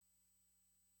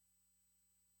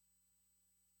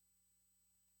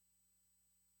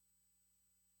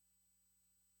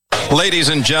Ladies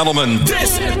and gentlemen,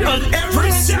 this on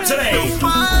every Saturday.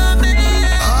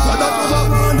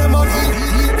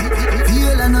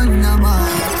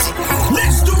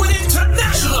 Let's do it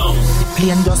international.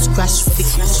 Plane just crash.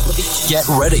 Get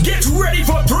ready. Get ready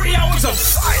for 3 hours of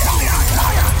fire.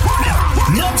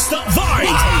 Non-stop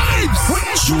vibes with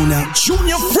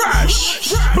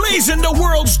Juniorfresh, blazing the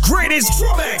world's greatest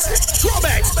throwbacks.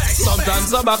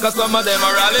 Sometimes I'm back, some of them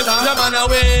are rallying. Them on the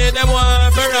way, them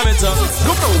want perimeter.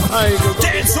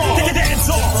 Dance on.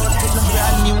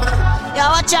 Yeah,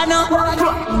 what you know?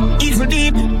 Evil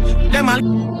deep, them all.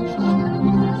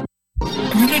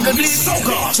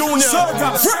 Soca,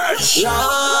 Juniorfresh.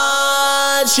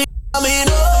 Lord, she coming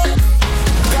up.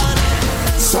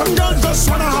 Some girls just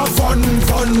wanna have fun. And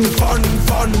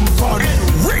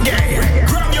reggae.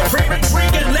 Grab your favorite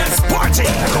drink and let's party.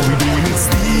 How we doing it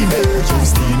steamy?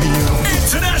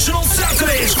 International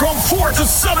Saturdays from 4 to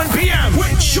 7 p.m.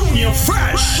 with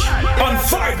Juniorfresh on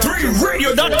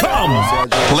 53radio.com.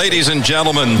 ladies and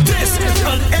gentlemen, This is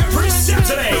on every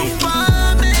Saturday.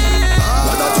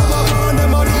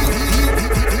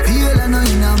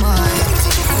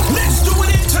 Let's do it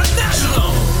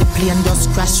international. Plane just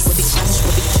crash.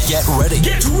 Get ready.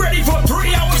 Get ready for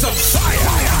 3 hours of fire.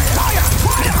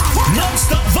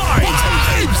 Non-stop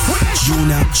vibes with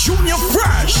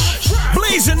Juniorfresh,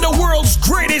 blazing the world's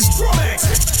greatest throwbacks.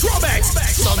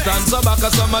 Sometimes I'm back,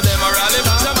 some of them are rallying.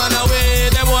 Them on the way,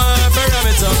 them want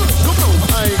perimeter.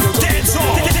 Dance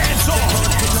on.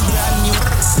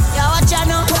 Yeah, what you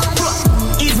know?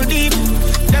 Evil deep,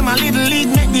 them a little lead,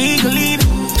 make the eagle lead.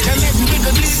 Them make the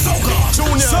eagle lead. Soca,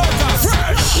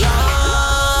 Juniorfresh.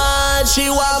 Lord, she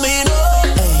want me to.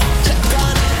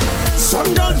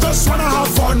 Some girls just wanna have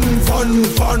fun. And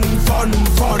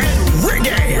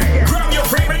reggae. Grab your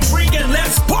favorite drink and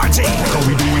let's party. How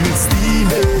we doing it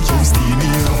steamy?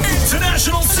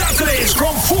 International Saturdays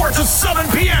from 4 to 7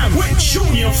 p.m. with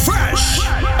Juniorfresh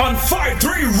on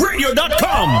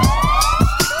 53radio.com.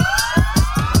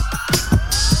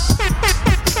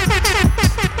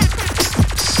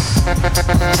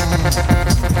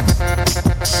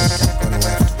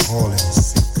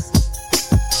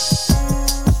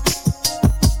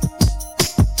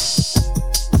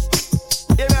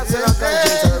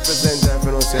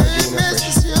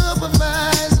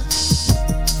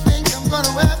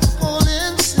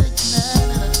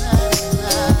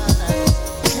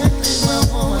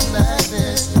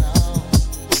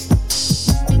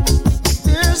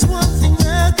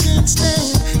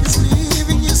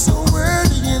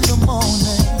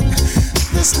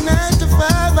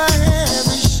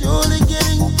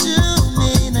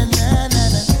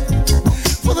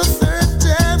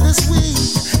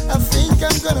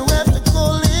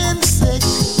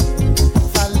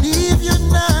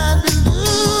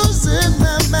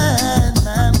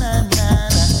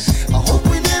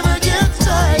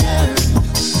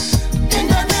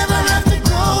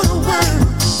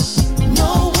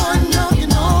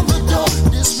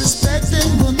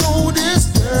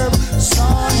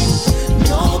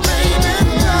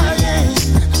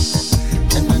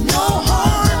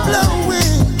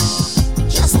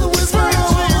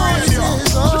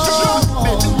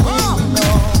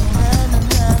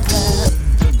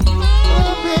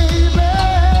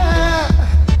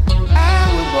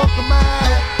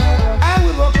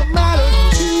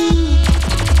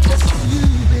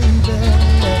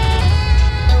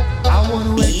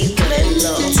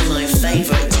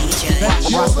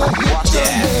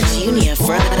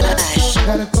 Juniorfresh.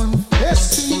 Gotta confess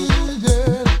to you,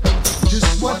 girl,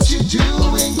 just what you're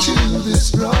doing to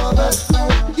this brother.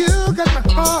 You got my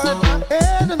heart, my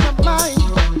head, and my mind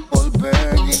all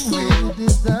burning with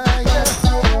desire.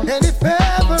 And if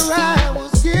ever I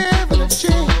was given a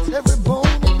chance, every bone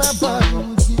in my body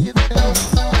would give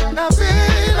thanks. Now,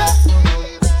 baby,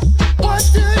 what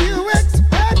do you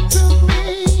expect of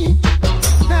me?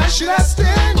 Now, should I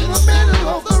stand in the middle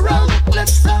of the road? Let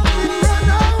something run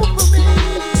over me,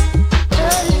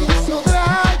 hey, so that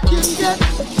I can get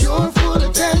your full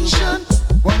attention.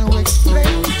 Wanna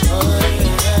explain to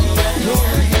you your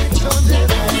hate on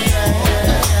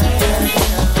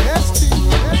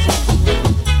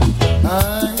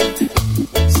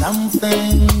some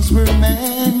things were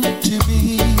meant to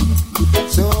be,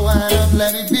 so I've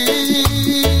let it be,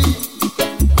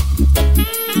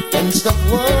 and stop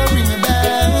worrying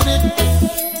about it.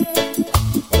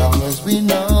 Long as we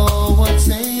know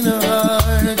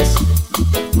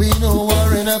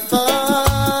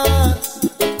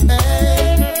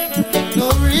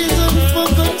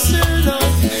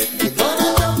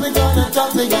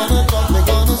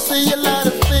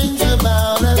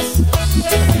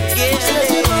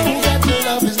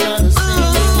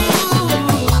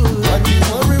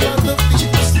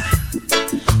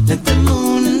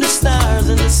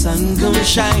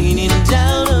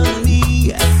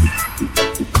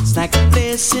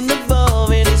kissing above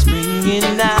and it's bringing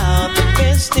out the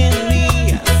best in me.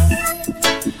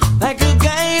 Like a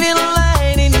guiding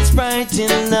light and it's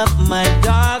brightening up my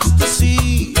darks to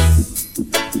see.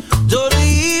 Though the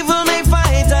evil may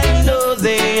fight, I know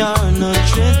they are no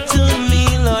threat to me.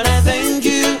 Lord, I thank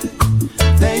you,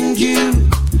 thank you.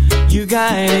 You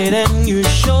guided and you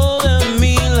shoulder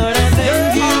me. Lord, I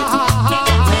thank you,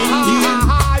 thank you.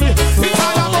 It's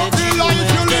all about the life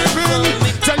you're living.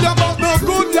 Tell you about the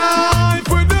good life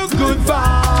with the good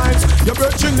vibes. Your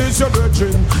virgin is your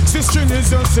virgin, sister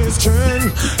is your sister.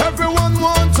 Everyone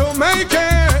want to make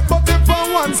it, but if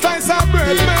for one slice of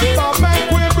bread, make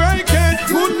we break it.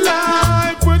 Good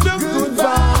life with the good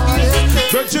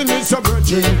vibes. Virgin is your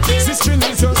virgin, sister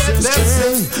is your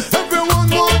sister. Everyone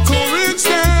want to reach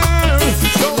there.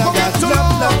 Don't forget to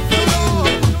love.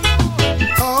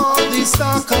 All these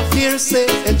talk of hearsay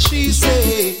and she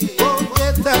say won't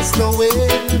get us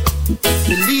nowhere.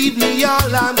 Believe me,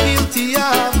 all I'm guilty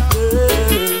of, girl,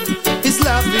 is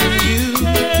loving you.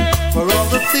 For all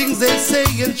the things they say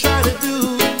and try to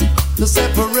do to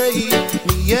separate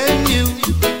me and you,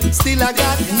 still I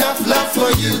got enough love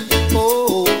for you.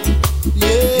 Oh,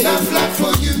 yeah. Enough love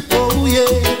for you. Oh,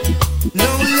 yeah. No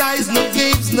lies, no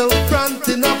games, no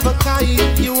fronting of a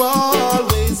kind. You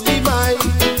always be mine.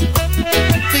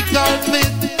 Thick or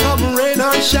thin, come rain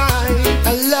or shine,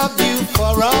 I love you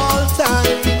for all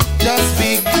time. Just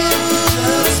be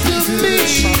good to me.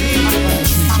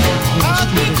 I'll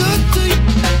be good to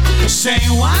you. Say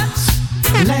what,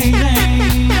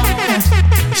 lady?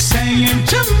 Saying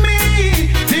to me,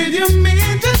 did you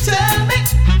mean to tell me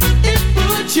it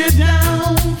put you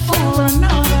down for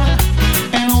another?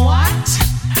 And what,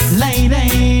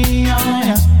 lady?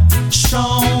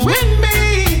 Showing me,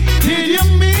 did you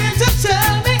mean to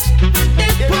tell me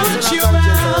it put you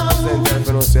out?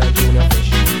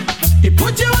 It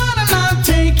put you out and I'll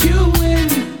take you in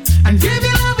and give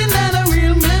you loving that a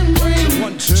real man brings.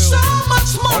 1, 2. So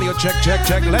much more. Audio check, check,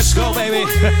 check. Let's go, baby.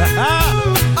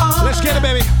 Let's get it,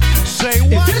 baby. Say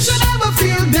what? If you should ever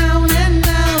feel down and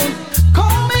out,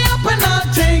 call me up and I'll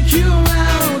take you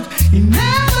out. You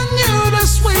never knew the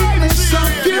sweetness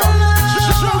of your love.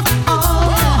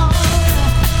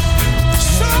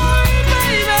 Sorry,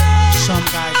 baby. Some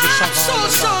guys I'm so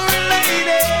sorry,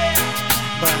 lady.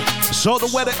 So the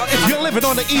weather, if you're living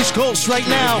on the East Coast right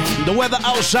now, the weather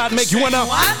outside make you wanna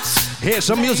hear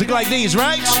some music like these,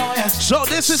 right? So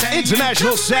this is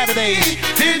International Saturdays.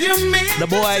 The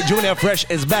boy Juniorfresh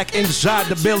is back inside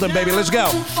the building, baby. Let's go.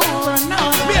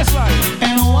 Yes,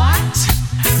 and what,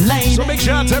 lady? So make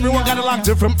sure out to everyone got it locked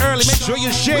in from early. Make sure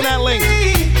you share that link.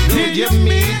 Did you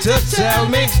mean to tell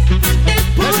me it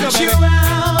put you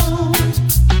out?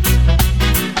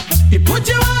 It put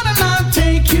you out and I'll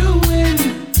take you in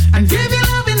and give you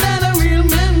loving that a real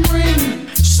man bring.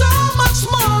 So much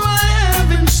more I have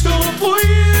in store for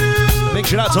you. Make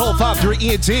sure out to whole 53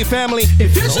 ENT family, the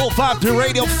whole 53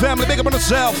 radio family. Big up on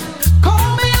yourself.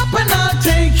 Call me up and I'll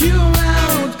take you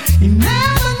out. You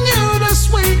never knew the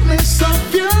sweetness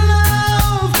of your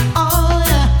love. Oh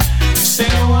yeah.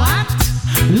 Say what,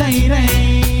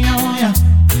 lady? Oh yeah.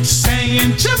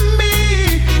 Saying to me,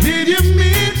 did you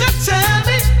mean to tell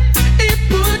me it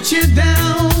put you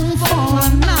down for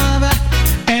another?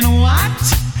 And what,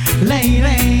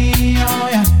 lady? Oh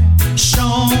yeah.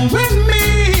 Showing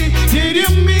me, did you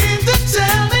mean to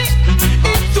tell me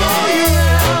it threw you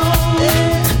out?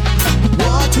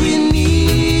 What we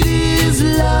need is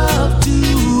love to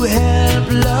help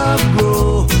love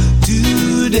grow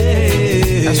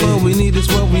today. That's what we need, is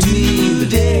what we need.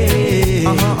 Today.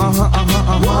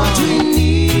 What we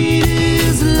need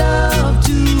is love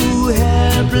to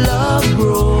help love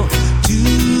grow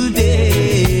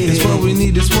today. That's what we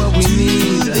need, is what we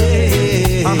need.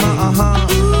 Today.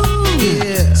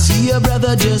 Yeah. See your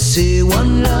brother, just say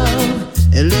one love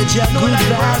and let your good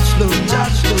vibes flow.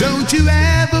 Don't you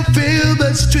ever feel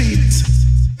the streets?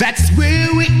 That's where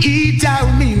we eat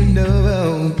our meal.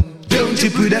 No, don't you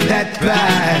put up that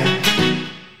pride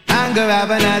and go have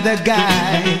another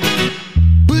guy.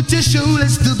 Put your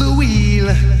shoulders to the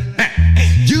wheel.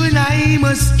 You and I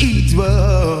must eat,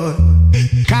 boy.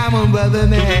 Come on, brother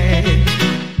man.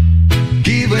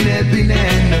 Give an helping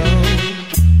hand, no.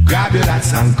 Grab your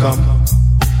lads and come.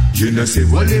 You know say,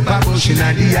 Wole Babush in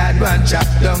the yard one chop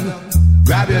down.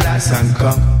 Grab your lads and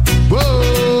come.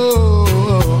 Whoa,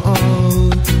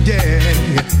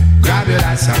 yeah. Grab your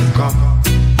lads and come.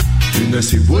 You know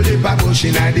say, Wole Babush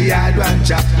in the yard one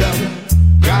chop down.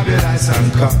 Grab your lads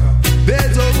and come.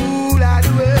 There's a whole lot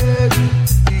of way.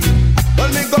 Well,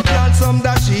 me go plant some some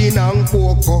dasheen and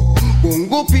cocoa.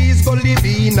 Bungo peas, gully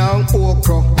bean and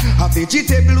okra. A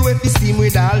vegetable with steam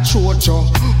with all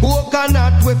chocho.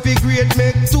 Coconut with the great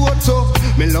make toto.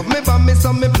 Me love me bammy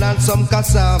so me plant some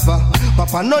cassava.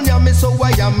 Papa none ya me so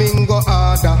why ya mingo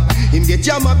harder. Him get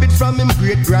jam a bit from him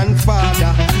great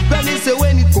grandfather. Granny say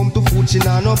when it come to food she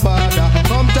nah no bother.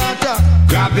 Come tata,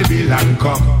 Grab the bill and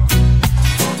come.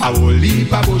 I will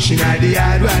leave a bush in the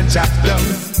yard and chop down.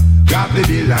 Grab the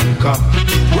bill and come.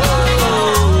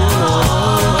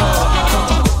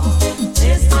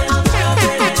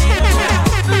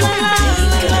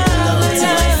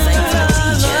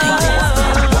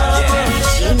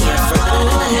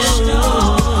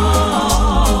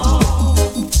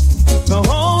 The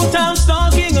whole town's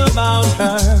talking about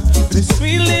her. This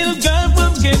sweet little girl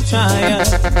from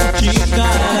Kinshasa. She's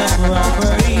got a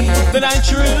property that I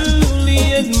truly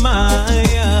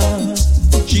admire.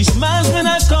 She smiles when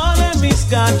I call her Miss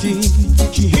Scotty.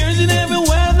 She hears it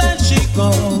everywhere that she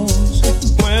goes.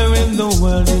 Where in the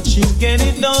world did she get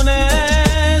it? Don't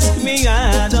ask me,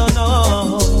 I don't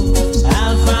know.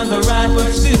 I'll find the right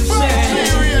words to say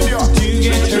to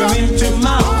get her into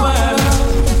my world.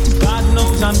 God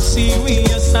knows I'm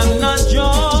serious, I'm not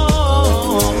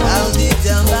joking. I'll dig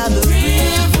down by the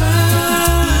river.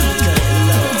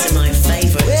 To my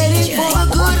favorite DJ. For a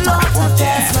good Lord to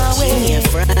pass my way.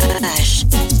 Juniorfresh.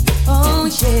 Oh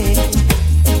yeah.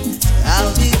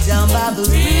 I'll dig down by the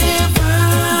river.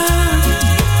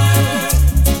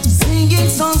 Singing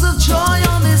songs of joy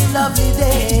on this lovely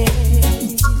day.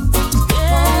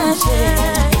 Oh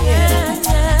yeah.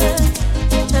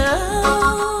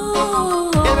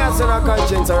 International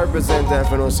conscience I represent there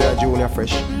for no say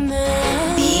Juniorfresh.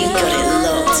 You got it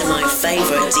locked to my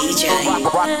favorite DJ.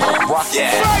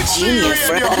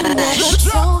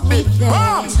 Juniorfresh. Told me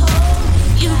that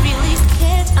you really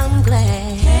cared, I'm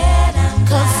glad.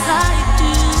 'Cause I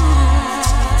do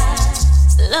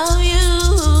love you.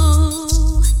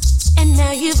 And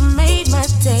now you've made my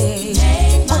day.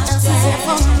 What else is there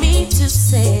for me to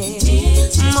say?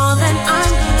 More than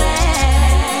I'm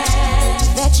glad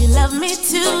that you love me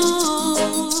too.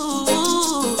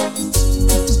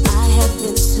 I have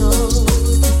been told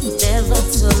never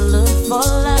to look for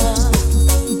love.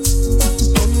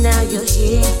 And now you're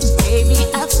here, baby,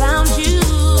 I found you.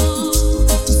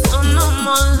 So no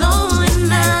more lonely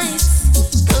nights,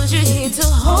 'cause you're here to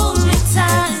hold me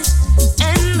tight.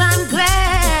 And I'm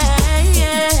glad,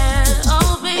 yeah.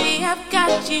 Oh baby, I've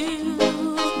got you.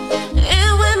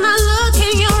 And when I look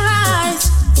in your eyes,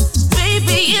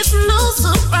 baby, it's no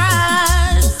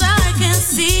surprise. I can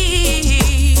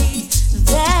see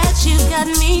that you got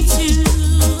me too.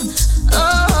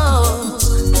 Oh,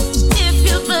 if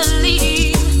you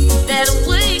believe that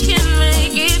we can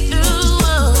make it through,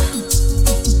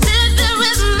 then there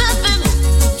is nothing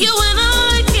you and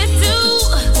I can do.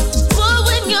 Boy,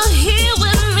 when you're here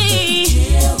with me,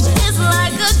 it's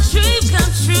like a dream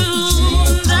come true.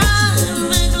 And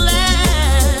I'm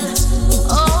glad,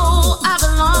 oh, I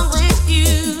belong with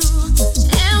you.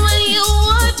 And when you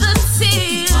wipe the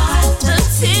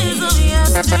tears of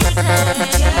yesterday,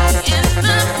 in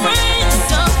the rain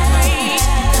so free,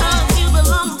 'cause you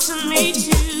belong to me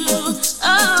too.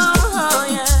 Oh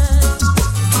yeah.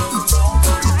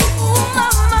 Ooh,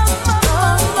 mama,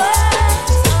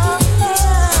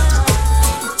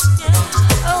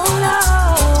 oh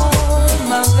Lord,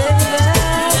 my baby.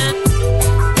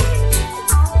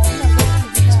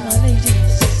 My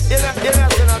ladies.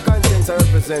 International conscience I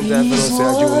represent there for no say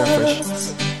Juniorfresh.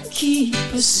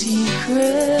 Keep a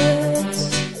secret.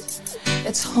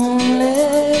 It's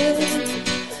only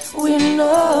we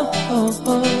know.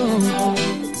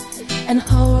 And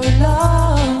how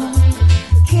long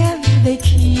can they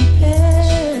keep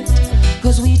it?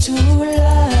 'Cause we two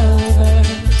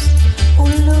lovers who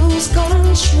lose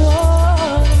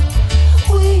control.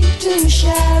 We two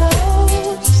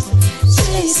shadows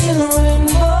chasing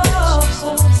rainbows.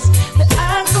 The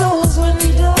eye closed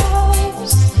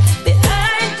windows, the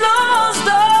eye closed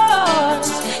doors.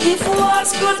 If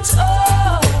words could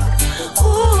talk,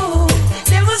 ooh,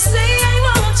 they would say I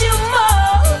want you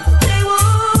more. They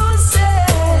would say,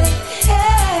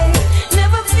 hey,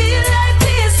 never feel like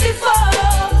this before.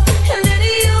 And then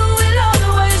you will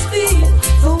always be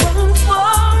the one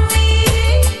for me.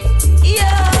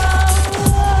 Yeah.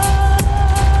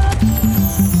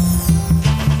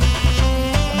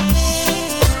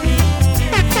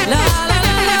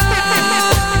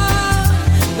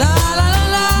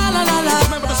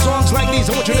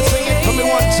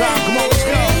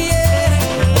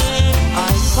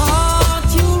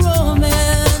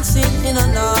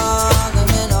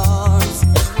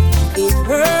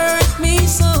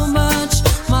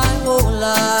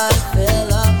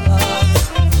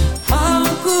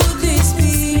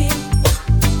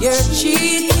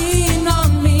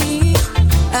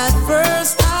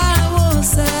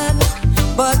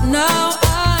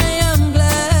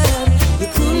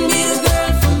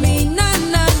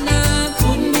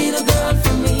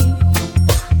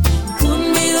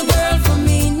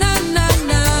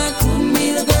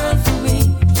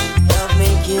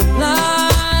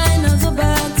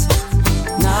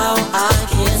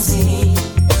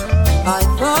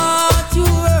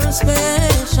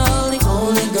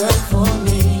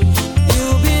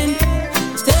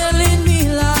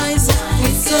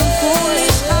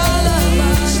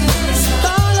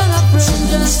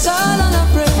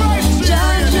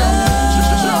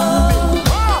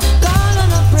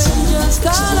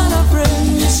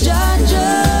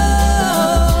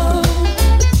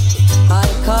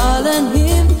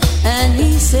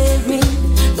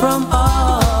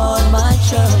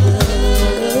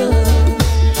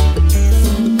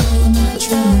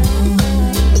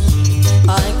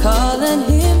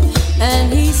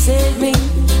 and He saved me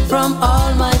from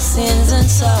all my sins and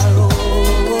sorrows.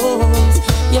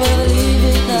 You better believe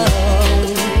it now.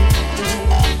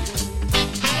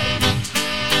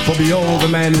 For behold, the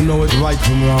man who knoweth right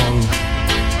from wrong,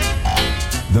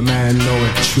 the man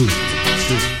knoweth truth.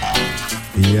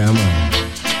 Yeah, man.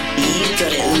 You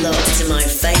got it locked to my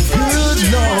favorite. Good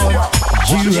Lord,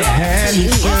 you have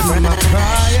answered my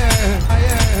prayer.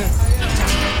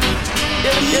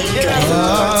 You got it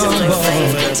locked to my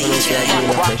favorite DJ.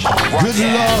 Good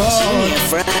Lord.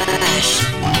 Juniorfresh.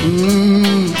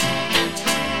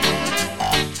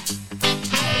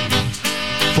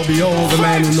 For behold, the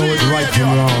man who knoweth right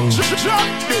from wrong,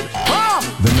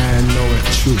 the man knoweth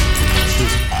truth.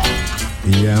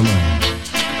 Yeah, man.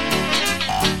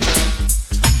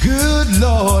 Good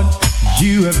Lord,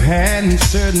 you have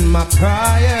answered my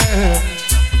prayer.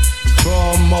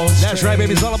 For most that's right,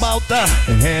 baby. It's all about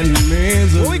and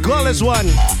misery. What we call this one?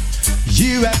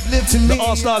 You have lifted me. The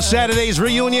All-Star Saturdays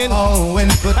reunion. Oh,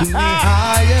 and put me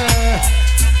higher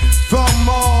from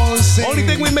all sin. Only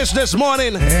thing we missed this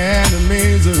morning and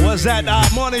misery was that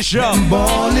morning show.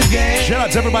 Born again. Shout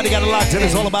out to everybody got it locked in.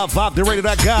 It's all about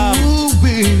VibTheRadio.com.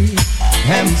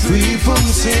 I'm free from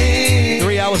sin.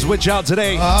 3 hours with y'all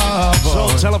today. So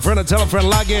tell a friend,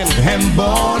 log in. And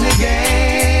born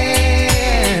again.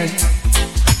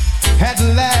 At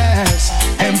last,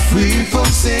 I'm free from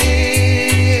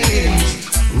sin.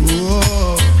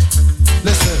 Whoa.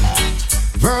 Listen,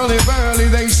 verily,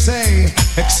 they say,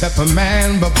 except a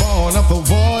man but born of the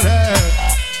water,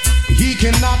 he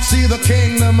cannot see the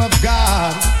kingdom of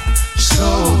God.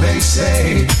 So they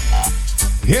say,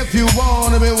 if you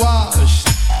want to be washed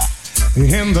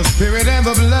in the spirit and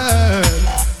the blood,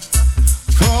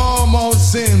 from all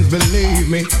sins, believe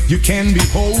me, you can be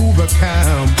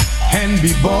overcome and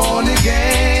be born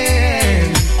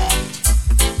again.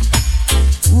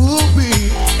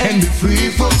 And be free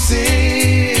from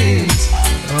sins.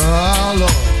 Oh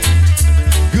Lord,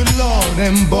 good Lord,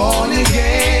 I'm born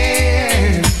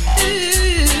again.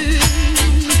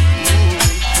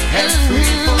 And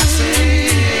free from sins.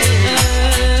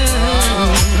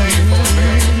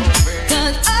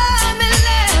 Cause I'm in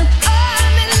love,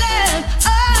 I'm in love,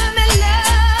 I'm in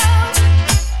love.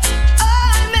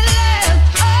 I'm in love,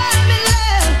 I'm in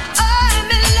love, I'm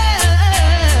in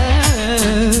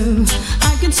love. I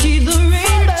can see the rainbow.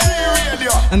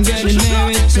 I'm getting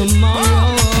married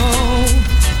tomorrow.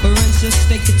 For instance,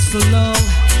 take it slow.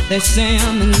 They say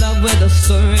I'm in love with a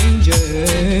stranger.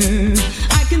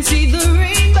 I can see the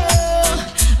rainbow.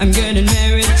 I'm getting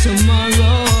married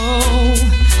tomorrow.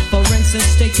 For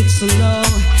instance, take it slow.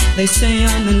 They say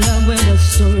I'm in love with a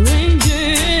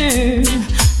stranger.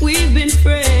 We've been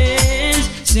friends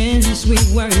since we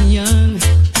were young.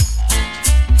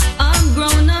 I'm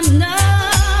grown up now.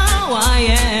 I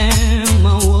am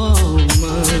a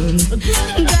woman.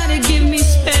 Gotta give me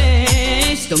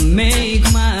space to make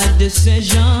my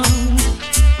decision.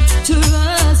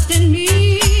 Trust in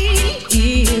me,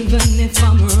 even if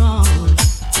I'm wrong.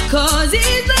 Cause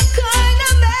he's the kind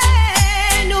of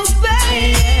man who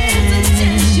pays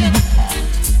attention.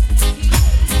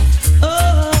 Oh,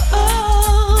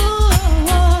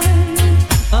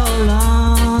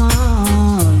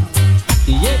 Lord,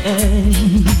 yeah.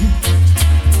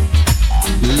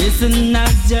 Listen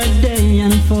as your day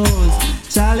unfolds.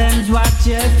 Challenge what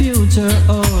your future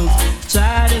holds.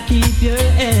 Try to keep your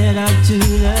head up to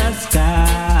the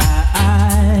sky.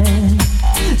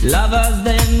 Lovers,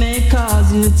 they may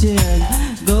cause you tears.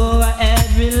 Go ahead,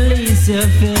 release your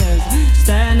fears.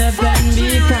 Stand up and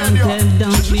be content.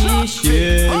 Don't be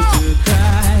sure to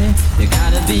cry. You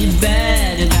gotta be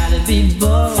bad, you gotta be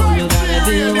bold, you gotta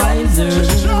be wiser.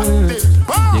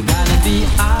 You gotta be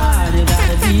hard, you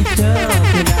gotta be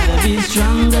tough, you gotta be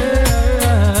stronger.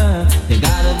 You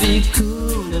gotta be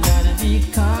cool, you gotta be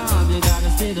calm, you gotta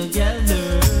stay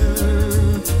together.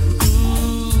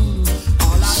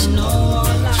 All I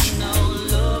know,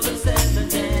 love is every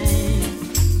day.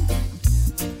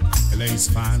 LA's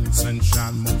fine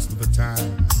sunshine most of the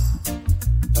time,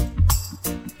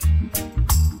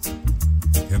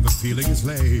 and the feeling is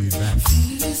laid back.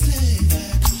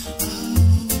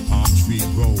 Palm tree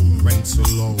road, rent so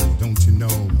low, don't you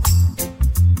know?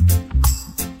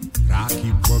 But I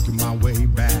keep working my way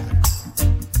back.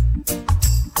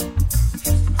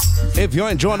 If you're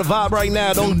enjoying the vibe right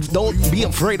now, don't be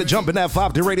afraid to jump in that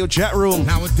Vibe the Radio chat room.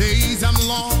 Nowadays I'm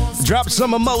lost. Drop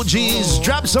some emojis,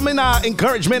 drop some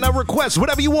encouragement or requests,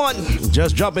 whatever you want.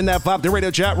 Just jump in that Vibe the Radio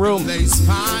chat room.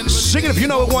 Sing it if you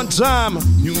know it one time.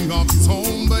 New York is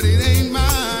home, but it ain't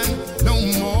mine no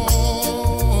more.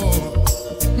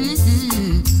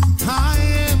 I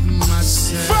am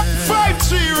myself.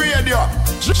 5G Radio,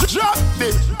 Drop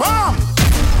the bomb.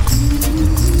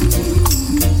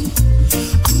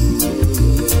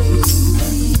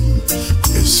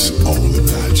 It's all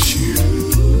about you.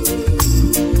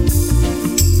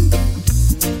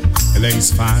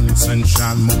 LA's fine and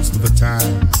sunshine most of the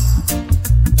time,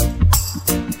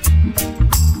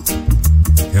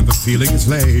 and the feeling is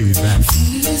laid back.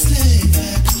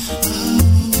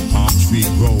 Palm tree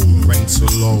grove, rain so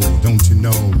low, don't you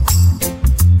know?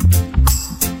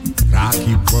 But I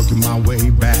keep working my way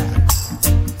back.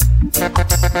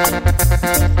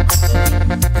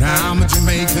 Now I'm a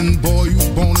Jamaican boy who's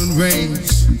born and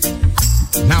raised.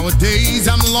 Nowadays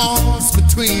I'm lost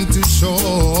between two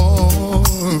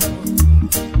shores.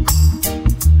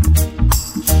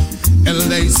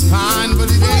 LA's fine, but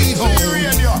it ain't home.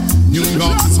 New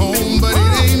York is home, but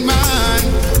it ain't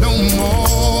mine no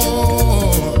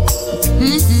more.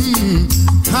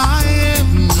 I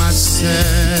am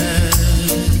myself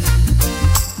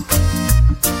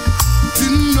to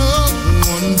no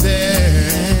one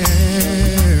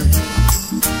there,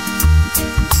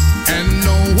 and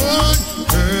no one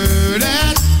heard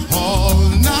at all,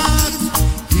 not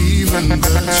even the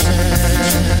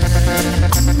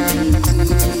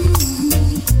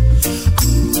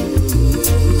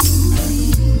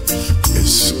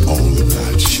It's all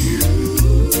about you.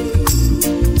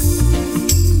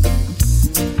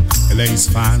 LA's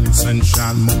fine and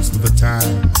sunshine most of the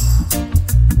time,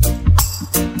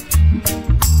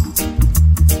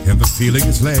 and the feeling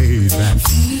is laid back.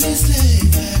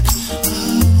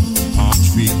 Palm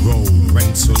tree grove,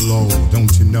 rain so low,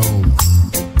 don't you know?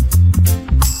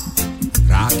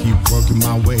 But I keep working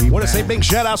my way back. Want to say big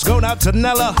shout outs going out to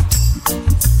Nella.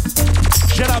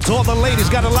 Shout out to all the ladies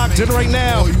got it locked in right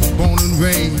now. Born and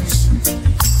raised.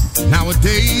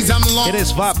 Nowadays I'm lost. It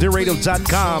is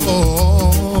VibedRadio.com.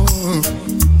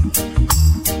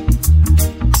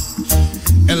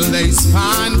 LA's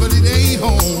fine, but it ain't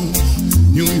home.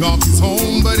 New York is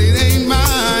home, but it ain't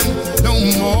mine no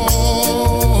more.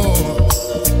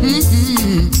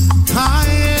 I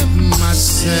am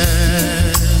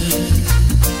myself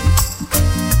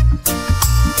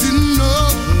to no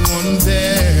one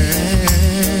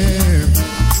there,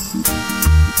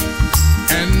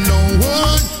 and no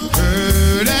one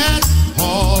heard at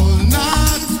all,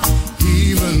 not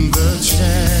even the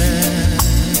chant.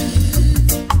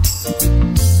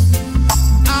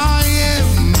 I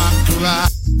am my cry.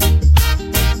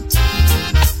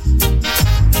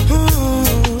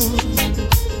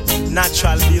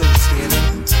 Natural beauty.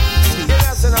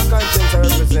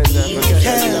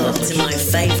 Up to my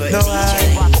favorite No,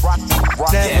 DJ.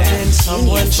 I've never been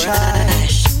someone shy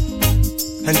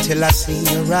until I seen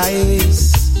your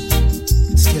eyes.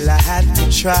 Still I had to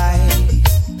try.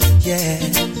 Yeah.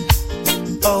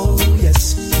 Oh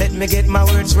yes. Let me get my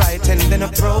words right and then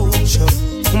approach you.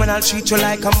 Woman, I'll treat you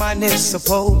like a man is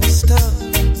supposed to.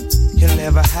 You'll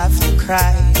never have to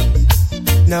cry.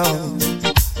 No.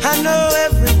 I know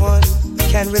everyone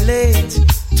can relate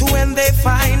to when they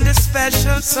find a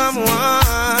special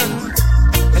someone.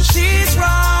 And she's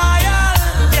royal,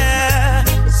 yeah,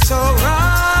 so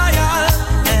royal.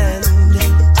 And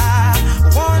I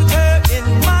want her in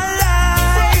my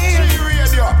life.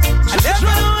 I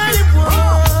never knew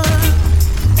anyone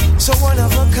so one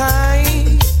of a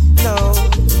kind. No,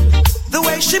 the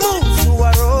way she moves to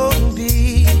her own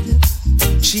beat.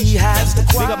 She has the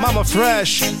Big up Mama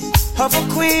Fresh of a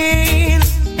queen.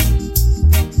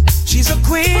 She's a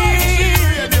queen.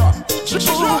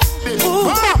 Ooh,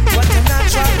 what a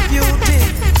natural beauty.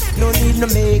 No need no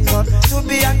makeup to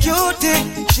be a cutie.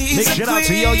 She's big a shout queen. out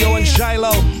to Yo-Yo and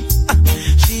Shiloh.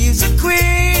 She's a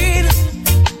queen.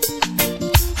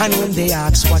 And when they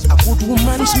ask what a good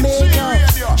woman's made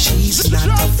of, she's not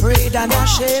afraid and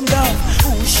ashamed of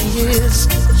who she is.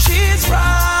 She's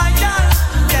royal,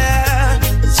 yeah,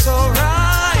 so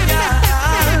royal.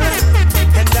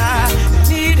 And I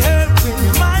need her in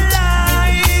my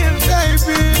life,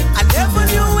 baby. I never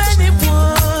knew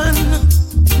anyone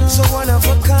so one of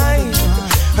a kind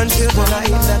until the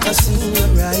night that I seen your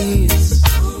eyes.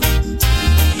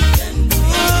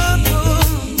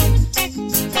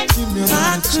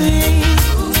 My queen,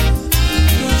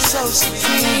 you're so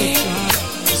sweet.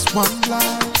 Just one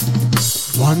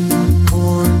life, one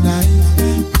more night.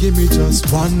 Give me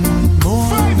just one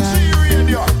more night.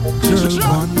 Just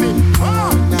one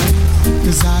more night.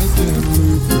 'Cause I can't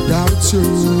live without you.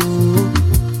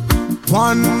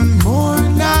 One more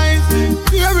night.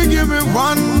 Baby, give me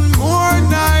one more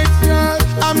night. Yeah.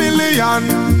 A million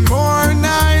more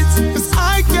nights. 'Cause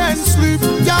I can't sleep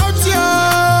without you.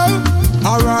 I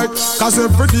Alright, cause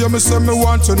every day me say me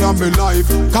want you in my life.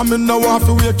 Come in now want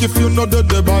to wake if you know the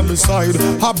day by my side.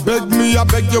 I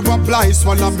beg you apply,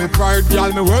 swallow me pride.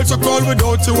 Girl, me words are cold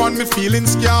without you and me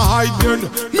feelings can't hide.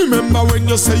 Me remember when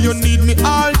you say you need me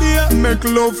all day. Make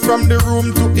love from the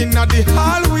room to inna the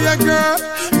hallway, girl.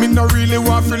 Me no really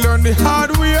want to learn the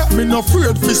hard way. Me no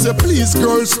afraid to say please,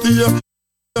 girl, stay.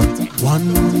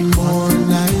 One more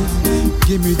night,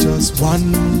 give me just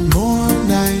one more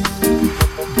night.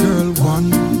 Girl, one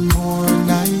more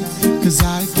night, cause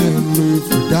I can't live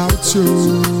without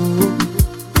you.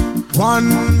 One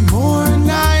more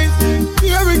night,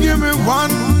 baby, give me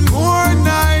one more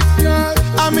night, girl.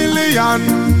 A million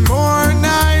more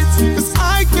nights, cause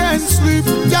I can't sleep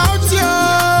without you.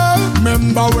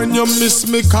 Remember when you miss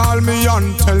me, call me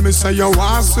and tell me say you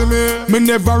want see me. Me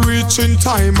never reach in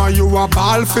time and you a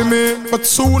ball for me. But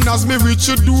soon as me reach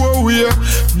your doorway,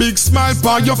 big smile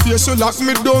by your face, you lock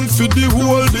me down for the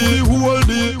whole day.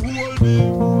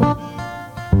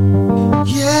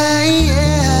 Yeah,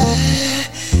 yeah,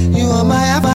 you are my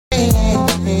everything.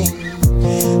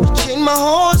 You change my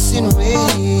horse in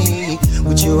way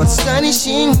with your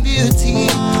astonishing beauty.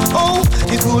 Oh,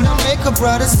 you couldn't make a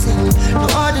brother sing. No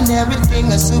ordinary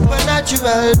thing, a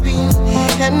supernatural being.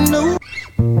 And no,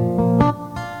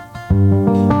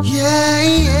 yeah,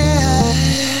 yeah,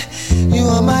 you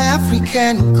are my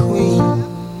African queen.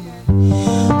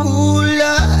 Ooh,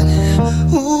 Lord,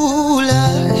 ooh,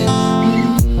 Lord.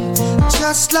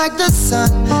 Just like the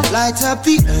sun, light up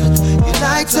the earth, you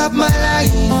light up my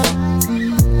life.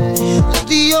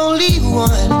 The only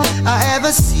one I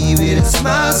ever see with a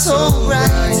smile so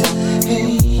bright.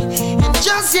 And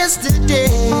just yesterday,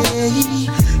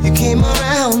 you came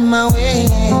around my way.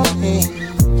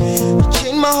 You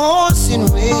changed my horse in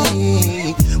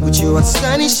way with your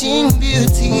astonishing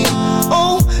beauty.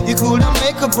 Oh, you couldn't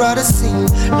make a brother sing.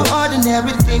 No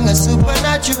ordinary thing, a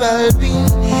supernatural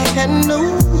being. And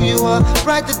no, you are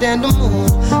brighter than the moon,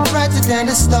 brighter than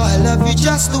the star. I love you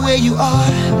just the way you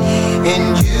are.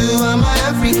 And you are my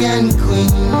African queen,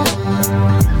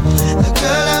 the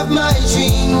girl of my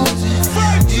dreams.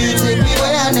 You take me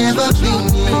where I never been.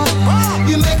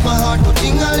 You make my heart go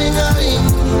ding-a-ling-a-ling.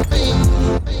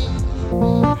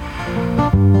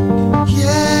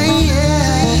 Yeah,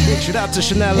 yeah. Big shout out to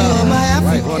Chanel.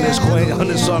 Right on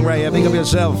this song right here. Big up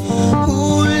yourself.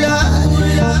 Ooh, Lord,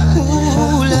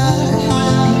 ooh, Lord.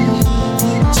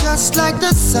 Just like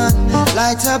the sun,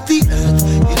 light up the earth,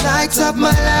 you light up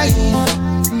my life.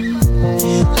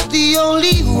 The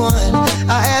only one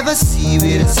I ever see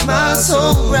with a smile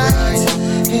so bright.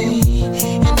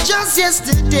 And just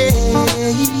yesterday,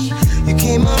 you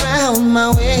came around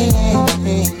my way.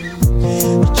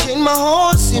 You changed my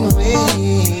horse in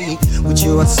way with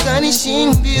your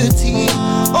astonishing beauty.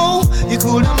 Oh, you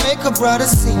couldn't make a brother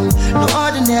sing. No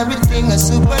ordinary thing, a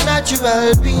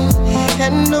supernatural being.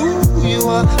 And no, you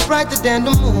are brighter than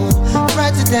the moon,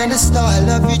 brighter than the star. I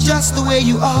love you just the way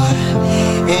you are.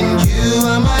 And you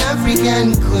are my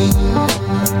African queen,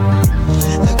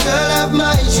 the girl of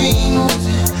my dreams.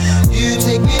 You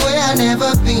take me where I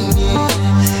never been.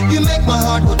 You make my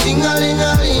heart go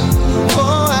ding-a-ling-a-ling.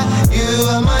 Oh, you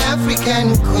are my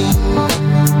African queen,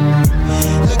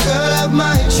 the girl of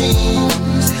my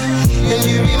dreams. And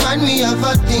you remind me of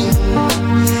a thing,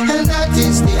 and that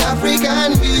is the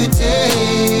African beauty.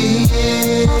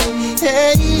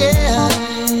 Yeah, yeah.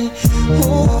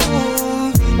 Oh,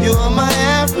 you are my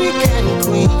African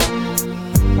queen.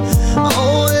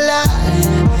 Oh, Lord,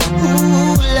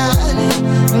 ooh, Lord.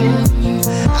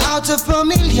 Out of a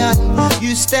million,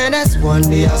 you stand as one,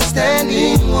 they are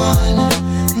standing one.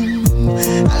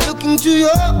 I look into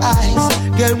your eyes,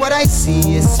 girl, what I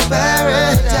see is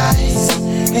paradise.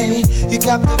 Hey, you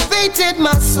captivated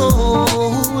my soul.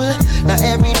 Now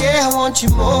every day I want you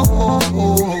more.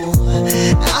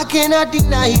 I cannot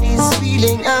deny this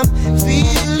feeling I'm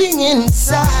feeling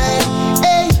inside.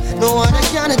 Hey, no one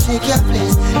cannot take your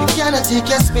place, you cannot take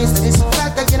your space. That is a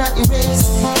fact I cannot erase.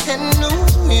 And no,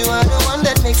 you are the one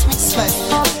that makes me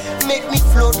smile, make me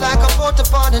float like a boat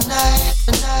upon the night.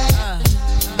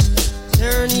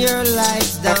 Turn your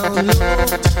lights down low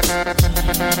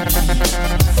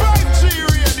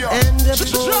and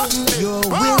pull your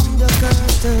window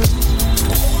curtain.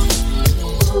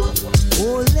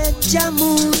 Oh, let your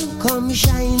moon come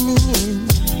shining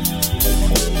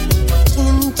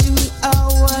into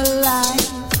our life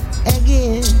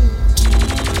again.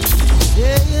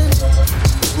 Yeah.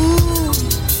 Ooh,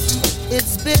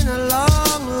 it's been a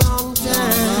long, long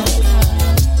time.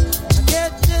 I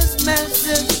get this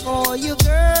message for you,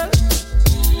 girl,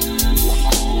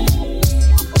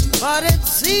 but it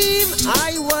seemed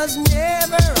I was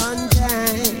never on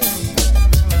time.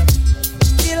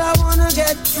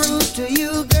 get through to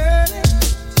you, girl,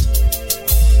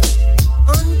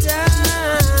 on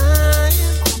time,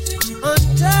 on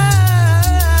time.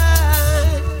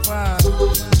 Wow.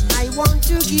 I want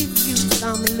to give you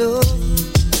some love.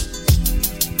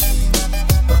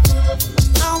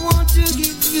 I want to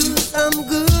give you some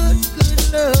good,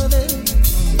 good loving.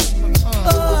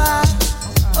 Oh,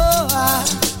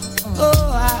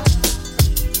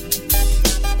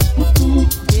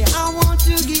 yeah, I want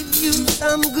to give you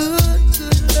some good,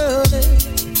 good loving.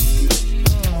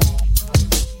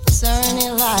 Turn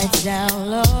your lights down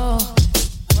low.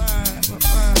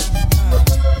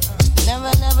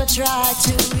 Never, never try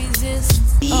to resist.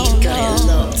 You got it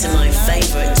locked to my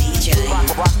favorite DJ.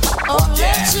 Oh,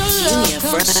 let your love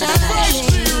come shining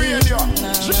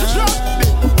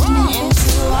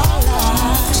into our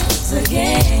lives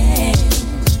again.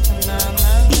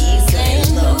 You got it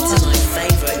locked to my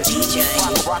favorite DJ.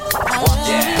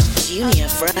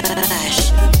 Juniorfresh.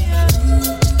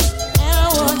 And I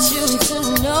want you to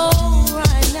know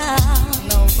right now.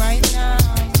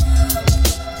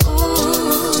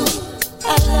 Ooh, I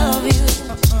love you.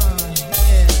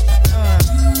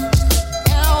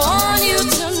 And I want you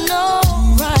to know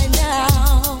right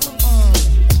now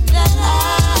that I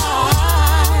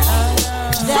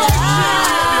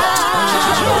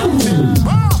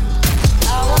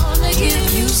wanna give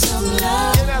you some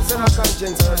love.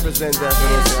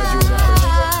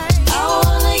 I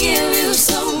wanna give you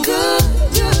some good,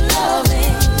 good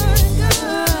loving.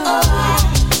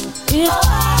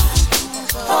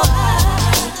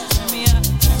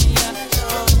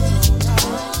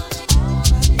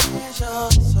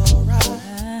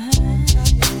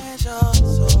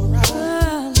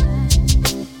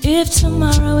 If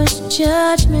tomorrow is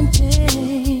Judgment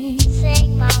Day,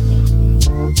 Sing, mommy.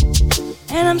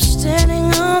 and I'm standing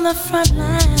on the front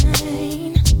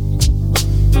line,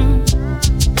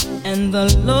 and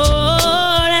the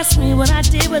Lord asks me what I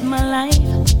did with my life,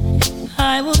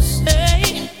 I will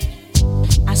say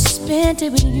I spent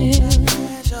it with you.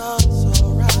 It's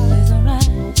alright.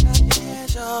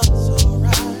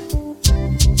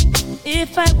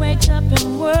 If I wake up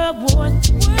in World War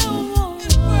III,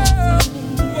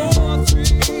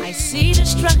 I see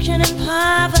destruction and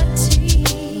poverty,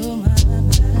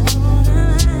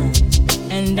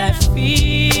 and I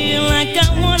feel like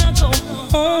I wanna go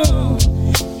home.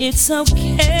 It's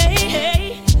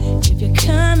okay if you're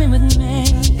coming with me.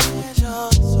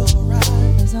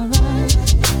 It's alright.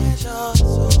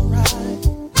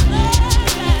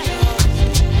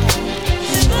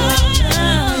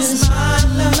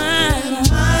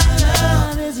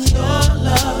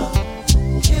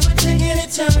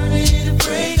 Eternity to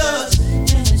break us,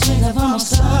 and the chains of our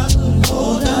star couldn't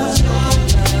hold us.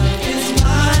 It's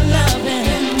my love,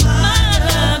 and my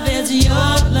love is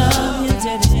your love. It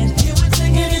would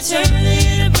take an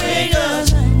eternity to break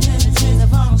us, and the chains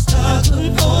of our star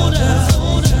couldn't hold us.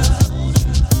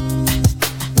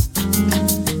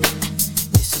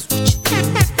 This is what you do.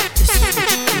 This is what you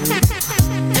do.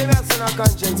 Yeah, that's in our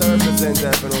conscience. I represent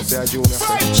that for no say a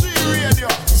Juniorfresh.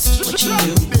 This is what you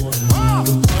do.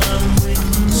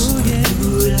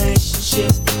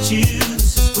 Relationship with you,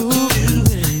 this is what we do.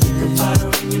 Think about it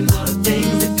when you know the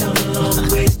things that come along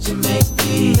with you. Make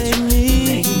me,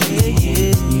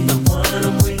 you're the one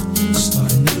I'm with.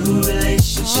 Start a new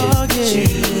relationship with you.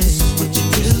 This is what you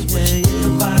do. Think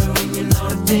about it when you know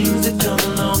the things that come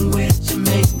along with you.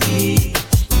 Make me.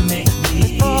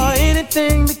 Before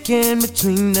anything began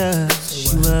between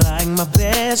us, you were like my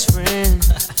best friend.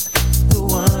 The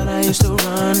one I used to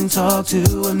run and talk to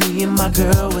when me and my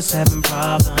girl was having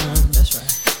problems. That's right.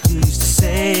 You used to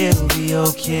say it'll be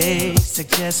okay,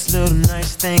 suggest little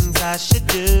nice things I should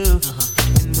do.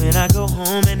 And when I go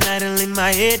home at night and lay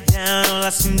my head down, all I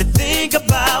seem to think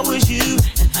about was you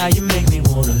and how you make me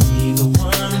wanna be the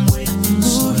one I'm with.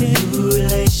 Start a new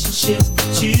relationship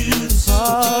with you. This is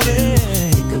what you do.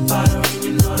 Think about it when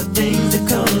you know the things that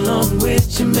come along with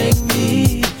you. Make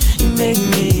me.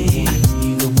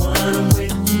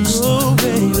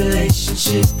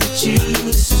 Relationship with you,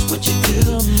 this is what you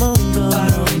do. Think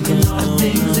about it when you know the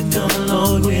things that come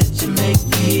along with you. Make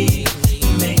me.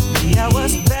 Yeah,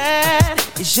 what's bad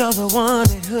is you're the one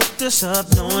that hooked us up,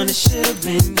 knowing it should have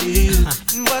been you.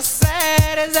 And what's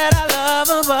sad is that I love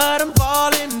her, but I'm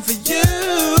falling for you.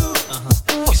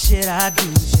 What should I do?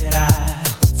 Should I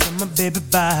tell my baby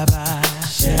bye-bye?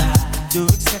 Should I do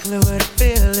exactly what I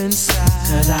feel inside?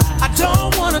 Cause I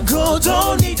don't wanna go,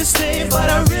 don't need to stay, but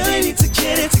I really need to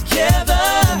get it together.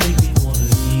 Make me wanna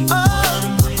be the one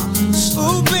I'm with.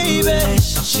 Ooh, baby,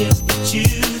 relationship with you.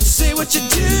 Say what you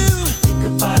do. Think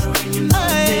about it when you know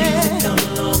things that come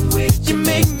along with you. You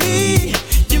make me.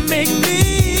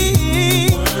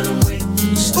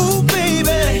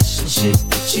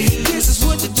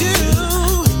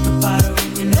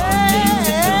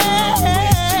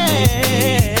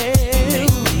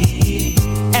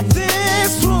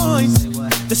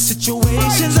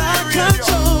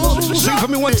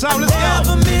 one time, let's go.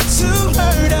 Never meant to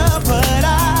hurt her, but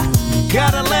I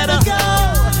gotta let her go.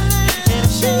 And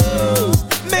she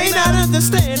may not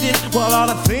understand it while all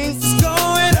the things is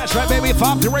going. That's right, baby.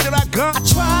 FopTheRadio.com.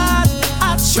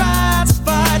 I tried to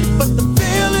fight it, but the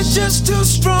feeling's just too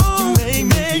strong.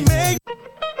 Make.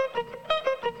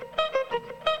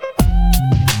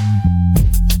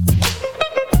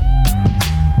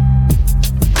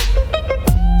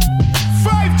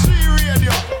 5G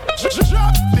radio.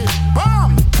 Drop the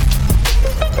bomb.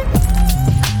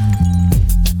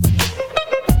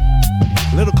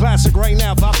 Little classic right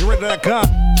now, FopTheRadio.com.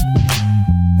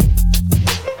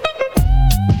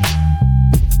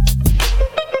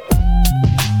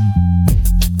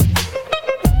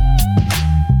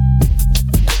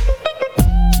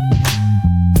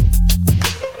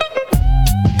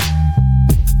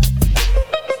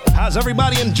 How's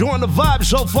everybody enjoying the vibe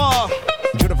so far?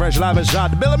 Juniorfresh live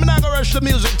inside the building. We're not gonna rush the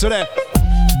music today.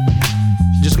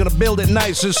 Just gonna build it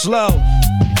nice and slow.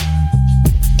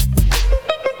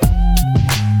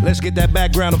 Let's get that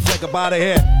background effect up out of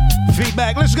here.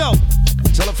 Feedback, let's go.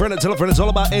 Tell a friend. It's all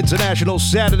about International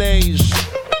Saturdays.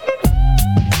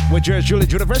 With yours truly,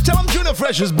 Juniorfresh. Tell them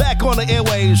Juniorfresh is back on the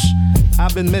airways.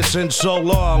 I've been missing so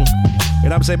long.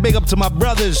 And I'm saying big up to my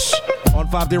brothers on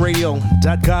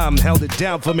 5theradio.com. Held it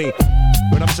down for me.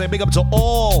 And I'm saying big up to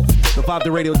all the 5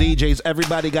 The Radio DJs.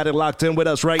 Everybody got it locked in with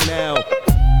us right now.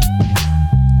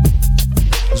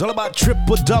 It's all about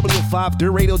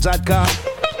www.5theradio.com.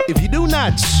 If you do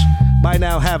not by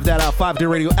now have that 5 The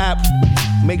Radio app,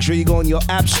 make sure you go in your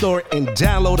app store and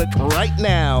download it right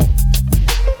now.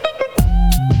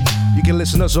 You can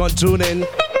listen to us on TuneIn.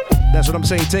 That's what I'm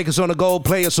saying. Take us on the go,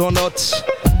 play us on the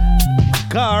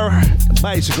car,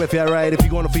 bicycle if you're right, if you're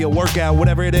going for your workout,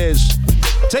 whatever it is.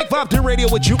 Take 5 The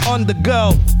Radio with you on the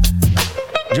go.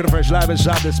 Juniorfresh live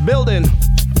inside this building.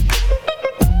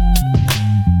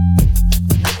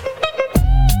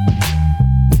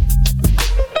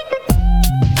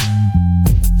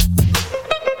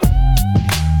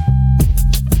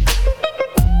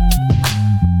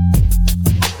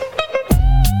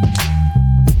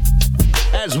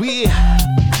 As we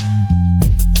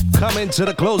come into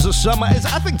the close of summer,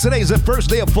 I think today's the first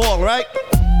day of fall, right?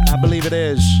 I believe it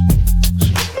is.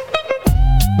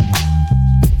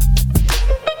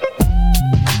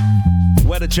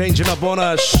 Weather changing up on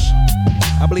us.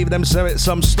 I believe them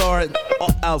some store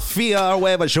Alfia or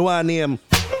whatever she want name.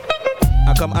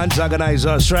 I come antagonize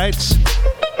us, right?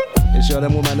 You see how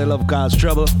them women they love cause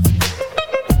trouble.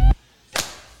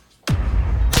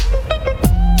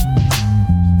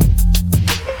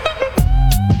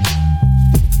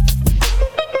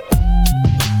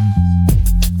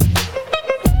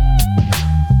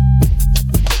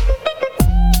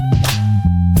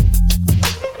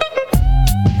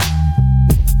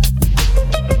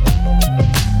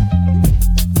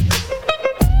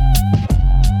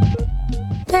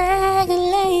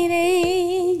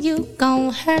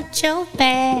 Hurt your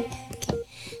back,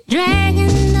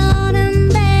 dragging all them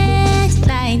bags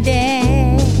like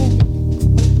that.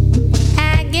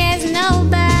 I guess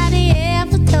nobody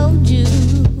ever told you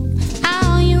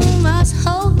all you must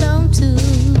hold on to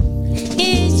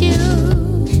is you,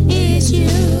 is you,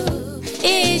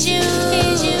 is you,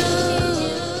 is you.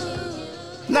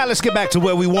 Now let's get back to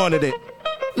where we wanted it.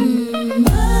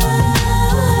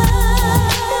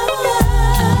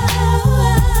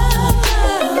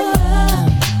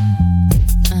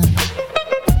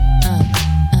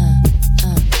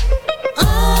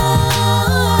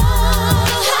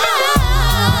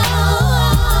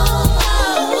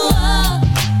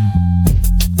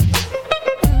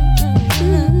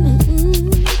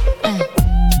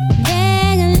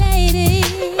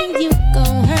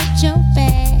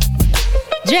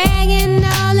 Dragging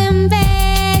all them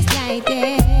bags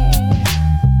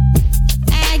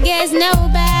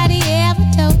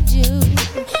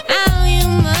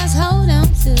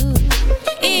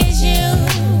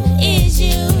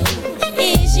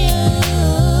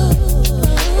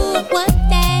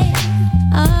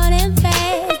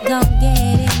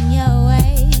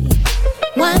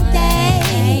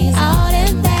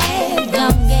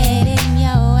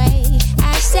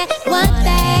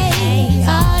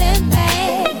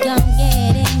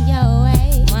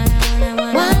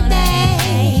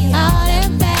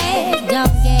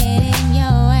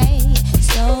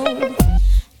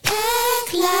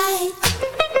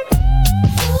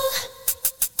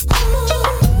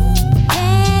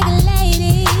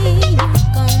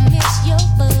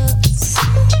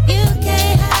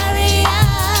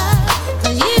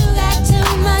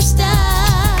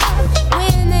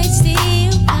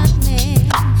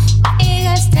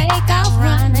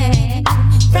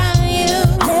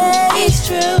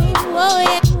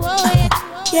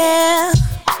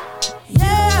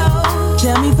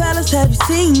you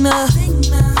seen her?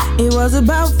 It was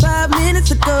about 5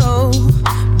 minutes ago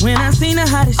when I seen the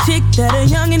hottest chick that a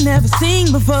youngin' never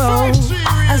seen before.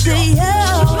 I say, yo,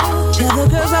 tell the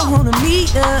girls I wanna meet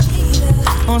her.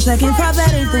 On second thought,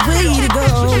 that ain't the way to go.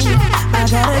 I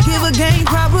gotta give her game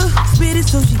proper, spit it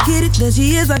so she get it. There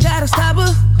she is, I gotta stop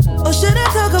her. Or should I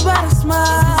talk about a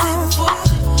smile?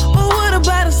 Or what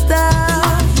about a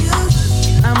style?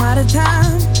 I'm out of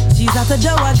time, she's out the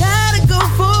door, I gotta go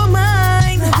for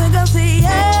mine. I think I'll say,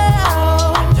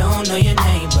 yeah. I don't know your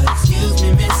name, but excuse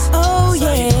me, miss. Oh,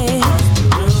 yeah.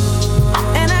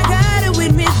 And I gotta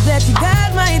admit that you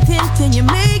got my attention. You're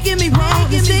making me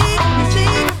see.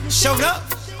 Showed up,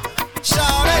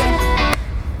 shout it.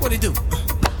 What it do?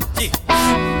 Yeah.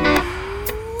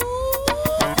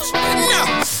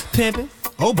 Pimpin'.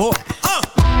 Oh boy.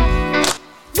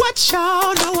 What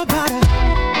y'all know about a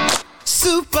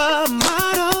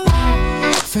supermodel?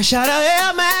 Fresh out of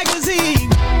Elle magazine.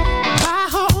 Buy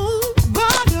her own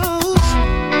bottles.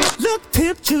 Look,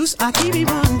 pimp juice, I keep it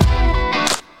on.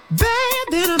 Bad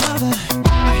than a mother.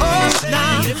 Oh,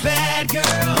 now I need a bad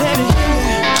girl. Baby,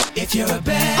 if you're a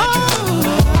bad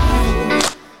girl.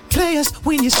 Players,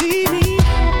 when you see me,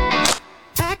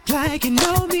 act like you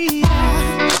know me.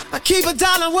 I keep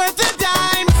 $1 worth of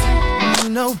dimes.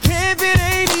 No pimpin'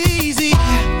 ain't easy.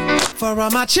 For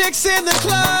all my chicks in the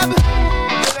club,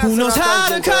 who knows how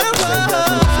to cut a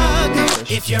rug?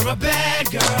 If you're a bad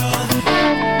girl,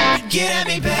 get at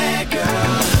me, bad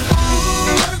girl.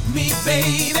 Work me,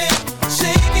 baby,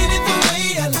 shaking it the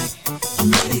way I like.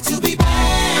 I'm ready to be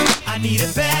bad. I need a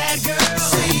bad girl.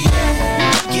 Say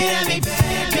yeah, get at me,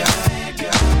 bad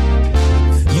girl.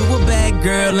 You a bad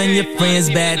girl and your friends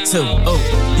bad too. Oh,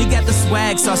 you got the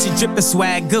swag, saucy drippin'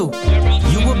 swag goo.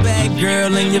 You a bad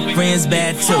girl and your friends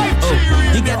bad too.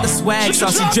 Oh, you got the swag,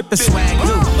 saucy drippin' swag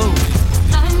goo. Oh.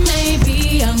 I may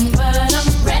be young, but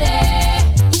I'm ready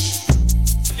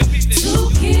to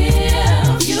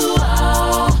give you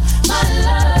all my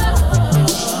love.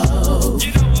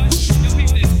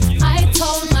 I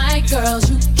told my girls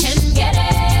you can get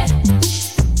it.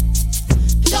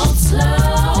 Don't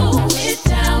slow it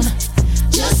down,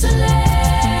 just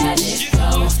let it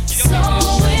go. So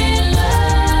in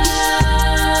love,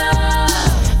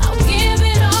 I'll give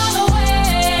it all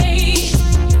away.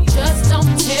 Just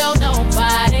don't tell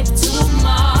nobody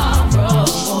tomorrow.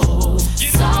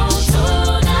 So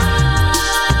tonight,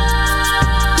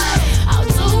 I'll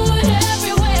do it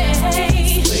every way.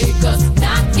 Because I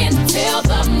can tell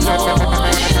the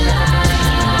morning light.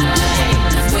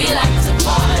 We like to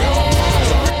party.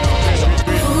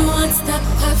 Who wants that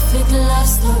perfect love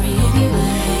story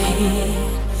anyway?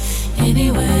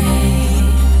 Anyway,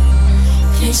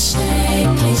 cliche,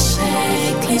 cliche,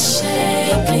 cliche,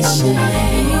 cliche.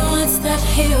 Who wants that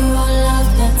hero love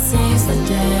that saves the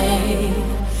day?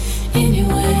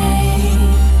 Anyway,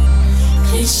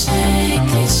 cliche,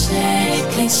 cliche,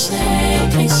 cliche,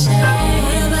 cliche.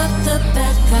 What about the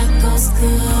bad guy goes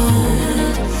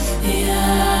good?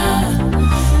 Yeah,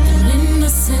 an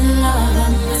innocent love I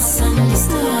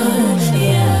misunderstood.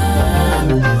 Yeah,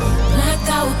 black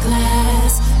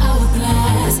hourglass,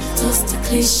 toast to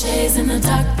cliches in the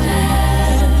dark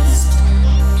past.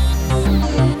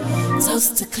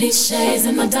 Toast to cliches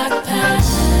in the dark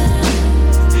past.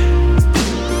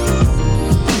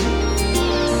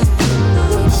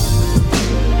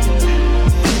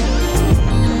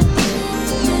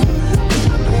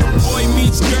 Boy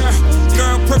meets girl,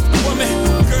 girl perfect woman.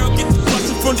 Girl get the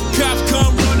bustin' from the cops,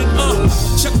 come running.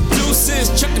 Chuck the deuces,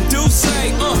 chuck the deuce,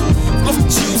 off what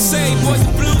you say, boys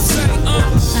the blue say,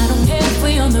 I don't care if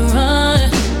we on the run,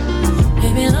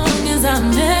 baby, long as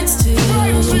I'm next to you.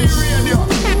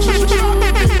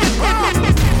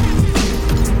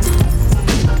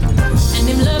 And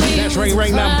them loving That's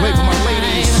right now, play for my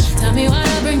ladies. Tell me why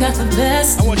I bring out the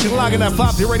best. I want you to log in that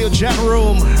Flopsy Radio chat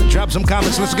room. Drop some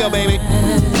comments. Let's go, baby.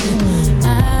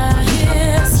 I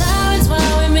hear sirens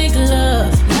while we make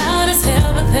love, loud as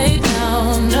hell, but they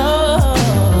don't know.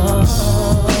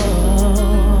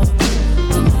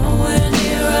 They're nowhere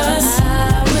near us. I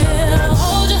will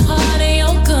hold your heart and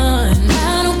your gun.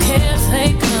 I don't care if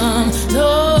they come. No,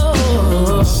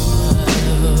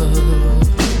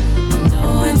 I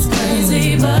know it's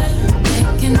crazy, but they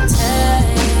can take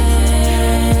me.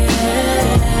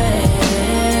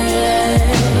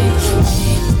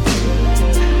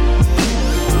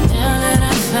 Now that I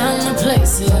found the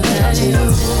place to let you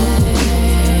take me.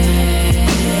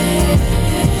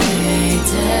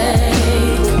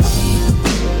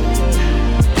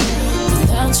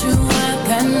 Without you, I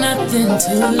got nothing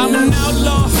to lose. I'm an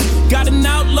outlaw, got an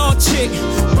outlaw chick.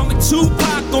 From a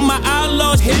Tupac on my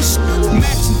outlaw hish.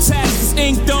 Matching taxes,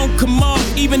 ink don't come off,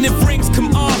 even if rings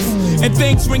come off and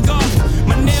things ring off.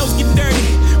 My nails get dirty,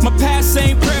 my past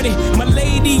ain't pretty. My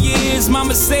lady is, my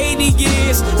Mercedes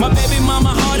is. My baby mama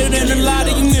harder than a lot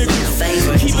of you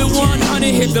niggas. Keep it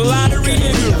 100, hit the lottery,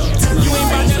 nigga. You ain't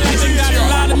about that life, you got a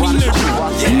lot of me, nigga.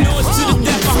 You know it's to the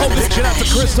death, I hope it's. Shout out to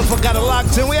Christopher, got it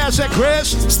locked in. We ask that,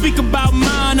 Chris. Speak about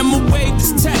mine, I'ma wave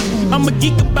this tech. I'm a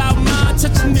geek about mine,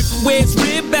 touch a nigga where it's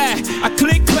rib back. I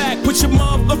click clack, put your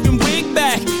motherfucking wig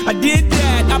back. I did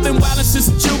that, I've been wildin' since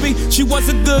a juvie. She was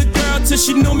a good girl till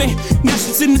she knew me. Now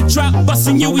she's in the drop,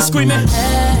 bustin' you, we screamin'.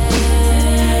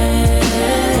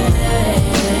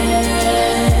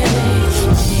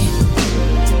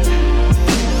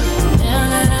 Now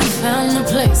that I found the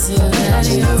place here that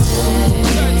you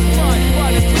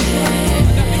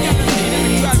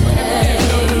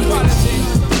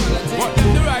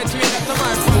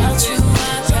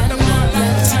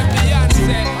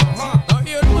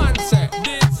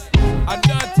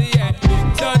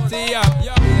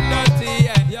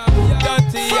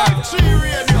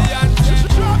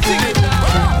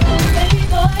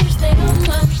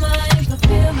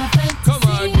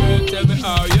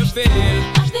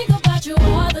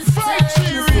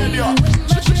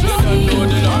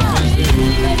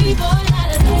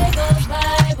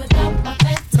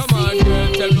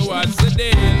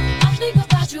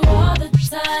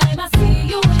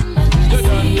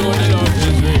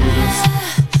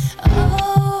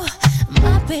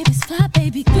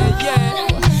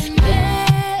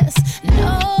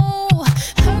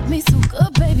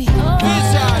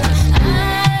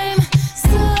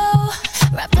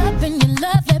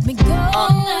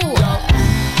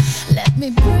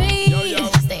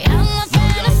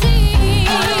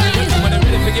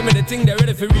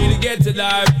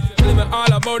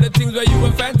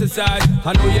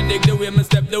I know you dig the way me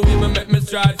step, the way me make me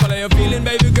stride. Follow your feeling,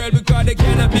 baby girl, because they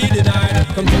cannot be denied.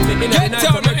 Come take me in the night,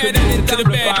 come make me into the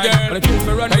bed, girl. And keep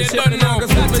me running the ship, and I'm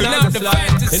gonna slap me down the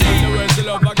fantasy. In other words, the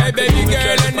love I got, baby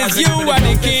girl, and it's you are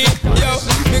the key. Yo,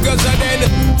 because I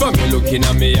then, fuck you looking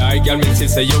at me, I got me to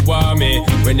say you want me.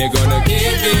 When you gonna give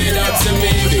it up to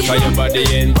me? Because your body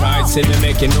enticing me,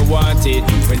 making me want it.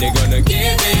 When you gonna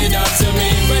give it up to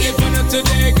me? Well, if not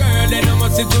today, girl, then I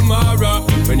must see tomorrow.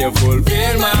 When you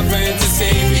fulfill my fantasy,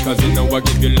 because you know I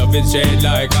give you love and shade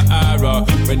like an arrow.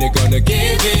 When you gonna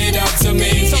give it up to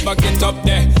me? So fuck it up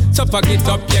there, so fuck it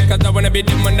up, yeah. Cause I wanna be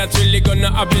the man that's really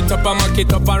gonna up it up and mock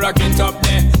it up and rock it up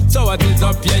there. So what is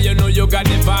up, yeah, you know you got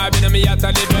the vibe. And me have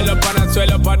to develop and I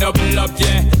swell up and double up,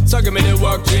 yeah. So give me the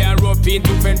work, yeah, and rope in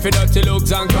to fend for dirty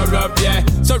looks and corrupt, yeah.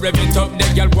 So rev it up, the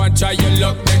girl want try your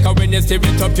luck. Cause when you stir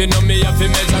it up, you know me have to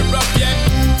measure up, yeah.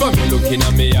 Fuck you looking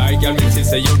at me, I girl, me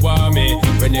say you want me.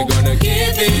 When you gonna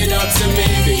give it up to me?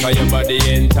 Because your body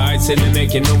enticing me,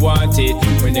 making me want it.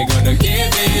 When you gonna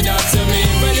give it up to me?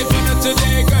 Well, if not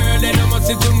today, girl, then I must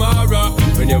see tomorrow.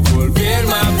 When you fulfill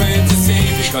my fantasy,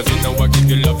 because you know I give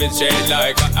you love and shade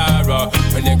like an arrow.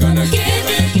 When you gonna give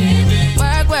it?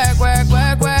 Work, work, work,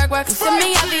 work, work, work. You see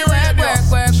me, I be work, work,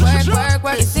 work, work, work,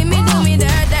 work. You see me do me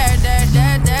dirt, dirt, dirt,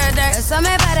 dirt, dirt, dirt. So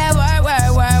me by that work, work,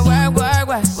 work, work, work,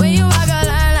 work. When you walk a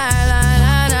line, line, line,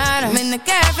 line, line. I'm in the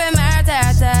cafe, my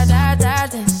ta, ta, ta, ta,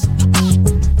 ta.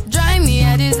 Drive me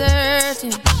a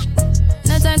deserting.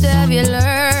 No time to have you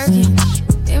lurking.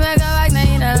 You make a like, now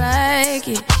you don't like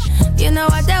it. You know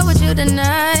I dealt with you the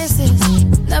nicest.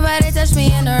 Nobody touched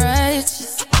me in the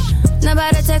righteous.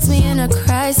 Nobody text me in a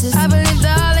crisis. I believed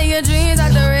all of your dreams are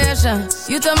duration.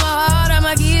 You took my heart, all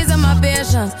my keys, and my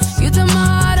patience. You took my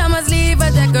heart, I must leave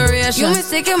a decoration. You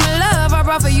mistaken my love, I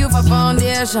brought for you for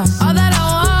foundation. All that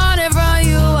I wanted from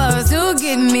you was to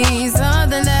give me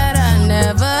something that I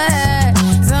never had,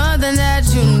 something that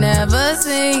you never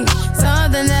seen,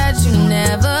 something that you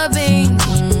never been.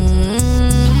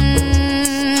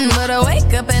 But I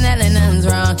wake up and hell nothing's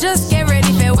wrong. Just get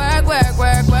ready for work, work,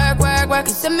 work, work, work, work.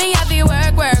 You see me, I be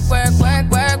work, work, work, work,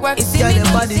 work, work. You see me, your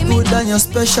body good and you're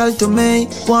special to me.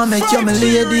 Wanna make you my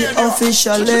lady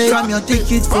officially. From your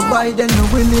ticket for buy, then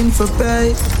you're willing for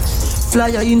pay. Fly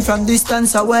you in from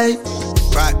distance away.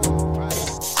 Right,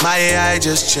 my AI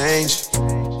just changed.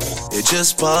 It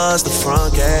just buzzed the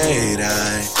front gate.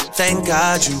 I thank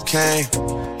God you came.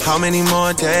 How many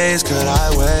more days could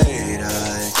I wait?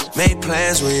 Made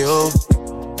plans with you,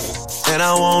 and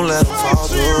I won't let them fall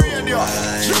through.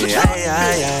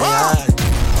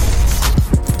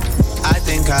 I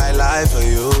think I lie for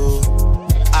you.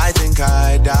 I think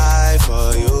I die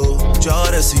for you.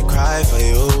 Jodeci cry for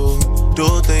you.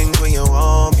 Do things when you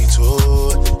want me to,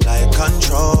 like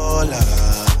controller,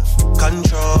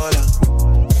 controller.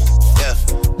 Yeah,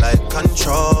 like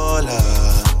controller,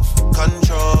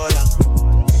 controller.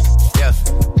 Yeah,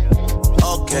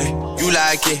 okay. You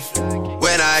like it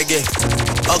when I get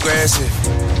aggressive.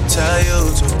 Tell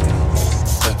you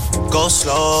to go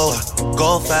slower,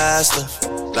 go faster,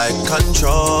 like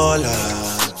controller,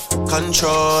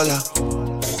 controller,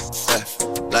 yeah,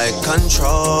 like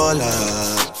controller,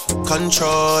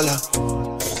 controller.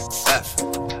 Yeah.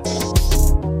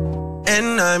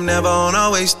 And I'm never on a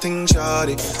wasting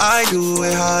shawty. I do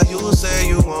it how you say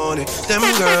you want it. Them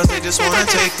girls, they just wanna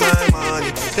take my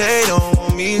money. They don't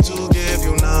want me to give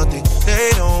you nothing.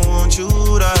 They don't want you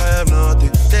to have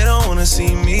nothing. They don't wanna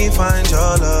see me find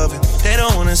your loving. They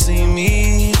don't wanna see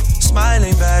me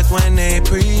smiling back when they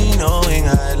pre-knowing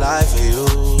I lie for you,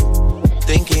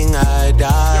 thinking I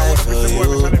die for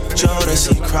you.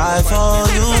 Jodeci cry for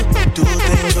you. Do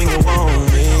things when you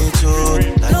want me to.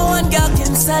 Like no one girl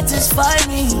can satisfy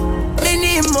me. Me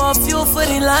need more fuel for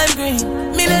the lime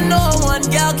green. Me no one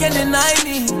girl can deny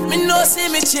me. Me no see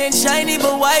me change shiny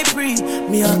but white free.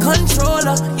 Me a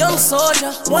controller, young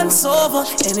soldier, once over.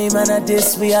 Any man at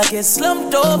this way I get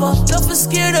slumped over. Don't be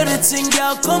scared of the thing,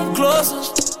 girl, come closer.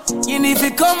 You need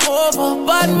to come over.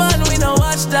 Bad man, we no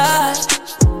watch that.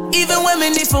 Even when me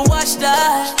need to watch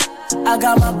that, I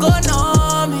got my gun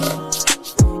on me.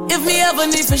 If me ever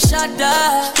need to shot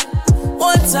that,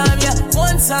 one time, yeah,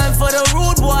 one time for the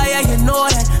rude boy, yeah, you know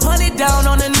that. Honey down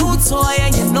on a new toy,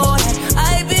 and you know that.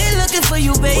 I been looking for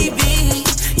you, baby.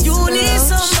 You need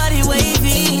somebody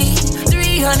wavy.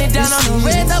 300 down on the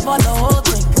red, I bought the whole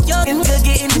thing. Young and good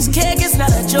getting this cake, it's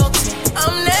not a joke.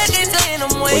 I'm naked, saying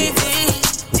I'm wavy.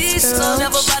 These songs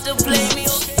never about to play me,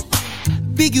 okay?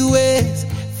 Big ways,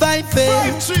 fine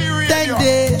face, 10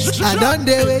 days. I done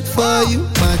they wait for you,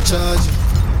 my charge.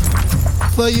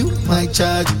 For you, my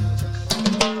charge.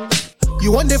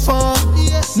 You want the phone?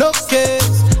 No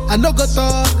case. I no go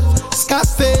talk.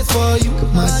 Scarface for you,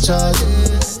 my charge.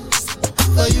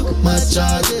 For you, my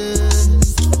charge.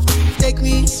 Take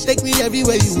me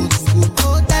everywhere you want to go.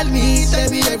 Oh, tell me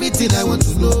everything I want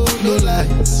to know. No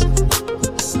lies.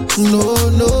 No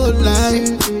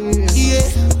lie. Yeah,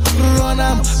 run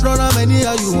am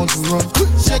anyhow you want to run.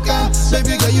 Check out,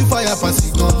 baby girl, you fire pass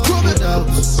it gun.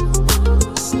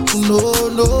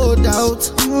 No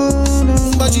doubt.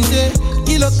 But you say,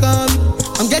 kilo come,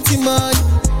 I'm getting money,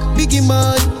 biggie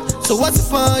money. So what's the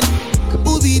fun?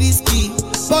 Who be risky?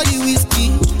 Body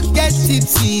whiskey, get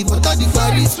tipsy, but all the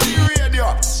bar risky.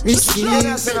 Risky.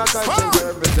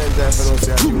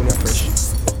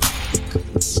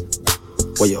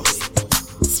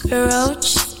 Roach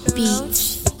Beach.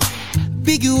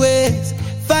 Big ways,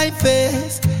 fine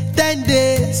face, 10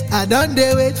 days. I done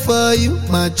they wait for you,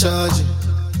 my charge.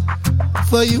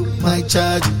 For you, my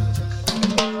charge.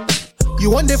 You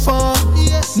want the phone?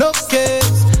 No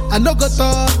case. I no go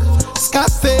talk.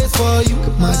 Scarface for you,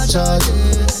 my charge.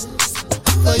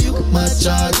 For you, my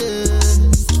charge.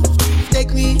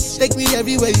 Take me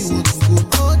everywhere you want to go.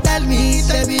 Oh, tell me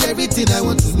everything I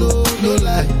want to know. No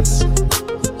lies.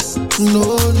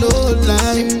 No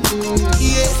lie.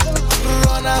 Yeah,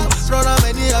 run am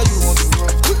anyhow you want to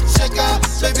run. Check out,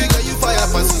 baby girl, you fire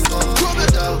pass it on.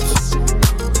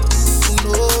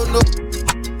 No.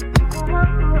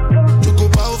 You go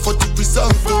bow for the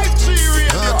result.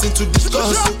 Nothing to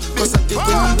discuss. Cause I take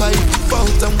when by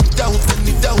default and without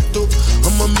any doubt.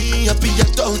 I'm a me happy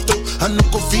adult. I no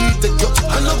go feed the girl.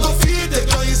 I no go feed the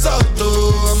girl is out.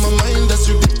 I'm a mind that's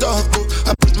you the talk.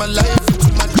 I put my life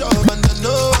into my job and I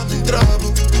know I'm in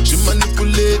trouble. She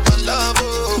manipulate my love.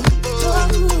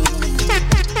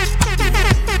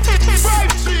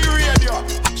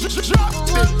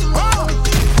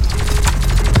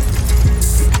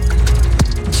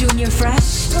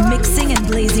 Juniorfresh, mixing and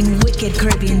blazing wicked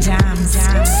Caribbean jams.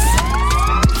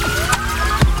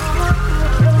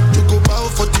 You go bow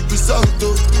for the result,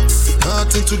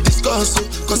 nothing to discuss,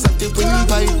 cause I take when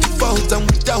by default and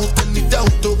without any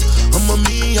doubt. I'm a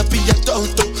me happy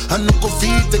adult, I no go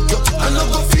feed the girl,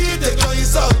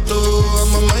 is out.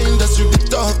 I'm a mind that's you the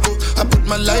talk. I put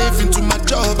my life into my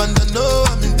job and I know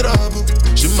I'm in trouble.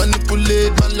 She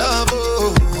manipulate my love.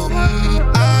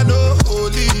 I know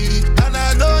holy.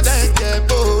 I know that get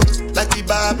both like the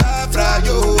Baba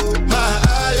Frayo, my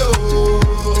ayo,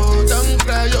 don't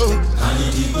cry yo. I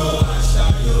need to go and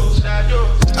shadow.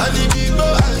 I need to go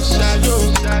and shadow.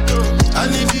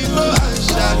 I need to go and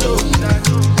shadow.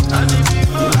 I need to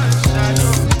go and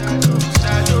shadow. I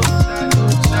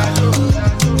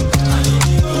need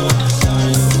to go and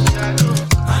shadow.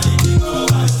 I need to go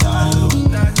and shadow.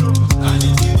 I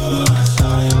need to go and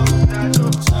shadow.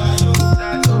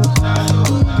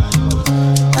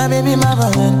 Baby, my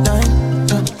Valentine.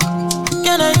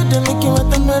 Can I hit the Mickey with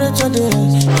the murder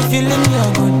days? If you leave me a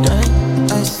good time,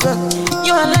 I swear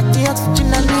you are like the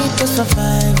oxygen I need to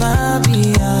survive. I'll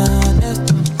be honest.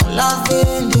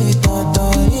 Loving the thought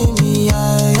of me, I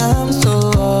am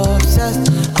so obsessed.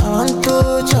 I want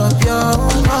to chop your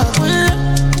heart.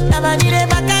 Never need a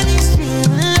back and it's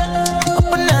real.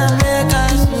 Open and make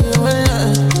us feel.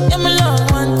 Yeah, my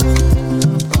love want to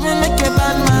make a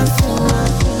bad man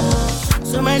feel.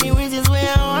 So many reasons why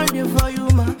I want you for you,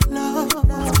 my love.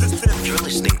 You're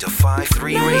listening to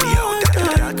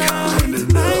 53radio.com.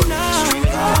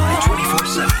 Streaming online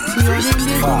 24/7,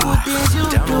 365.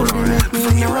 Download our app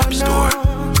from your app store.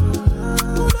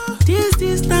 This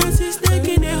distance is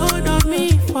taking a hold of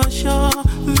me for sure.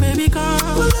 Baby, come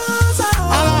closer.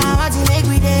 I want to make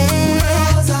me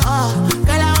dance. Girl, I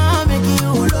want to make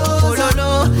you no.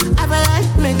 I feel like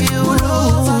make you no.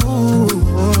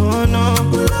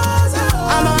 I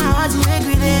want to make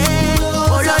me dance. No.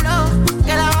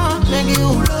 Girl, I want to make you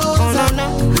no.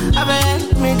 I feel like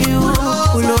make you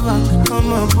pull over.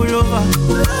 Come on, pull over.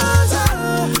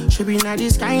 Should be not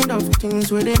this kind of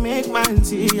things where they make man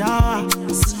see ya.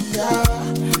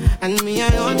 And me, I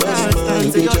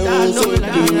understand. So your dad know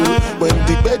that. When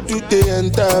the bed do they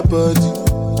enter body.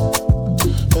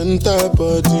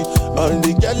 All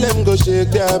the girl them go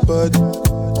shake their body.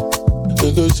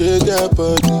 They go shake their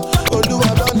body. Oh, do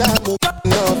I don't have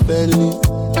no belly?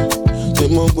 They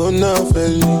move on now,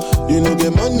 belly. You know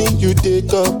the money you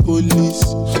take up police.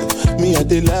 Me, I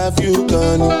they love you,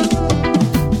 Connie.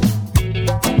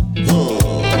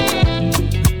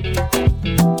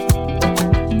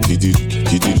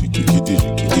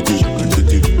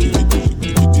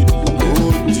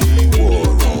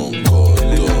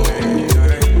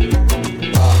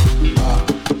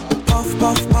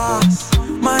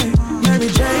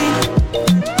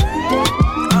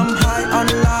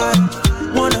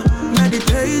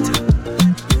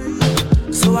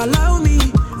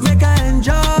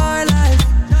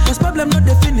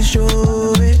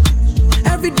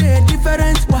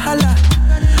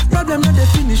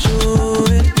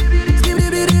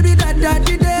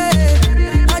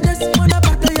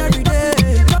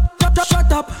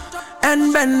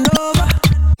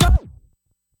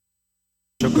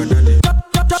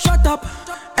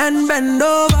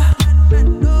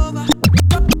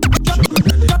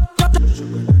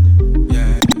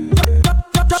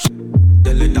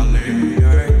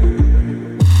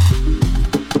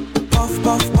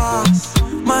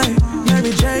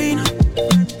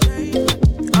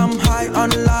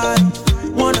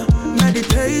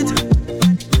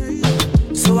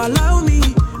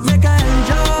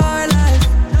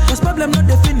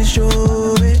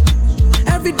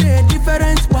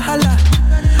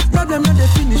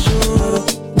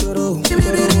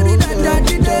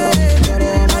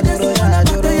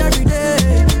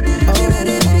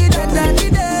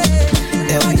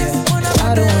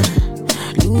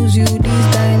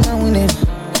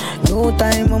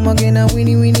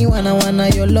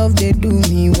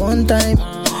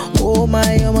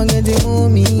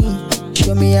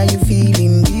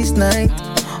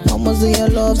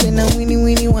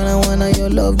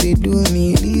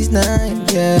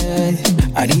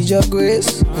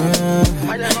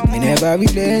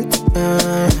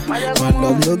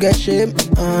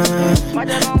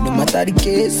 No matter the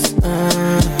case,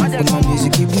 my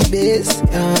music keep the bass,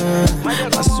 my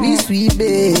sweet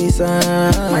bass, so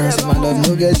my love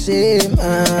no get shame,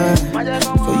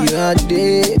 for you all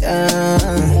day,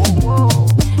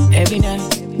 every night,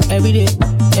 every day,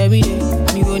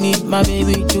 me gon' need my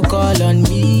baby to call on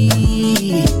me,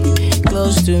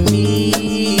 close to me,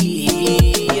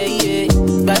 yeah,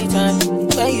 by the time,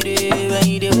 when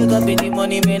you wake up in the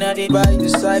morning, man, I did buy the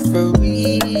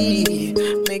cyphery,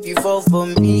 make you fall for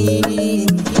me.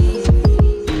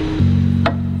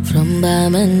 From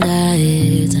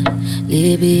Bamandait,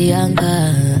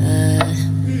 Libyanka.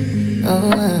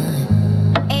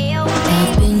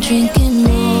 I've been drinking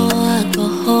more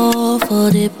alcohol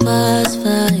for the past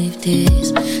 5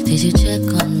 days. Did you check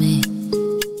on me?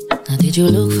 Now did you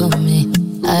look for me?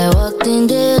 I walked in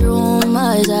the room,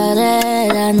 eyes are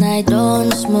red, and I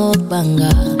don't smoke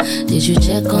banga. Did you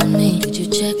check on me? Did you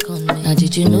check on me? Now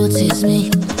did you notice me?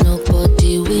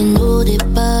 Nobody will know the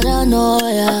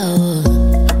paranoia.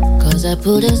 Cause I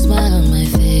put a smile on my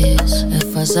face, a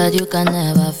facade you can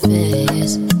never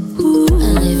face.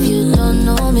 And if you don't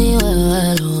know me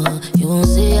well, you won't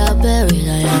see how buried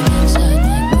I am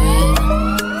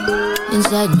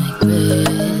inside my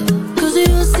grave. Cause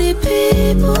you see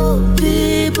people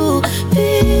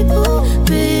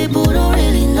don't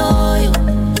really know you.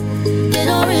 They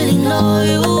don't really know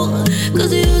you.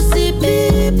 Cause you see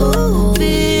people,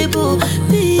 they don't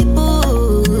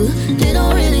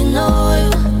really know you.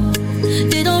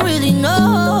 They don't really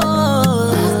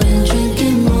know. I've been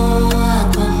drinking more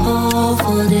alcohol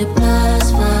for the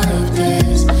past 5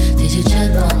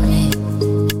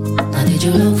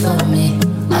 for me.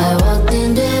 I walked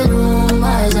in the room,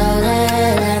 eyes are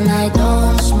red, and I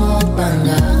don't smoke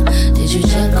banda. Did you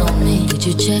check on me? Did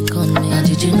you check on me? And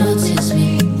did you notice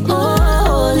me? Oh,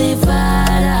 Holy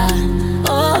Father,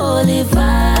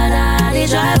 they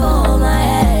drive on my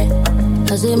head.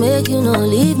 Cause they make you no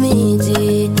leave me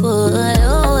deep. Oh,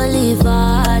 Holy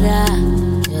Father,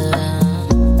 yeah.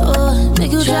 Oh,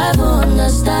 make you drive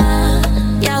understand.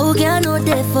 Yeah, who can no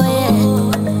day for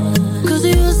you? Cause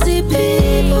you see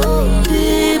people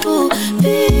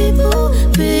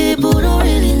don't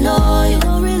really know you.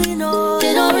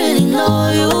 They don't really know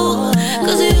you.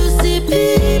 Cause you see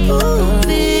people,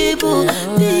 they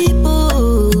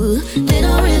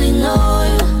don't really know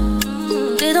you.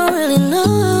 They don't really know.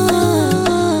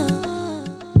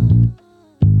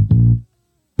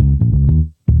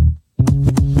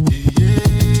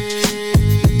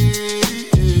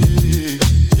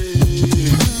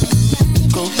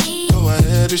 Go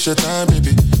ahead, it's your time,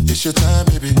 baby. It's your time,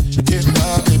 baby. Get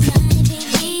my baby.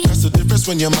 That's the difference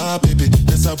when you're my baby.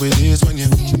 That's how it is when you.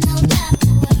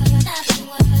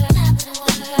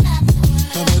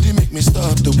 Nobody make me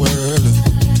stop the world.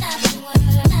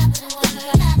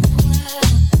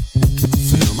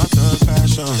 Feel my thug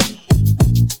passion.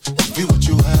 Be what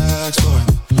you ask for.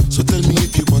 So tell me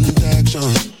if you want action.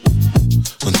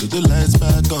 Until the lights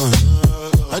back on.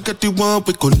 I got the one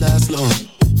we could last long.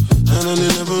 And I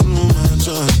never knew my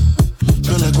job.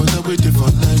 Feel like what I waited for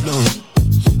lifelong.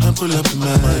 I pull up in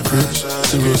my fridge.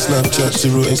 Zero Snapchat,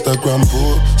 zero Instagram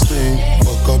posting.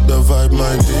 Fuck up the vibe,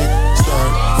 my dick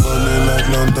start falling like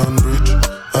London Bridge.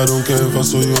 I don't care if I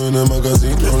saw you in a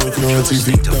magazine or if you're on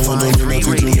TV. That one don't mean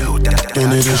nothing to me.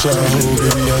 Don't need a shower,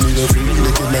 baby, I need a free.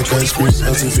 Lick it like ice cream,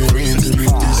 as if you're into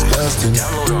it. Disgusting,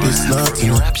 it's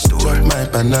nothing. Drop my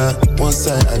banana, one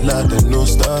side I lie, then no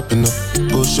stopping up.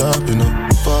 Go shopping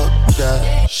up, fuck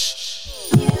that.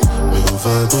 Me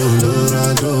over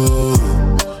Colorado.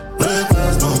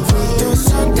 Breakfast, don't forget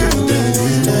something. Then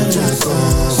we don't just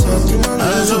come.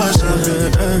 I saw a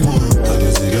champagne. I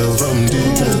can see girl from the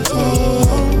ghetto.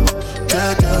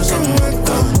 Got girls from my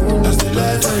town. That's the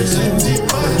life I see.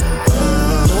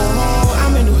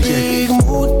 I'm in a big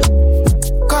mood.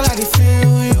 Call I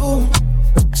feel you.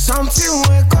 Something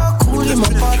wake up cool in my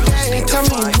body. Tell me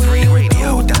what you do.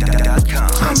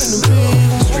 I'm in a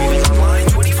big mood.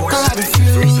 Call I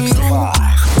feel you.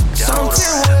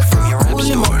 Something wake up cool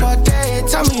in my body.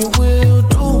 Tell me what you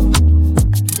do.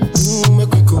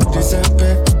 Make we go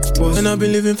December. And I've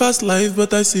been living fast life,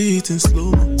 but I see it in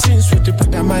slow. Since with the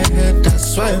put on my head,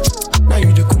 that's why. Now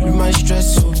you the cool in my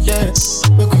stress, so yeah.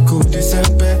 Make we go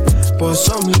December. But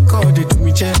some liquor, they do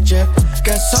me check.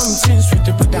 Get some things with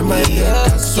the put on my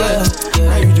head, that's why.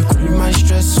 Now you the cool in my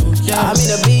stress, so yeah. I'm in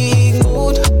a big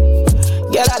mood.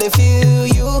 Girl, I feel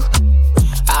you.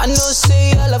 I know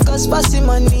say all of us passing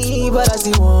money, but I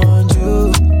still want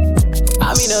you.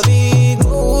 I'm in a big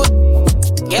mood.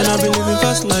 And I've been living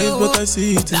fast life, but I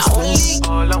see it in slow.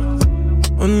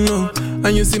 Oh no,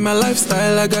 and you see my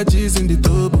lifestyle, I got G's in the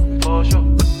turbo.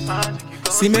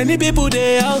 See many people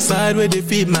there outside where they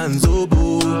feed man's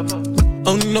oboe.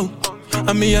 Oh no,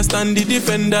 and me I stand the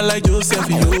defender like Joseph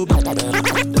Yobo.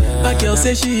 My girl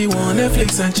say she want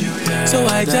Netflix and chill, so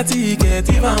I chatty get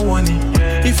even warning.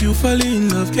 If you fall in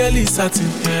love, Kelly satin,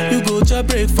 you go to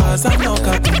breakfast, I'm not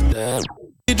capping.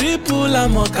 The dripple,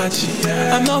 I'm not catchy.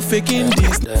 I'm not faking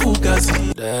this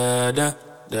fugazi.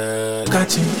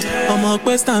 Catching. I'm a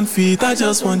quest and feet, I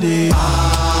just want the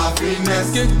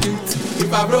happiness.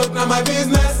 If I broke, now my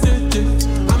business.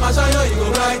 I'ma show you, you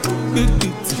go right.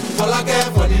 All I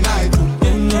care for the night.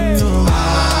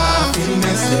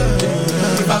 Happiness.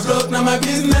 If I broke, now my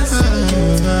business.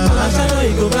 I'ma show you,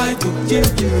 you go right.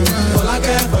 All I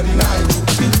care for the night.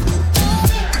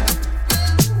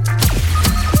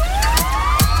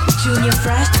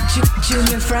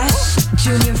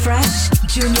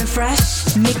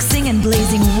 Juniorfresh, mixing and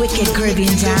blazing wicked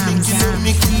Caribbean jams.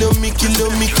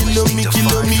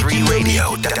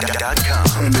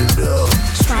 StrideRadio.com.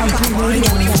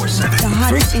 The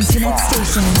hottest internet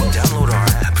station. Download our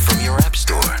app from your app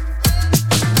store.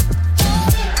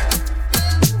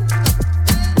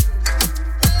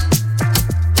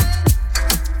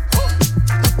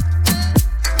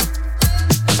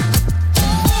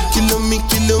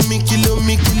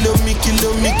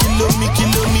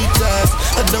 Kilometers.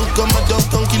 I don't come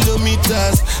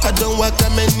kilometers. I don't walk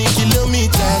that many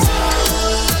kilometers.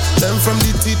 Learn from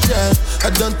the teacher. I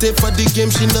don't take for the game,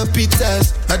 she no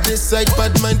pitas. I decide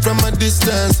bad mind from a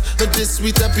distance. But this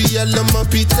sweet happy, I love my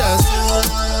pitas.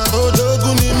 Oh,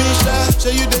 Doguni Misha, show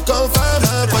you the confirm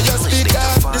for your speaker.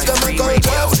 This time I call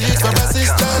job, seek for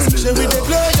assistance. Show you the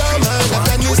blow your mind,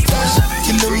 Afghanistan.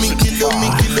 Kill me,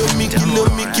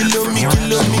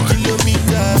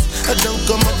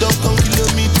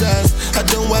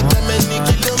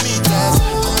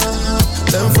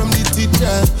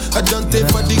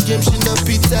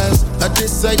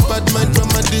 sight, bad mind from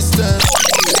a distance.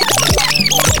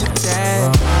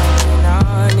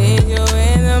 I need you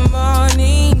in the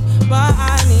morning, but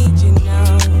I need you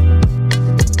now.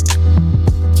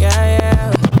 Yeah,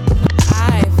 yeah.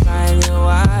 I find you,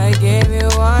 I give you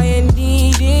all you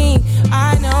needing.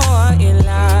 I know what you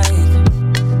like.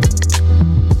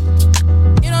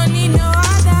 You don't need no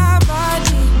other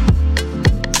body.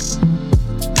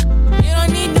 You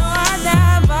don't need no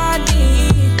other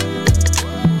body.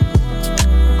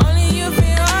 Only you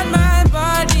feel on my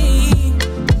body.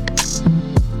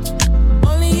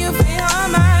 Only you feel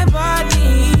on my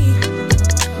body.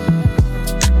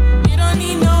 You don't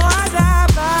need no other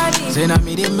body. Say, I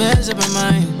made it mess up your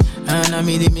mind, and I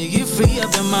made it make you free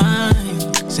up your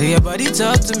mind. Say, your body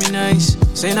talk to me nice.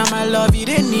 Say, now my love you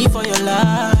didn't need for your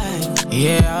life.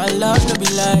 Yeah, I love to be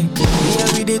like,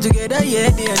 yeah, we did together, yeah,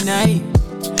 day and night.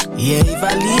 Yeah, if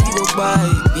I leave, you go by.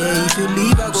 Yeah, if you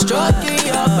leave, I go stroking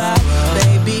your body,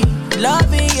 baby.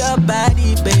 Loving your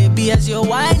body, baby. As you're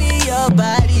whining your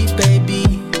body, baby.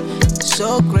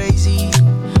 So crazy.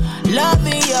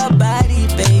 Loving your body,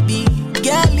 baby.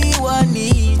 Girl, you want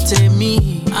it to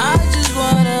me. I just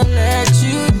wanna let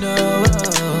you know.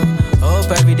 Hope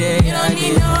every day you don't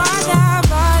need no other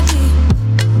body.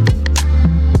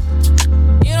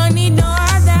 You don't need no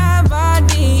other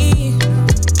body.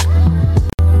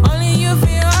 Only you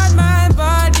feel on my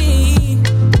body.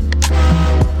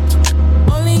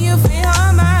 Only you feel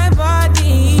on my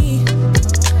body.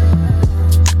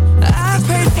 I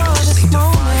pray for this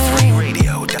moment.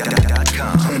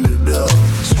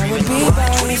 I would be by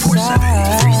your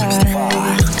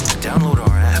side. Download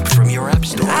our app from your app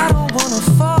store. I don't wanna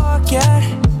forget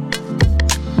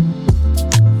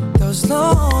those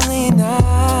lonely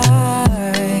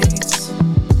nights.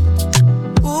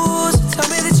 Ooh, so tell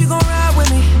me that you gon' ride with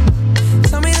me.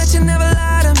 Tell me that you never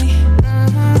lie to me.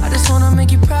 I just wanna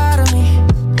make you proud of me.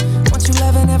 Want you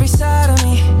loving every side of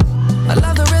me. I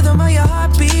love the rhythm of your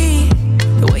heartbeat.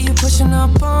 The way you pushing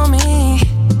up on me.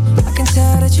 I can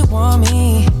tell that you want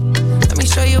me. Let me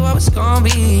show you how it's gon'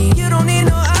 be. You don't need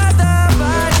no other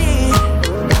body.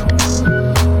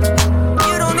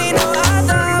 You don't need no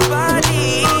other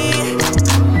body.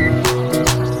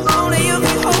 Only you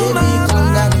can hold my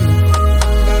body.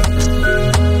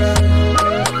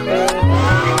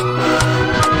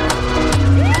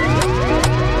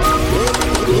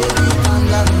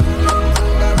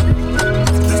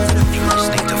 You're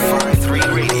listening to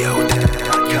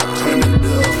 53radio.com.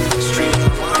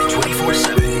 Streaming online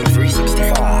 24/7,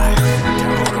 365.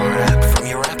 Download our app from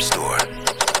your app store.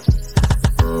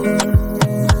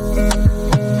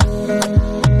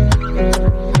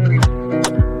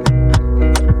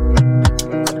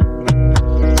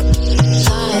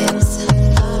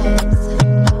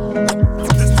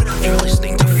 You're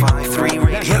listening to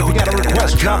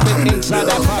 53radio.com. Inside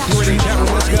that popular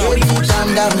camera, let's go.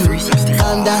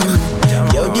 Calm down.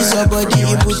 Yo, this your body,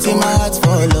 you put in my heart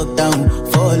for lockdown,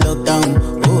 oh lockdown.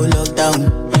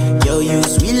 Yo, you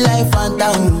sweet life,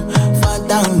 phantom.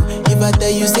 If I tell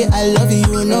you say I love you,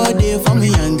 you know they for me,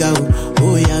 young girl.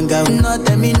 No,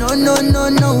 tell me no, oh.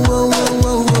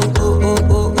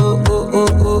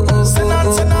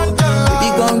 Baby,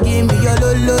 gon' give me your lo.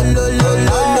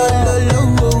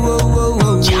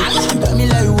 Got me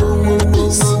like whoa.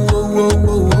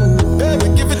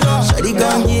 Shawty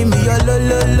gon' give me your lo.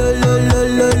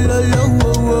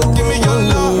 Give me your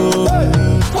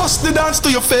love. What's the dance to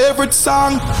your favorite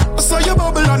song? I saw you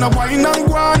bubble on a wine and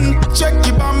one. Check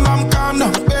your bam calm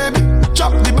down, baby.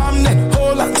 Drop the bam then,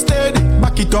 hold on steady.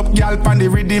 Back it up, girl, pan the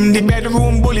rhythm. The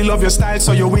bedroom bully love your style,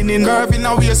 so you winning. Curve in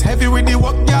a waist, heavy with the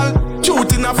work, girl.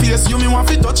 Truth in her face, you me want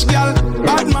to touch, girl.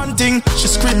 Bad man thing, she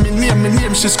scream me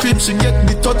name. She scream, she get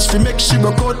the touch, we make she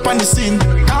broke out pan the scene.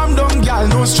 Calm down, girl,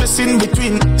 no stress in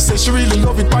between. Say she really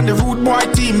love it pan the rude boy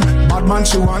team. Bad man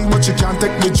she want, but she can't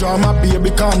take the drama. Baby,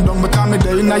 calm down, because me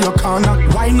there in your corner.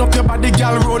 Wind up your body,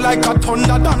 girl, roll like a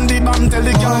thunder. Down the bam, tell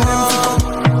the girl them.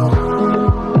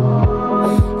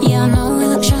 Yeah, I know we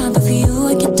look shy, but for you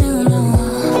I get down low.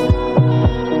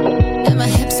 And my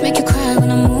hips make you cry when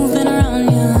I'm moving around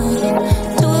you.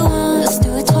 Do it once,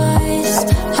 do it twice.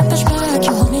 I push back,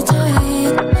 you hold me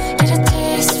tight. Get a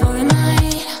taste for a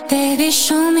night. Baby,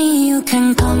 show me you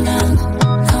can calm down.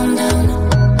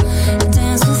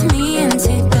 Dance with me and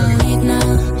take the lead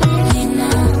now.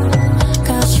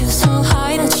 Got you so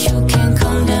high that you can't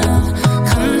come down.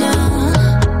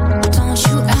 Don't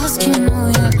you ask, you know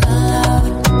you're allowed.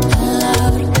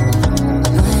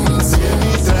 When it's you.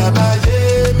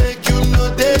 Trabalhei, make you know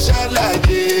they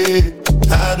shalaye.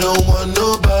 I don't want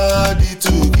nobody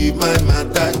to keep my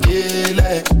matter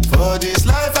kele. For this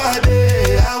life I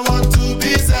day, I want to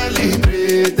be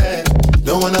celebrated.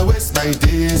 Don't wanna waste my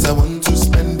days, I want to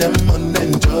spend them on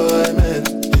enjoyment.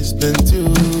 It's been too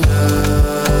long,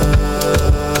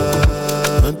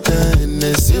 but then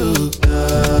it's you.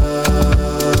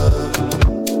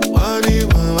 What do you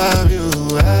want, you?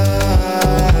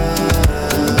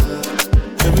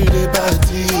 Everyday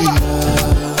party.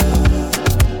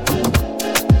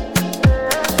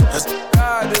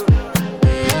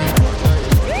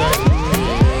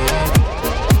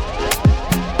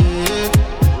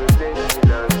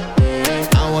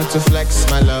 To flex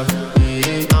my love,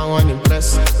 I want to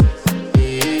impress,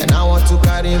 and I want to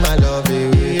carry my love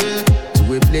away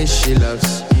to a place she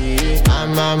loves.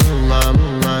 I'm a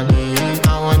man,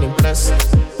 I want to impress,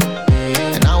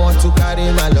 and I want to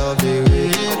carry my love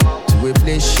away to a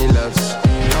place she loves.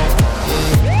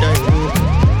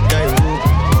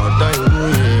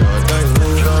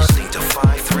 You're listening to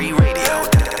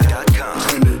 53radio.com.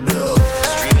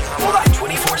 Streaming online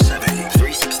 24/7,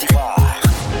 365.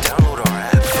 Download our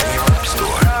app from your app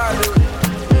store.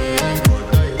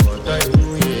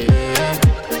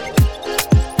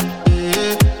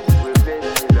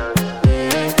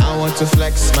 I want to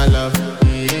flex my love,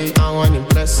 I want to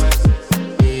impress,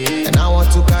 and I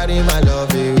want to carry my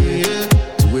love away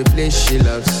to a place she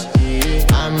loves.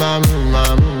 I'm a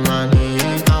man,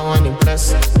 I want to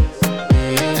impress,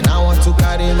 and I want to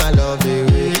carry my love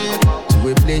away to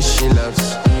a place she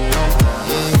loves.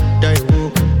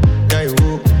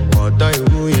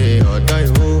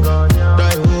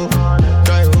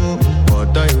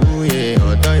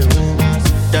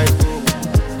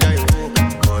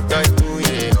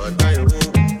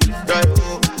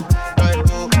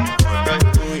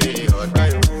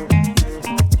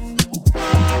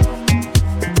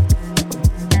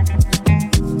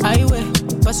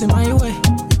 My way.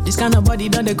 This kind of body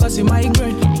done they cause you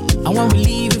migraine. And when we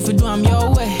leave, if you do, I'm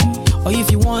your way. Or if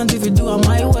you want, if you do, I'm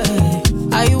my way.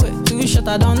 I wait, 2 shot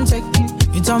I don't take.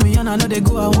 You tell me and I know they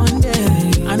go out one day.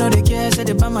 I know they care, say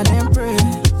they buy my damn pray.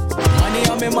 Money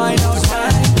on me mind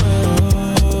outside.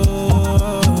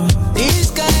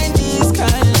 This kind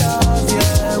love,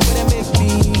 yeah. Would it make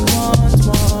me want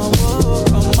more? Whoa,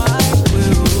 come my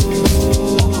way.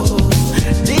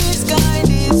 This kind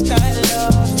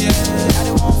love, yeah. I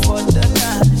don't want for the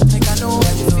night. Like I know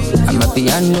what you feel like. I'm a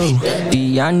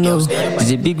piano.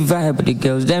 It's a big vibe, but the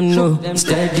girls them know.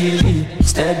 Steadily,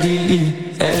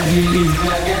 heavily.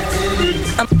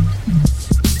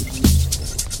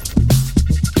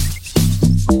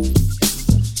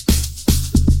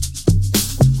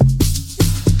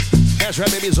 That's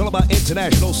right, baby. It's all about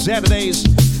International Saturdays.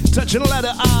 Touching the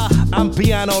letter I. I'm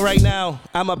piano right now.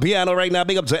 I'm a piano right now.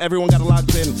 Big up to everyone got it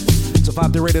locked in. To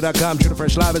 53radio.com,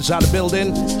 Juniorfresh live inside the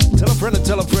building. Tell a friend and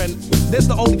tell a friend. This is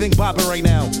the only thing popping right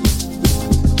now.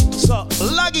 So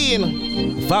log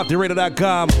in,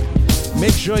 53radio.com.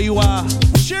 Make sure you are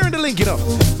sharing the link, you know.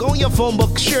 Go on your phone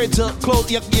book, share it to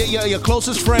your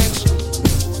closest friends.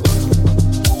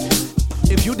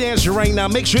 If you dancing right now,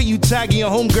 make sure you tagging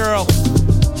your homegirl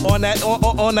on that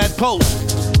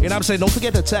post. You know what I'm saying? Don't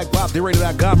forget to tag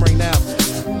 53radio.com right now.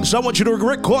 So I want you to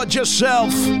record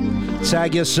yourself.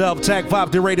 Tag yourself, tag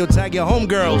 53radio, tag your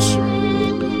homegirls.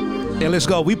 And let's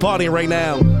go. We partying right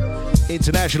now.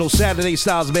 International Saturday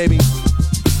styles, baby.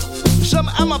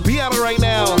 I'm a piano right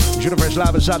now. Juniorfresh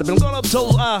live inside the building. Going up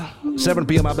till 7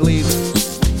 p.m., I believe.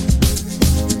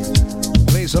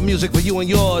 Play some music for you and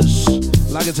yours.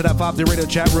 Log into that 53 Radio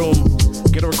chat room.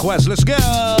 Get a request. Let's go.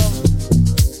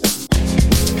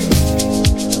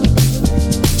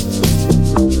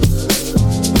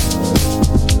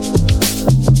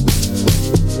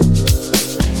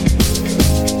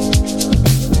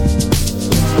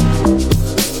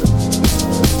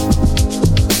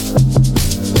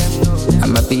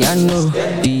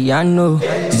 Piano,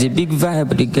 it's a big vibe,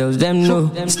 but the girls them know.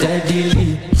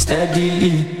 Steadily,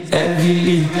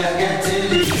 heavily.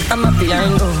 I'm a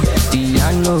piano,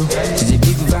 it's a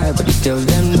big vibe, but the girls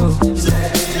them know.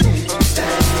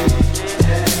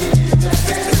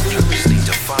 You're listening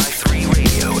to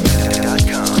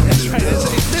 53radio.com. That's right.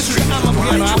 This is I'm a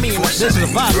piano. I mean, this is a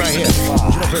vibe right here.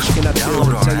 Juniorfresh, you cannot tell your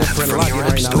friend to lock in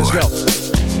right now. Let's go.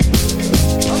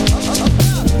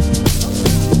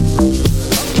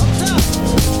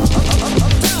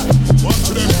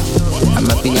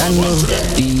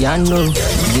 Piano,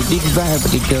 it's a big vibe,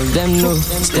 but the girls them know.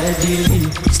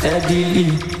 Steadily,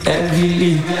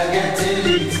 heavily.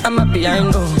 I'm a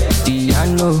piano,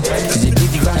 it's a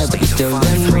big vibe, but the girls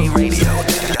them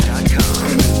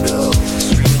know.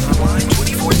 Streaming online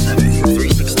 24/7,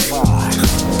 365.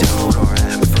 Download our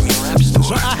app from your app store.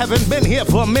 So I haven't been here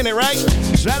for a minute, right?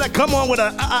 So I had to come on with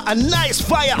a nice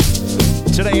fire.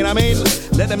 today, you know what I mean?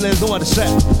 Let them know what to say.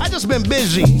 I just been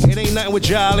busy. It ain't nothing with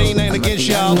y'all, ain't nothing against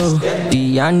y'all.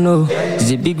 I know, it's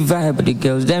a big vibe, but the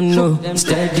girls, them know.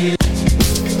 Steady.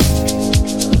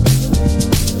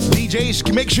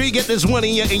 DJs, make sure you get this one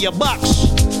in your box.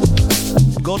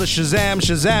 Go to Shazam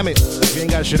it. If you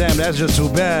ain't got Shazam, that's just too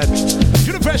bad.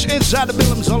 Juniorfresh inside the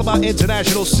building. It's all about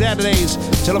International Saturdays.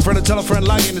 Tell a friend,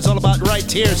 like it. It's all about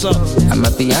right here, so. I'm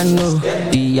a piano.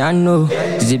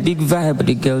 It's a big vibe, but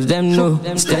the girls, them know.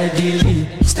 Steadily,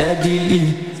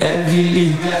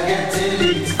 heavily.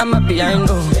 I'm a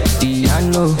piano.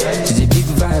 It's a big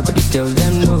vibe, but the girls,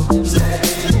 them know.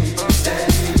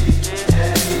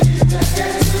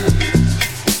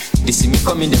 They see me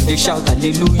coming, them they shout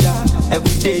hallelujah.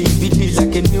 Every day it be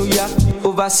like a new year.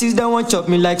 Overseas they want chop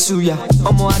me like suya.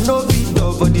 I know beat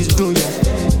dog for this dunya.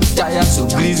 Tire so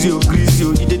greasy, you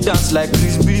they dance like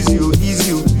breezy,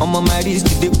 easy. My wrist,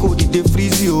 they code, they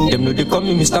freeze you. Them know they call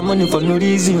me Mr. Money for no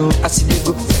reason. I see they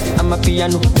go, I'm a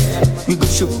piano. We go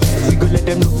show, we go let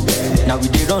them know. Now we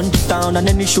they run the town and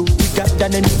any show. We got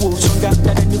than any woe, stronger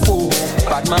than any foe.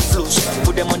 Bad man flows,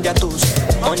 put them on their toes.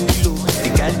 On the low, the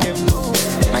girl them know.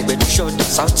 My baby shot,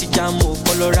 South Jamo,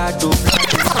 Colorado.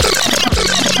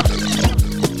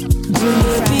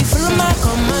 Baby, follow my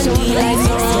command, like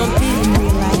zombie.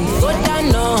 Go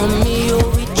down on me, oh,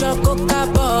 with your coca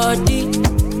body.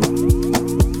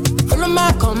 Follow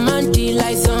my command,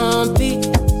 like zombie.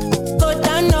 Go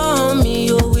down on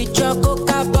me, oh, with your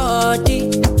coca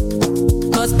body.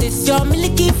 Cause this your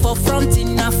milky for front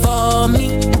enough for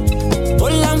me.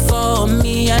 Hold on for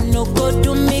me, I no go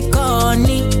do me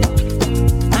corny.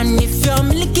 And if you're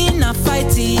milking a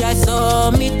fighty, I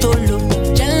saw me to look.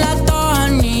 Gelato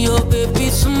honey, oh baby,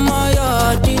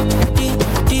 sumoyo deep.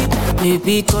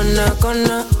 Baby, kona,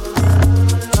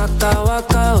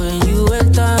 waka when you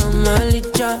enter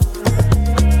Malicha.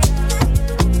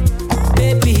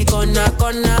 Baby, kona,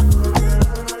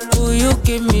 will you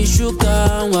give me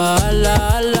sugar,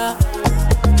 wala.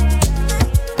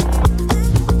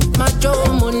 Macho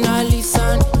Mona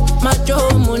Lisa, Macho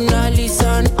Mona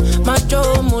Lisa,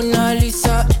 Macho Mona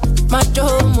Lisa, Macho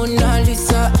Mona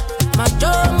Lisa,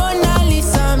 Macho Mona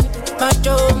Lisa,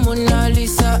 Macho Mona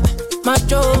Lisa,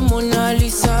 Macho Mona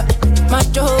Lisa,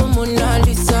 Macho Mona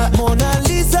Lisa. Mona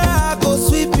Lisa, I go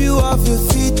sweep you off your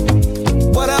feet.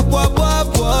 What up,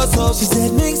 so she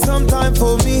said make some time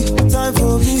for me.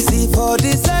 See for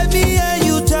this side me and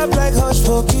you tap like hush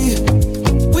for me.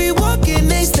 We walking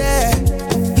next there.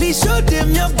 Please show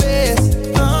them your best.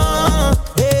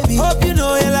 Baby, hope you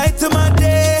know you light to my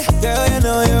day. Girl, you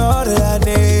know you're all that I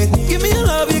need. Give me your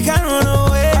love, you can't run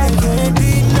away. I can't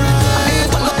deny.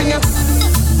 Pull up in your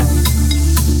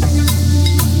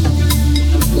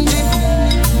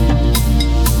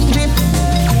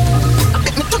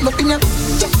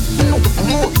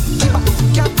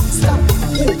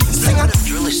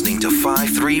You're listening to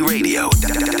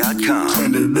 53radio.com.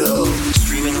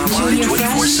 Streaming online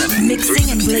 24/7. Mixing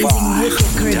and blazing wicked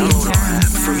Caribbean Download our app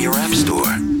sounds. from your app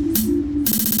store.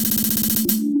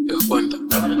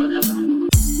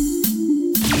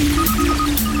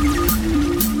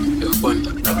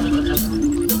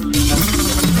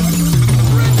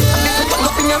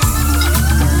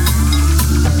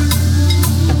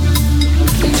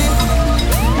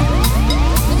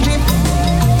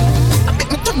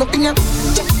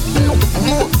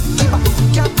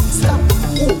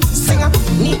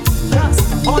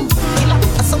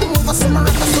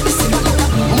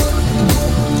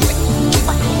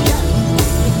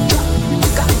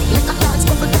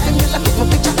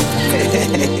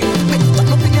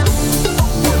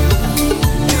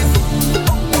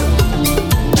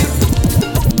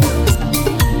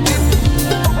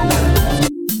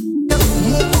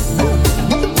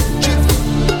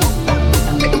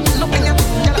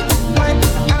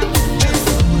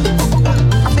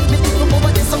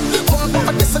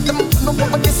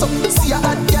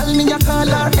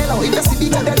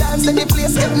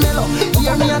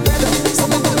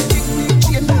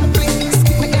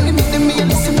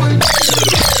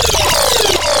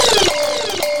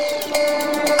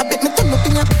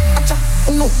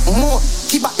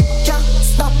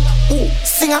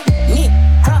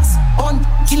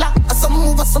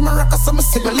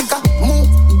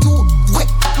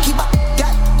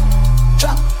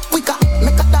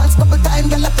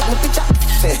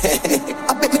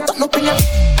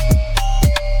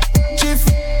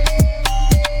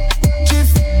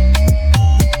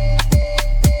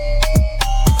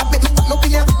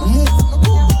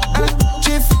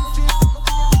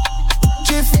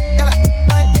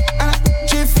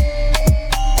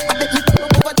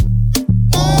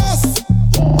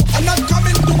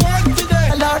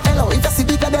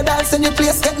 Any place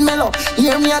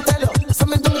me I tell you, so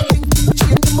me do me think,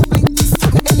 change my blink.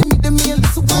 My enemy them me a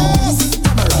listen to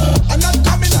I'm not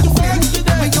coming to work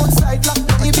today. Me outside like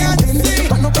I can't see.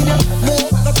 but no be there. No,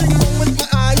 nothing wrong with my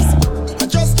eyes. I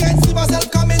just can't see myself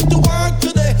coming to work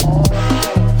today.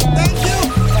 Thank you.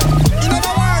 In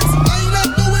other words, I ain't not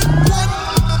doing one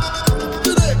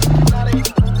today.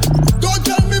 Don't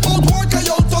tell me about work I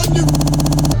out on you.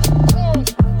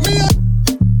 Me a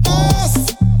boss.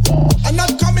 I'm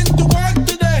not coming to work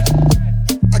today.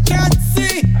 I can't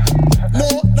see. No,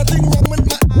 nothing wrong with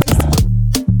my eyes.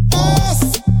 Boss.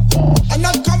 I'm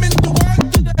not coming to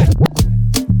work today.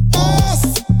 Boss.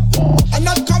 I'm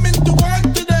not coming to work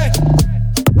today.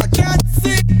 I can't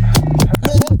see.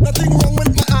 No, nothing wrong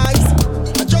with my eyes.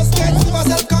 I just can't see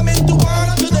myself coming to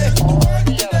work today.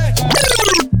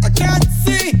 I can't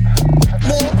see.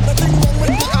 No, nothing wrong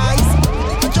with my eyes.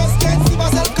 I just can't see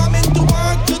myself coming to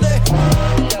work today.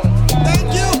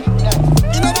 Thank you.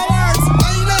 In other words, I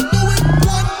ain't not doing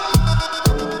one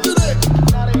today.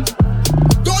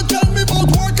 Don't tell me about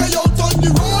work I out on the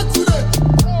road today.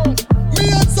 Me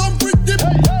and some pretty I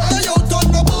out on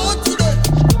the boat today.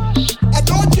 I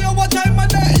don't care what time of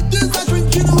day it is, I'm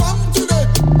drinking rum today.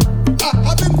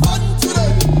 Having fun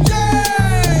today.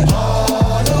 Yeah!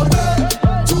 Holiday.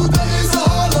 Today is a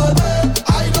holiday.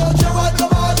 I don't care what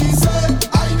nobody say.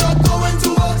 I'm not going to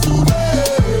work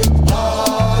today.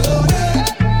 Holiday.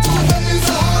 Today is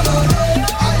a holiday.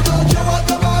 I don't care what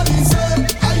nobody say.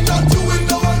 I'm not doing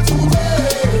no work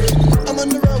today. I'm on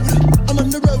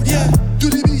the road, yeah. To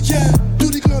the beach, yeah. To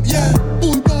the club, yeah.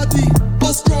 Pool party,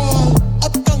 bus crawl,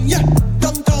 uptown, yeah.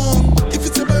 Downtown. If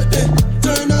it's a birthday,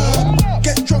 turn up.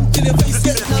 Get drunk till your face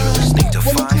get numb.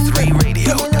 Wanna do that,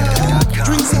 come around.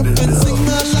 Drinks up and sing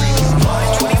along.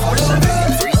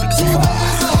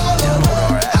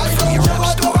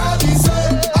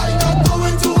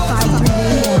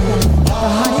 The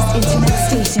hottest internet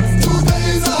station.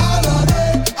 Today's a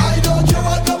holiday. I don't care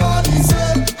what nobody say.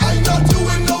 I'm not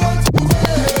doing no work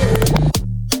today.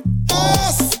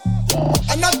 Boss,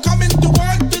 I'm not coming to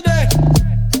work today.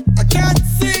 I can't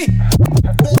see.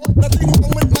 No, nothing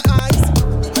wrong with my eyes.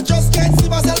 I just can't see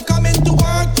myself coming to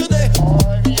work today.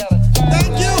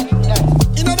 Thank you.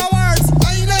 In other words, I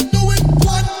ain't not doing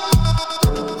one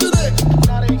today.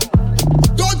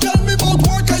 Don't tell me about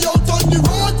work I out on the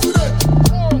road today.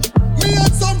 Me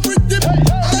and some pretty I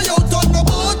out on the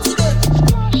boat today.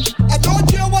 I don't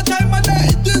care what time of day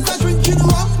it is, I'm drinking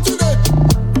rum today.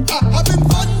 Having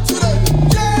fun today.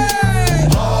 Yeah!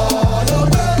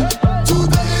 Holiday.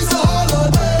 Today is a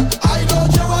holiday. I don't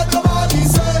care what nobody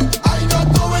say. I'm not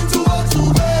going to work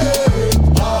today.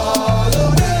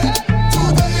 Holiday.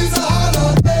 Today is a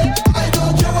holiday. I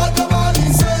don't care what nobody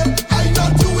say. I'm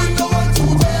not doing no work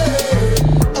today.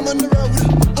 I'm on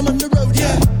the road,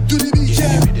 yeah. To the beach,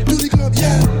 yeah. To the club,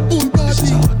 yeah. Pool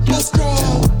party, bus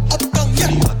crawl, uptown, yeah.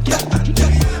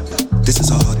 This is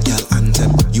a hot girl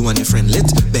anthem. You and your friend lit,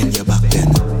 bend your back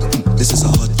then. This is a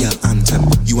hot girl anthem.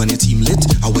 You and your team lit,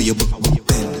 how will you bend?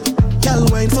 Girl,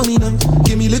 wine for me now.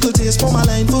 Give me little taste for my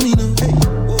line for me now. Hey.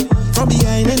 From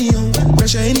behind anyhow.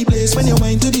 Pressure any place when you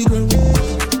wine to the ground.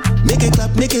 Make it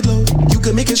clap, make it loud. You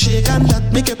can make it shake and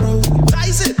that make it proud.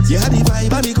 Rise it. You had the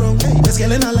vibe on the ground. Hey. Let's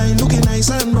get in a line looking nice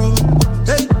and brown.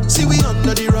 Hey, see we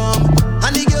under the rum.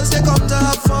 And the girls they come to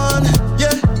have fun.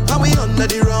 Yeah, and we under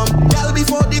the rum. Girl,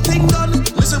 before the thing done.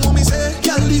 Listen what me say.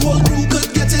 Girl, the whole crew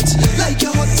could get it. Like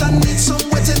you're hot and need some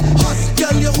wetting. Hot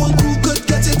girl, your whole crew could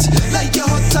get it. Like you're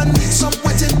hot and need some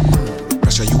wetting.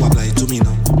 Pressure you apply to me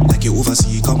now. Like you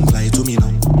oversee, come fly to me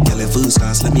now. Girl, at first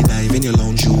class, let me dive in your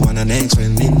lounge. You and an ex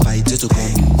friend invited to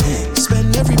come.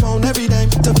 Spend every pound, every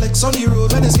dime to flex on the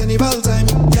road when it's carnival time.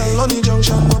 Girl on the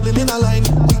junction, bubbling in a line.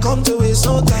 We come to waste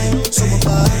no time, so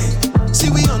bye. See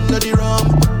we under the rum,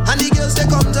 and the girls they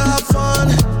come to have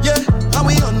fun. Yeah, and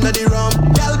we under the rum.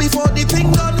 Girl before the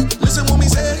thing done, listen what me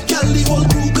say. Girl the whole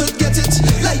crew could get it.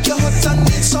 Like you're hot and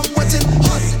need some wetting.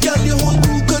 Hot girl, your whole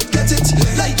crew could get it.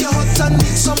 Like you're hot and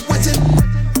need some wetting.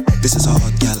 This is a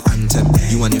hot girl anthem.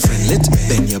 You and your friend lit,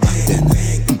 bend your back then.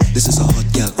 This is a hot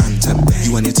girl anthem.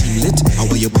 You and your team lit, how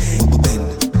will you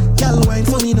bend? Girl wine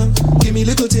for me now. Give me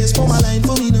little taste for my line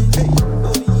for me now. Hey.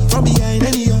 From behind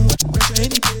anyhow. Pressure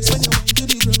any place when you wine to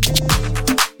the ground.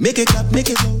 Make it clap, make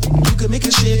it loud. You can make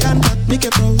it shake and that make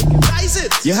it proud. Rise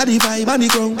it. You had the vibe on the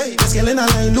ground. Hey. Let's get in a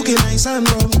line looking nice and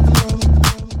brown.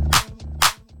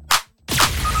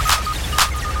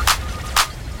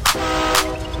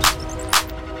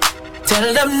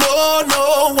 Tell them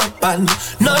no weapon,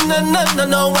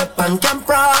 no weapon can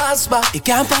prosper. It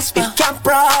can't prosper, it can't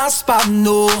prosper.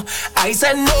 No, I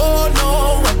said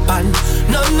no weapon,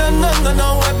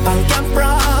 No weapon can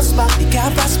prosper. It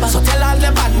can't prosper. So tell all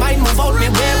the bad mind move out me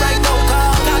way right now.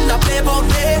 God not play about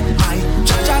me. My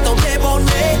judge don't play about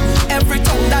me. Every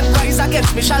tongue that rise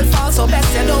against me shall fall. So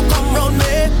best you don't come round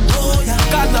me. Oh yeah.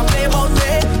 God not play about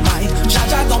me. My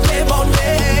judge don't play about me.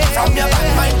 From your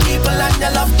bad mind people and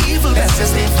your love evil, best you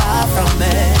stay far from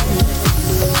me.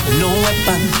 No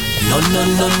weapon,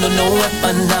 no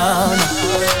weapon now.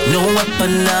 No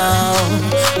weapon now,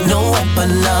 no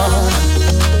weapon now.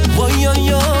 Boy, yo,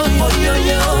 no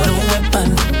weapon,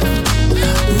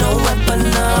 no weapon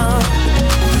now.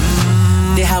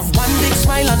 They have one big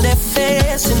smile on their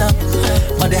face, you know,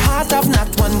 but they heart have not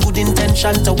one good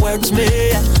intention towards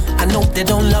me. I know they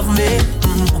don't love me.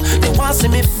 They want to see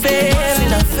me fail, you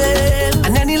know,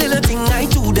 and any little thing I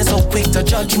do, they're so quick to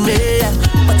judge me.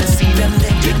 But I see them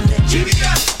naked.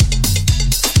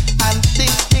 And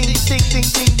ding ding ding ding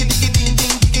ding ding ding ding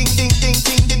ding ding ding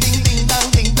ding ding ding dang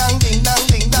ding dang ding dang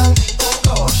ding dang. Oh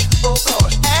gosh, oh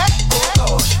gosh, oh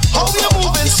gosh. How we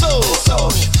moving so? Oh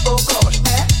gosh, oh gosh.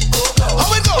 How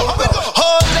we go?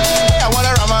 Hold day, I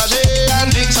wanna ramage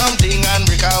and drink something and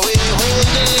break away.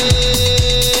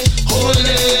 Hold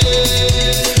day,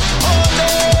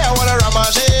 I wanna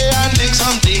ramage and drink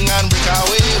something and break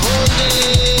away. Hold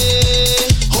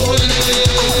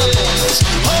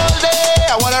day,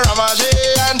 I wanna ramage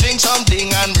and drink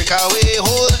something and break away.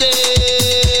 Hold day,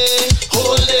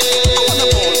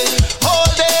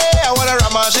 I wanna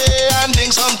ramage and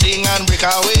drink something and break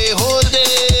away. Hold day.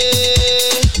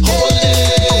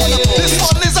 This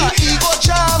one is a ego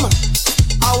jam.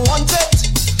 I want it.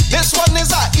 This one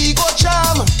is a ego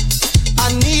jam.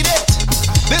 I need it.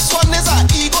 This one is a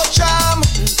ego jam.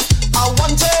 I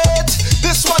want it.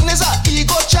 This one is a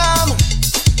ego jam.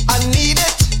 I need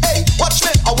it. Hey, watch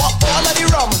me. I want all of the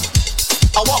rum.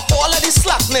 I want all of the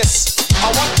slackness.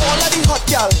 I want all of the hot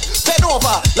girl. Bend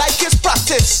over like it's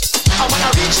practice. I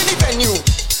wanna reach in the venue.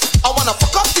 I wanna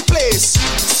fuck up the place.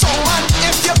 So man,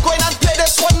 if you're going and play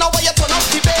this one, now why you turn up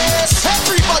the bass?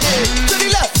 Everybody to the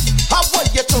left. I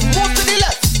want you to move to the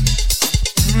left.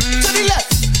 To the left.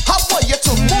 I want you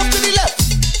to move to the left.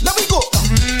 Let me go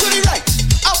to the right.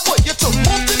 I want you to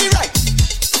move to the right.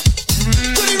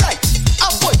 To the right. I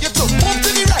want you to move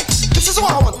to the right. This is what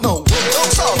I want now.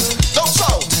 Don't sound. Don't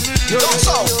sound. Don't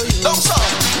sound. Don't sound.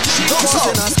 Don't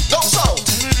sound. Don't sound.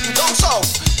 Don't sound.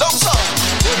 Don't sound.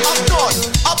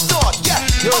 Up north, yeah.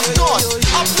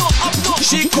 Up north.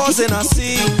 She causing a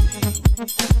scene.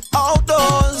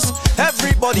 Outdoors,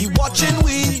 everybody watching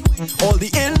we. All the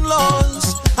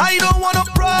in-laws. I don't want no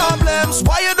problems.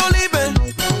 Why you don't leave it?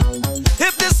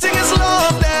 If this thing is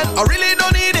love, then I really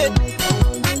don't need it.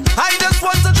 I just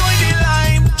want to join the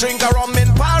line. Drink a rum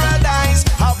in paradise.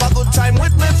 Have a good time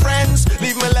with my friends.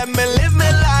 Leave me, let me live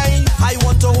my life. I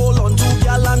want to hold on to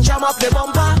y'all and jam up the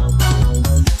bumper.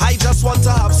 I just want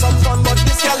to have some fun, but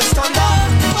this girl is turned up.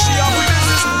 She always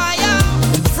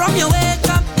from your wake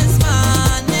up this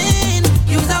morning,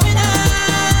 you're the winner.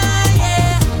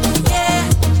 Yeah.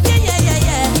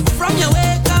 From your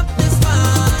wake up this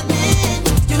morning,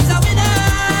 you're the winner.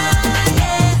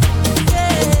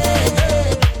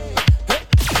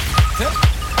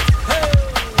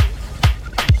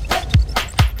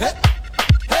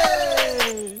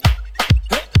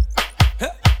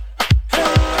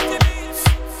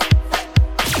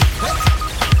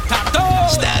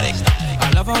 Static.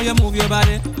 I love how you move your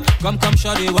body. Come,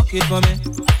 shawty, walk it for me.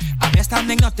 I'm here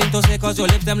standing, nothing to say, cause your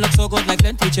lips them look so good like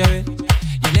plenty cherry.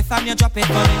 You lift and you drop it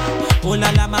for me. Oh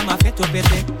la la, mama, fit to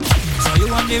pity. So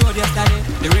you on the road yesterday.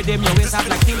 The rhythm your waist up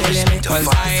like Tilly. Cause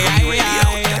I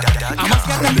must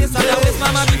get a piece of your waist,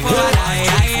 mama, before I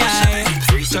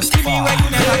just give me where you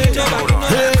never get your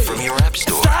body. From your app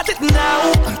store. Start it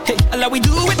now. Hey, Allah, we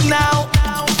do it now.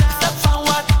 Step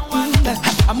forward.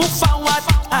 I move forward.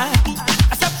 I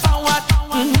step forward.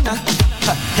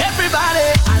 Everybody,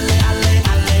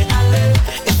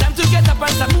 it's time to get up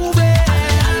and start moving.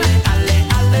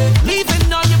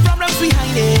 Leaving all your problems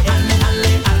behind it.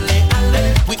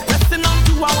 We're pressing on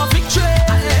to our victory.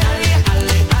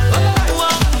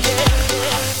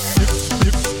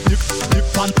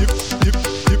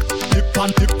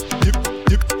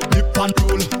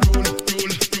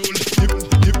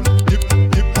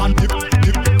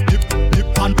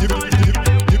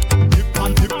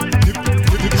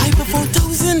 Hyper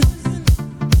 4000.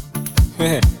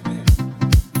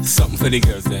 Something for the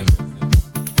girls them.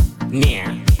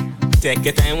 Yeah. Take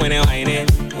your time when you whine it.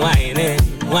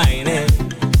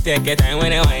 Take your time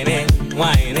when you whine it.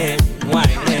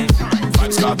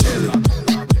 Vibes Cartel.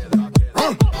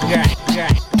 Yeah.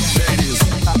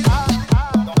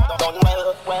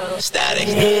 Static.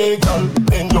 Hey girl,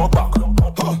 bend your back.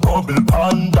 Bubble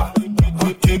panda.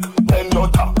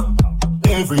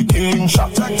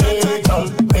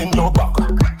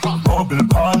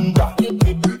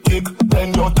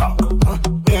 you talk.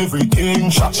 Everything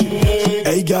shot.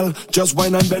 Hey girl, just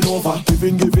whine and bend over.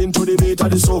 Giving to the beat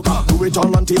of the soca. Do it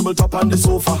all on tabletop on the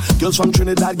sofa. Girls from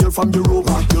Trinidad, girl from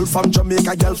Europa, girl from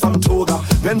Jamaica, girl from Toga.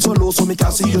 Bend so low so me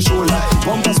can see your shoulder.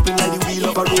 Bump and spin like the wheel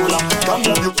of a roller. Come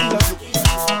love you.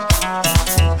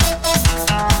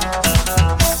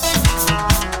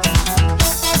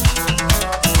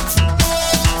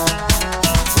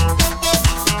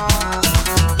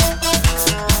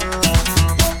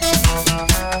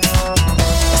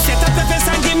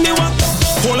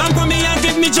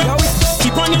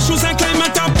 Keep on your shoes and climb on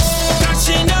top. Cause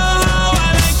she know how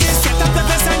I like it. Set up the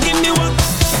vest and give me one.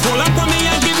 Hold on for me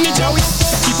and give me joy.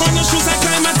 Keep on your shoes and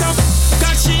climb on top.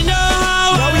 Cause she know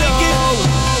how I like it.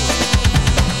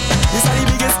 This is the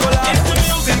biggest collab. It's the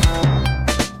music.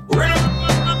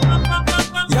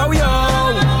 Yo, yo.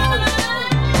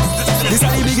 This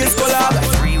is the biggest collab.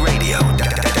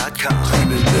 freeradio.com.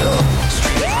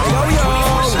 Yo, yo.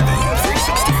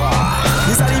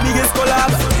 This is the biggest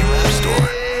collab.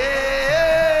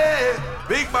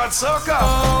 Big Bad Soca.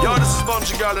 Yo, this is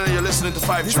Bunchy Girl and you're listening to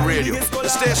 5G Radio, the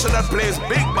station that plays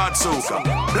Big Bad Soca.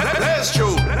 Let's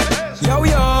go. Yo,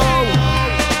 yo.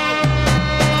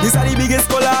 This is the biggest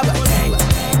collab.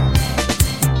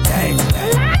 Dang.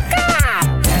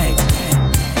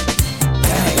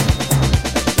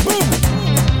 Boom.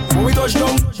 When we touch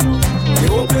down, they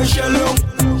won't play shell long.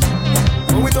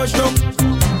 When we touch down,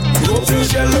 they won't play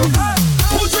shell long.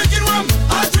 Who's drinking rum?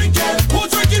 I drink it.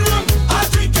 Who's drinking rum? I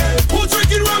drink it. Who's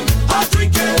drinking rum? I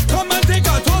drink it. Come and take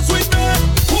a toast with me.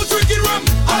 Who's drinking rum?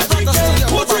 I drink it.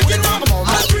 Who's drinking rum?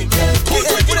 I drink it. Who's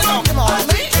drinking rum? I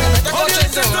drink it.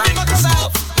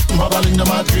 Bubbling the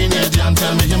mad grenade and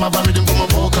tell me him a rhythm for my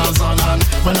vocals on. And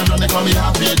when I done they call me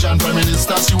half page and prime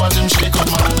minister, see what him shake up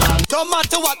man. And don't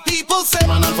matter what people say.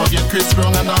 Man and forget Chris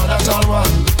Brown and all that all one.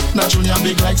 Not Junior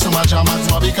big like so much a man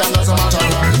for because that's a matter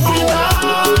of.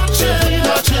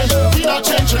 We not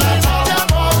changing at all.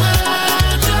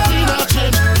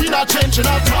 We not changing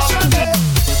at all.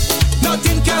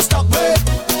 Nothing can stop me.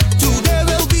 Today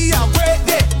will be a great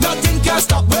day. Nothing can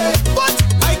stop me. But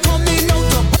I come in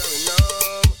out of.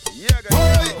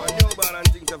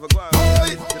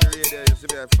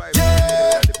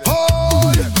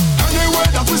 Anywhere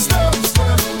that we step,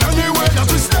 anywhere that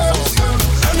we step,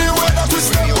 anywhere that we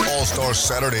step. All-Star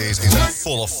Saturdays is in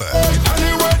full effect.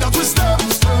 Anywhere that we step,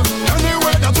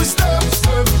 anywhere that we step,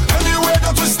 anywhere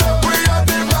that we step, we are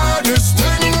the baddest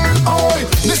thing. Oh,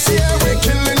 this year we're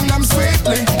killing them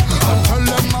sweetly. I tell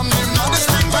them I'm the baddest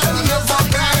thing, but they'll never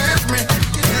believe me.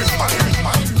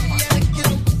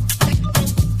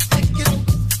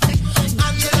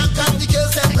 Angela got the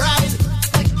girls and bride.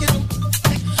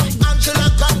 Angela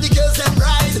got the girls and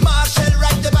bride. Marshall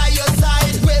right there by your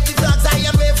side. Wave the flags, I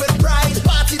am wave with pride.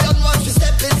 Party done once we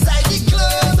step inside the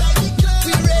club.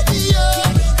 We ready up.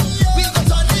 We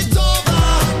got on it over.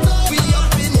 We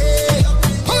up in here.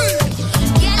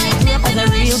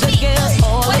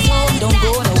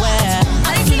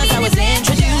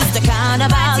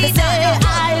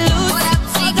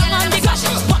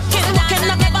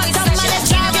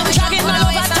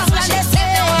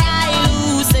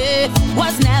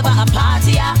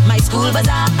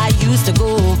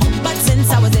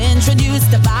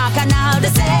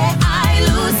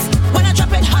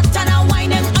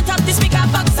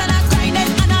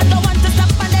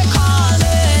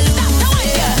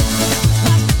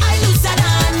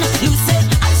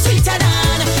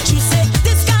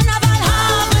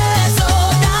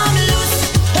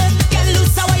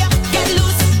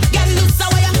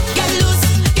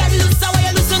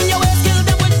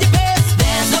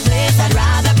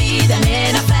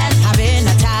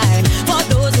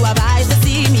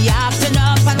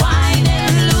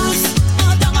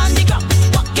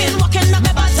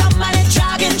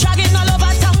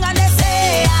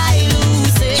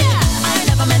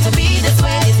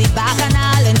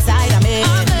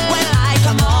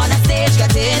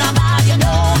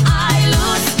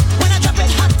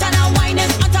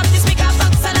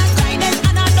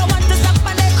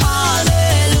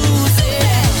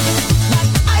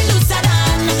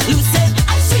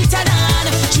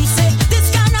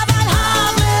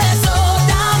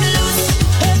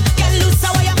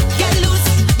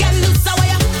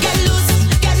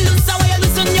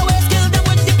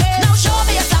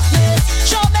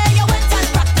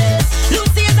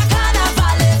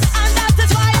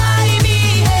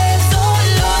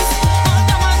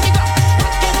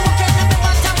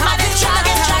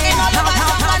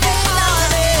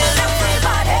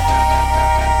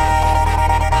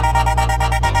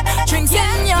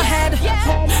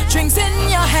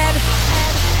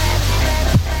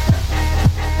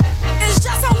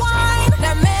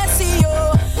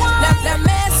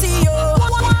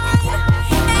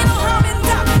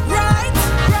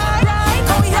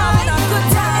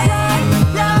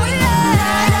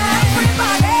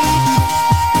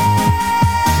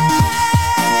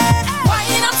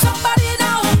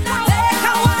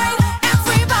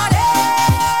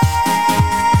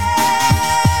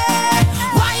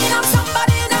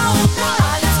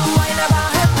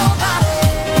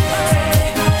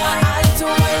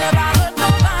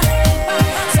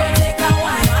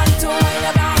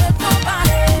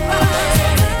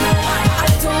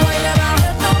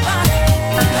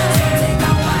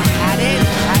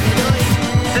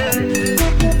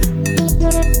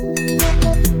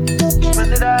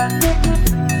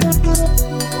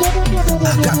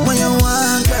 got what you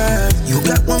want, girl. You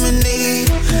got what we need.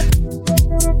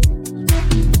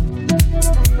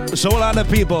 So a lot of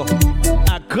people,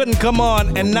 I couldn't come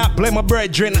on and not play my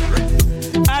brethren.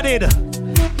 I did.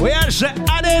 We are say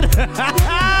I did.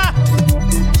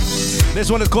 This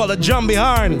one is called a Jump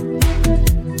Behind.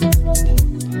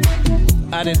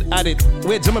 I did.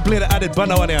 Wait till me play the added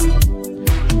banner one here.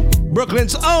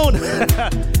 Brooklyn's own.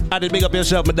 I did. Big up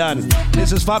yourself, madam.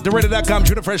 This is FabTheRadio.com.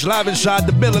 Juniorfresh live inside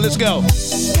the building. Let's go.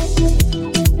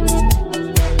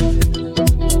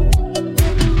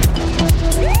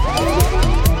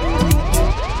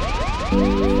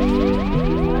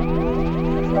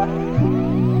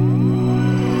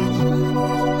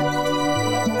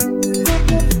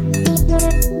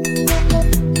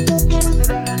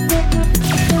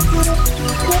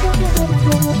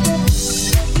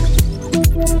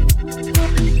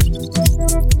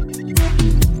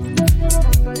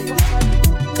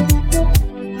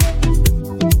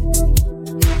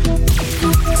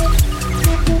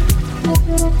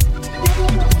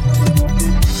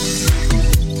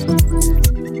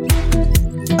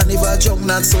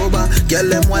 Not sober, girl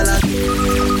them while I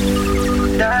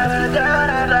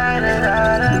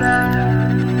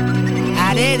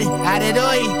did,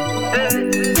 oi.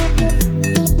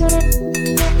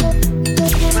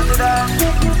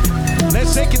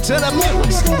 Let's take it to the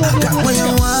mix. I got what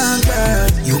you want, girl.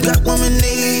 You got what we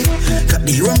need. Got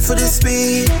the room for the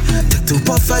speed. Take two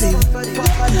puff at it.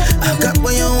 I got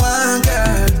what you want,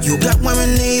 girl. You got what we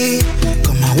need.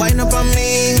 Come on, wind up on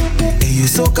me. You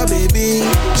soca baby,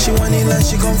 she want it like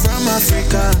she come from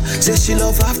Africa. Say she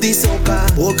love half the soca.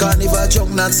 Whole carnival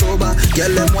drunk, not sober.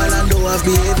 Girl them wild and don't have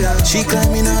behavior. She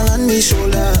climbing all on me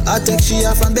shoulder. I take she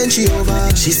off and bend she over.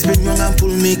 She spin round and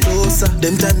pull me closer.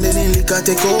 Them time they didn't liquor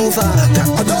take over. I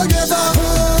don't give a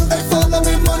fuck. I follow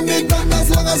me money back as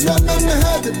long as one on my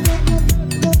head.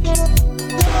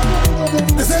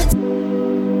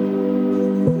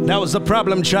 That was the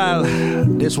problem, child.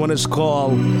 This one is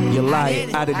called You Lie,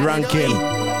 Added Ranking.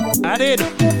 Added.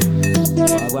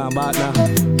 Go on back now.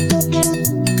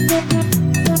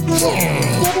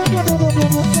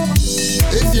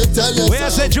 If you tell yourself,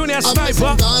 where's the Junior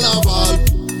Sniper?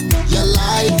 You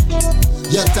lie,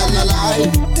 you tell a lie.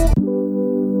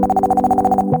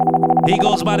 He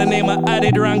goes by the name of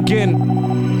Added Ranking.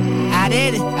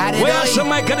 Added. Where's the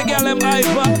mic of the girl them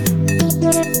Iva?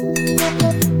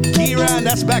 Kieran,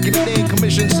 that's back in the day,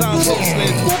 commission sound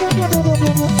system.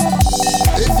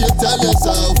 If you tell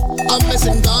yourself, I'm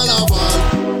missing carnival.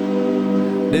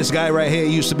 This guy right here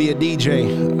used to be a DJ,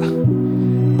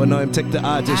 but now him take the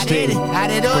artist thing,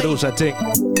 producer thing.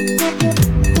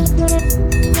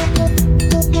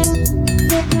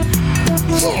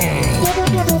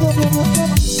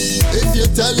 If you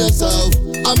tell yourself,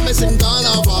 I'm missing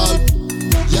carnival,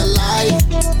 you lie,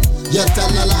 you tell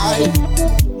a lie.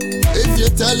 If you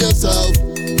tell yourself,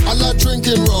 I'm not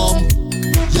drinking rum,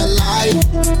 you lie,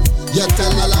 you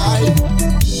tell a lie.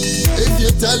 If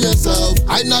you tell yourself,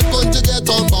 I'm not going to get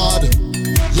on board,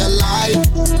 you lie,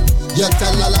 you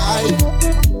tell a lie.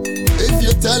 If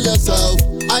you tell yourself,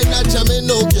 I'm not jamming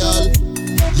no girl,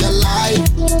 you lie,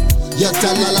 you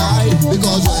tell a lie.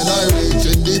 Because when I reach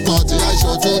in the party, I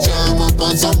sure to jam up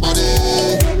on somebody.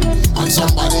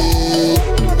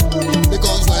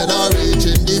 Because when I reach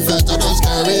in the fete, I just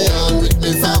carry on with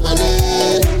me family.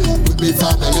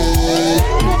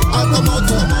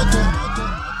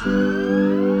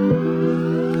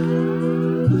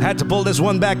 Had to pull this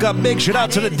one back up. Big shout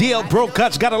out to the DL Pro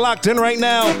Cuts. Got it locked in right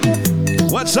now.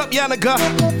 What's up, Yannicka?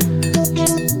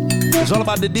 It's all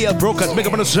about the DL Pro Cuts. Big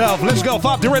up on yourself. Let's go.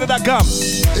 FabTheRadio.com.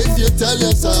 If you tell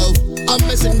yourself, I'm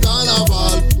missing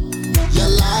carnival, you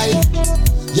lie,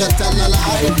 you tell a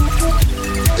lie.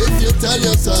 If you tell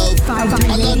yourself, I'm not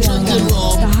drinking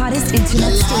rum, the hottest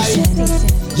internet station.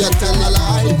 You tell a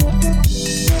lie.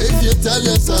 If you tell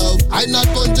yourself, I'm not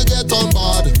going to get on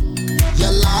board, you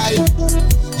lie,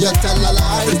 you tell a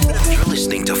lie. You're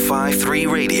listening to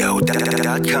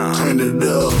 53radio.com.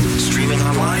 Streaming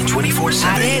online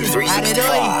 24/7,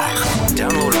 365.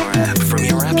 Download our app from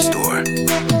your app store.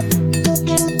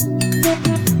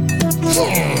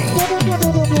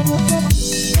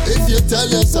 If you tell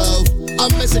yourself,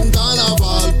 I'm missing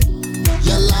carnival,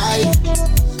 you lie,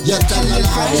 you tell a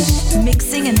lie.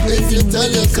 Mixing and blazing with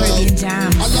Caribbean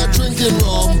jams. I'm not drinking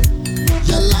rum,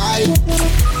 you lie,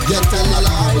 you tell a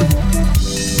lie.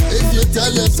 If you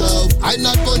tell yourself, I'm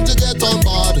not going to get on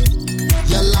board,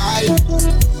 you lie,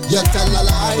 you tell a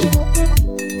lie.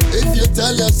 If you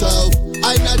tell yourself,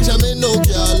 I'm not jamming no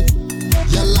girl,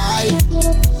 you lie,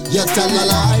 you tell a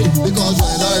lie. Because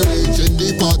when I reach in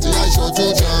the party, I sure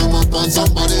to jam up on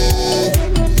somebody,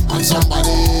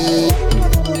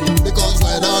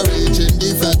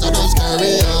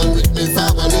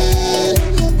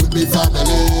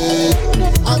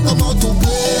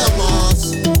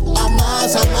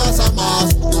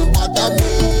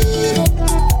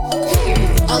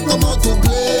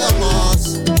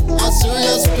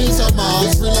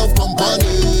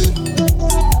 money.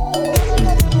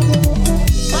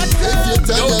 If you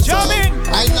tell your son,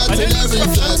 I'm not in every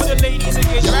flesh. For the ladies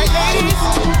again, right, ladies?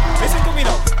 Listen to me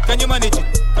now. Can you manage it?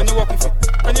 Can you walk with it?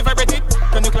 Can you vibrate it?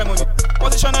 Can you climb on it?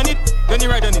 Position on it, then you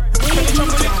ride on it. Can you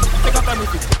jump on it? Take a time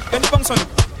with it. Then you bounce on it,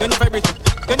 then you vibrate it.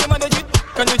 Can you manage it?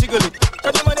 Can you jiggle it?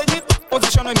 Can you manage it?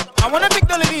 Position on it. I wanna take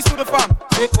the ladies to the farm.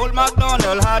 Say old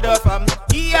MacDonald had a farm.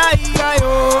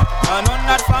 E-I-E-I-O. And on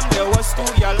that farm there was two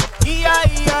y'all.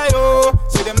 E-I-E-I-O.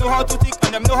 Say them know how to tick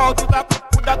and them know how to tap.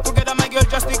 Put that together, my girl,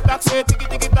 just tick tack. Say ticky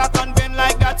ticky tack and bend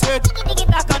like that. Say ticky ticky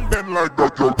tack and bend like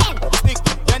that. Stick,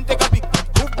 then take a pick.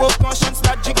 Move both conscience,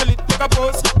 start jiggle it. Take a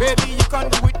pose, baby, you can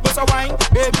do it. Bust a wine,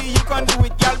 baby, you can do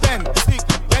it. Girl, bend, stick,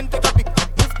 then take a pick.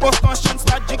 Move both conscience,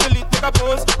 start jiggle it. Take a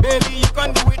pose, baby, you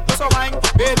can do it. Bust a wine,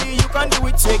 baby, you can do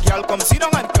it. Say, girl, come sit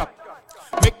down and clap.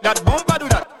 Make that bumper do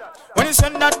that. When you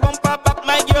send that bumper back,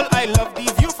 my girl, I love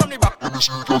the view from the back.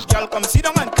 Girl, come sit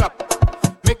down and clap.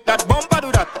 Make that bumper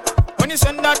do that. When you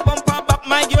send that bumper back,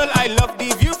 my girl, I love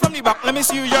the view from the back. Let me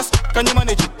see you just. Can you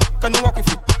manage it? Can you walk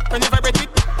with it? Can you vibrate it?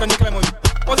 Can you climb on it?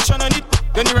 Position on it,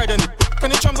 then you ride on it.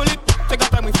 Can you tremble it? Take a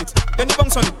time with it. Then you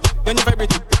bounce on it, then you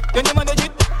vibrate it. Then you manage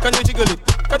it, can you jiggle it?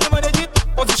 Can you manage it?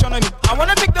 Position on it. I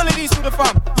wanna take the ladies to the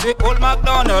farm. Say old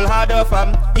MacDonald had a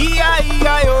farm.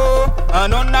 E-I-E-I-O.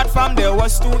 And on that farm there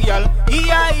was two y'all.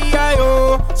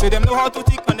 E-I-E-I-O. Say them know how to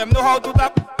tick and them know how to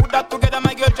tap. Put that together,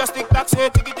 my girl, just tick tack. Say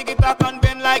ticky ticky tack and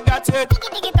bend like that. Say ticky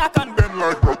ticky tack and bend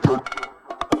like that.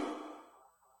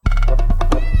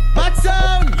 Hot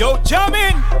sound! Yo,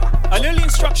 jamming! A little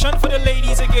instruction for the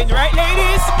ladies again, right,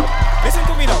 ladies? Listen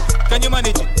to me now. Can you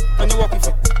manage it? Can you walk with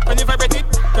it? Can you vibrate it?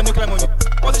 Can you climb on it?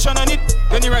 Position on it,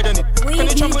 then you ride on it. Can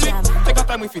you tremble it? Take a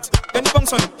time with it. Then you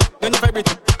bounce on it, then you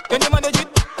vibrate it. Then you manage it?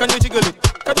 Can you jiggle it?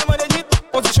 Can you manage it?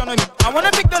 Position on it. I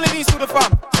wanna take the ladies to the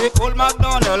farm. Say old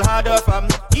MacDonald had a farm.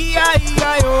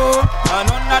 E-I-E-I-O. And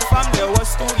on that farm there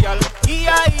was two y'all.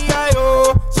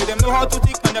 E-I-E-I-O. Say them know how to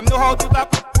tick and them know how to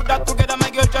tap. Put that together, my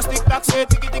girl, just tick tack. Say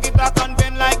ticky ticky tack and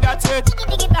bend like that. Say ticky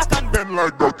ticky tack and bend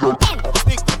like that.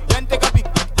 Stick, then take a pick.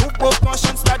 Move both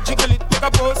conscience, start jiggle it. Take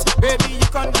a pose, baby, you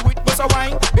can do it. Bust a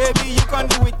wine, baby, you can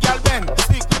do it. Girl, bend,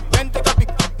 stick, then take a pick.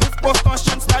 Move both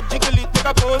conscience, start jiggle it. Take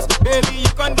a pose, baby,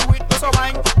 you can do it. Bust a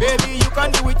wine, baby, you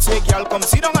can do it. Say, girl, come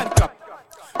sit down and clap.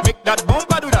 Make that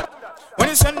bumper do that. When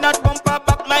you send that bumper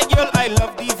back, my girl, I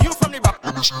love the view from the back.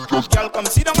 Girl, come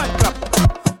sit down and clap.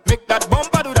 Make that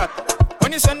bumper do that.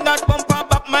 When you send that bumper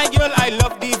back, my girl, I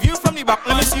love the view from the back.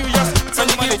 Let me see you just. Can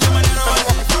you manage it?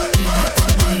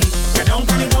 Get down,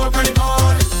 pretty boy, pretty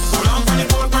boy. Hold on, pretty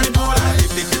boy, pretty boy.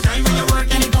 If it's the time when you work,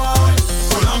 any boy.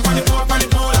 Hold on, pretty boy, pretty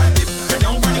boy. Get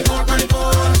down, pretty boy, pretty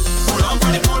boy. Hold on,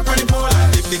 pretty boy, pretty boy.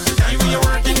 If it's the time when you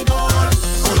work, any boy.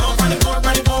 Hold on, pretty boy,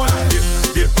 pretty boy. Dip,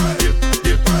 dip, dip,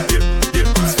 dip, dip, dip.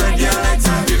 Spread your legs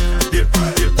and dip, dip,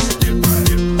 dip, dip,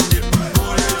 dip, dip.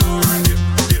 Go down low and dip,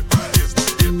 dip, dip,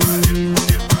 dip, dip,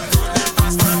 dip.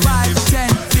 5, 10,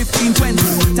 15,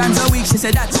 20 times a week. She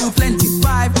said that's too plenty.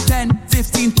 5, 10,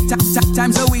 15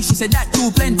 times a week. She said that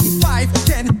too plenty. 5,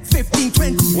 10, 15,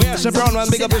 20. Where's the brown man?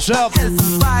 Big up yourself.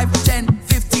 5, 10,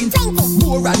 15, 20.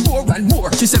 More and more and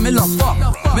more. She said me love fuck.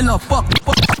 Me love fuck.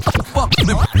 Fuck.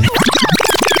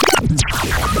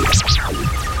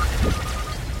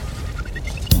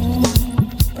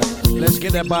 Let's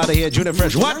get that out of here,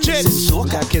 Juniorfresh. Watch it.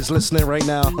 Got kids listening right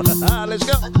now. Let's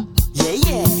go. Yeah,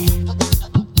 yeah.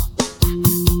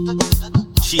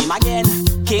 Sheem again,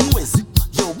 King Wiz,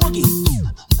 yo boogie.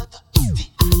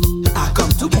 I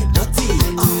come to get dirty,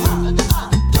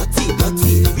 dirty,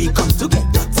 dirty. We come to get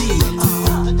dirty,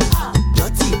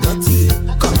 dirty, dirty.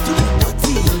 Come to get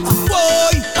dirty.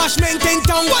 Boy, Bashman thing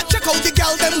down. Check out the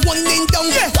gal them winding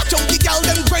down. Watch out the gal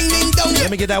them grinding down.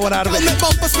 Let me get that one out of it. Make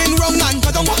bumper spin round and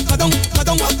ka-dong, ka-dong,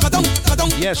 ka-dong, ka-dong,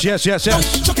 ka-dong. Yes. Chuck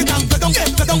it down, ka-dong,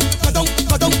 ka-dong, ka-dong,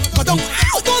 ka-dong, ka-dong.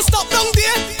 Ow, don't stop down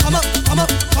there. Come up, come up,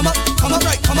 come up, come up,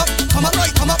 right, come up,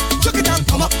 right, come up. Chuck it down,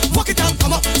 come up, walk it down,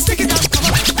 come up, stick it down, come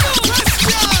up.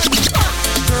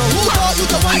 Girl, who taught you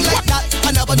to whine like that?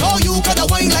 I never know you coulda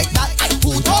whine like that.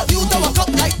 Who taught you to walk up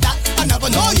like that? I never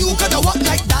know you coulda walk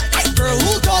like that. Girl,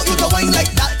 who taught you to whine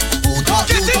like that? Who taught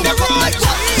you to walk up like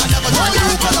that? I never know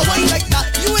you coulda whine like that.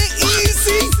 You ain't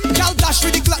easy. Gal dash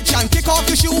with the clutch and kick off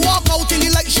your shoe, walk out in the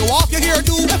light, show off your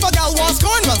hairdo. If a gal wants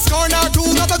scorn, well scorn her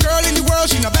too. Not a girl in the world,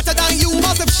 she no better than you.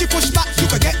 Cause if she push back, you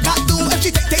could get that do. If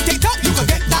she take top, you could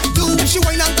get that do. If she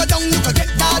whine and go down, you could get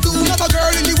that do. Not a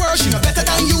girl in the world, she no better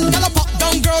than you. Tell a pop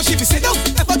down girl, she be sit down.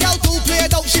 If a gal too play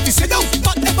it out, she be sit down.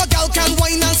 But if a gal can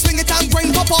whine and swing it and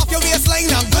grind, pop off your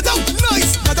waistline and go down.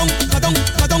 Nice, go down, go down,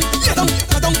 go down, go down,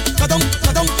 go down, go down,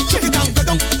 go down. Check it down, go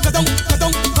down, go down, go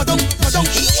down, go down, go down.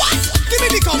 What? Give me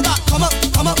the comeback, come up,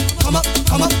 come up, come up.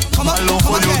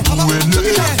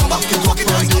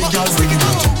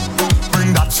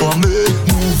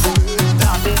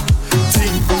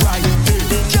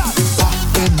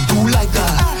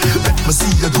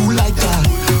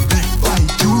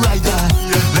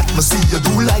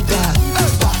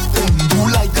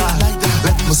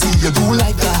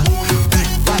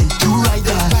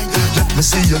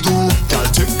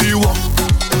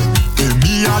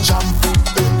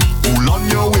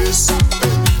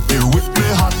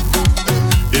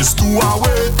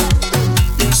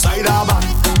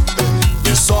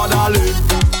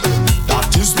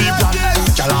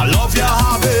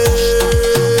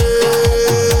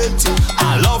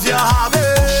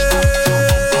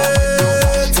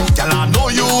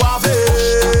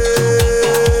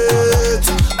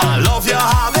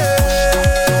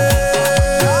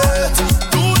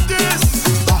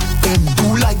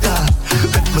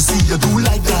 me see you do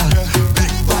like that.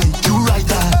 Big bike, you ride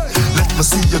that. Let me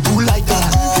see you do like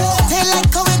that. They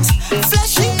like how it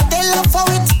flashy. They love how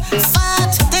it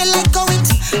fat. They like how it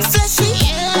flashy.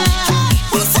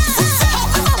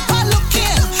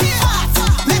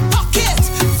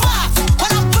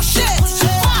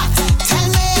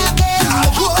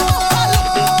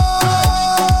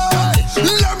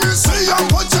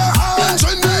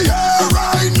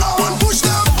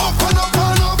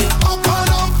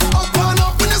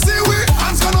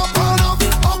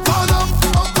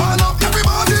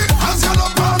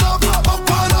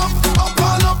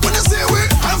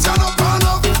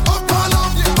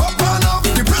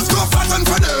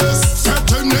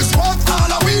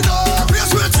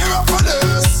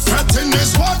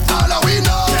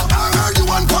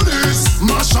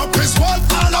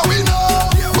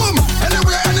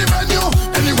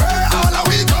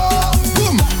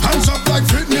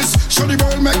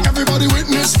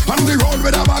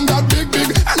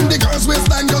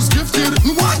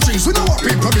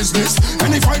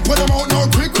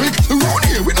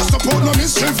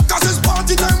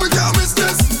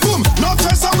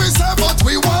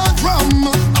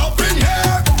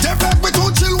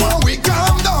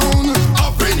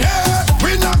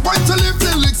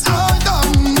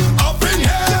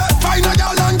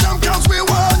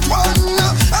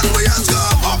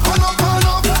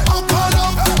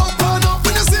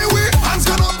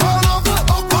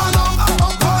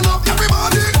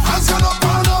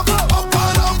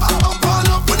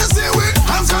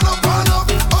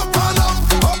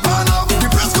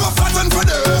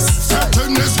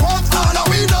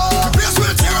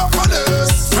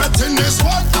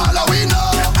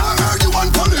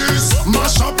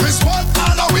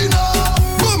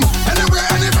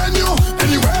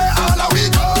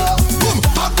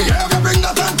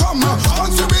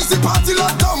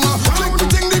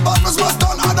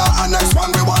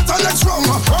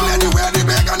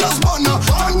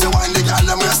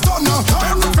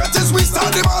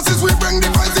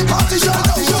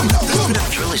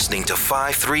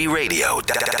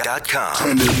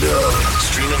 JuniorFresh.com.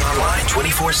 Streaming online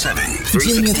 24/7.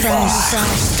 Juniorfresh.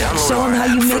 Show them how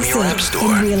you mix it in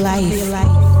real life.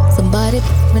 Somebody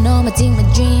put on my team, I'm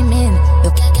dreaming. Yo,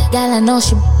 gal, I know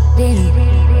she did.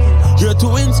 You're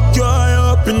too insecure,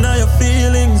 up in all your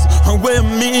feelings. And where I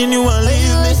mean you want to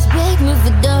leave me. Respect me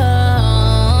for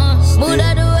dumb. Would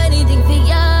I do anything for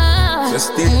ya?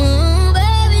 Just it.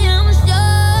 Baby, I'm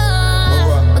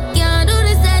sure I can't do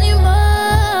this anymore.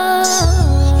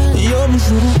 Yo, me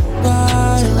shoulda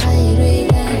died.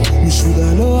 Me shoulda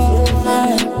known.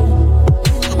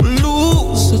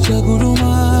 Lose such a good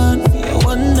woman for your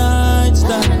one night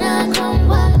stand.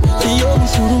 Yo, me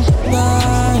shoulda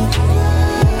died.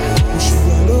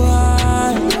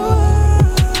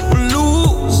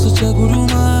 Such a good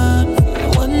woman,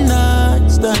 one night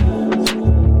stand.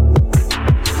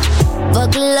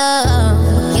 Fuck love,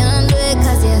 can't do it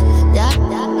 'cause you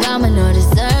I'm not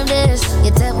deserve this.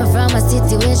 You took me from a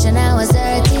situation I was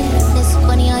hurting. It's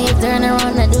funny how you turn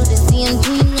around and do the same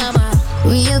thing. I'm a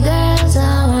real girl, so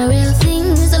I'm a real thing.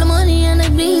 All the money and the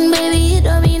bling, baby, it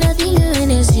don't mean nothing to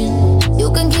anything.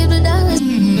 You can keep the dollars.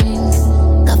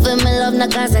 Coffee my love, not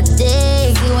 'cause I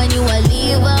take you when you a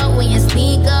leave out. When you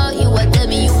sneak out, you a tell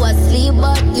me you a sleep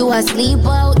out. You a sleep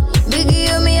out. Biggie,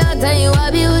 you me out and you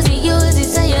abuse it. Use it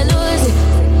so you lose it.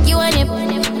 You and your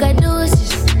can do it.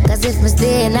 'Cause if I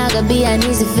stay, I could be an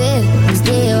easy fit. I'm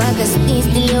stay, I could stay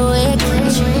awake.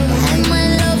 And my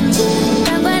love too,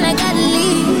 I'm gonna gotta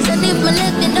leave. So if my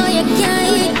left, you know you can't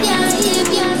hit.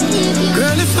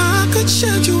 Girl, if I could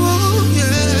shed you all,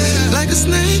 yeah, like a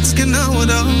snake skin out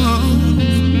on.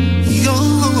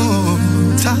 You're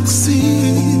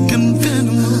toxic and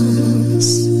venomous.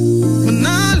 When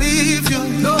I leave you,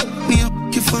 me up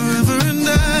you forever and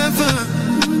ever.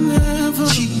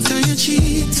 Cheat and you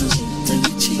cheat.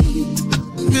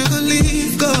 Never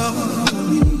leave go.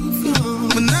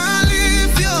 When I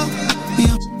leave you, me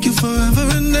up you forever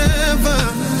and ever.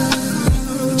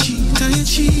 Cheat and you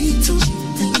cheat.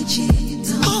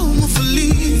 Oh, I'm for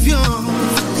leave you.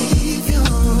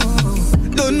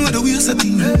 Don't know the ways I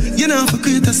think. You know for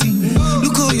create a scene.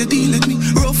 Look how you deal with me.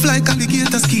 Rough like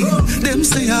alligator skin. Them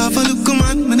say I have a look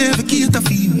man, man never cater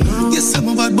feel. Yes, I'm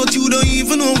a bad, but you don't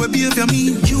even know what behavior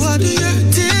mean. You are the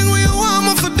thing where you want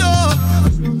me for door.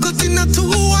 Cut in a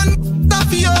 2-1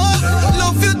 of you.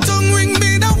 Love your tongue ring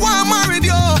me that one married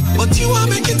you. But you are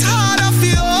make it harder for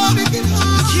you. I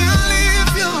can't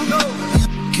leave you.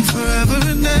 You forever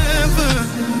and ever.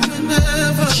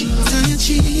 Cheat and you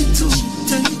cheat too.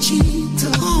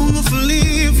 Oh, I'm for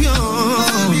leave you. I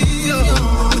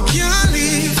can't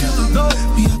leave you.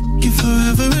 Be you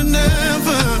forever and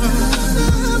ever.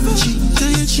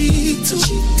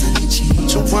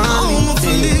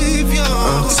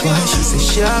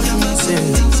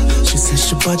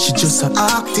 but she just a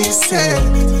act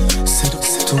decent. Said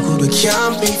too good we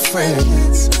can't be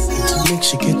friends. Make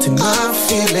she get in my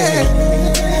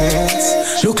feelings.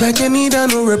 Look like you need a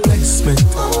new replacement.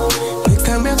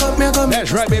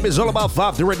 That's right, baby. It's all about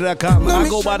 5theradio.com. I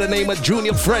go by the name of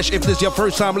Juniorfresh. If this is your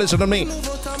first time listening to me,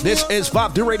 this is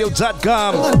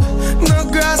 5theradio.com.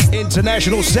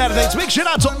 International Saturdays. Big shout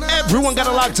out to everyone got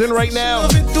it locked in right now.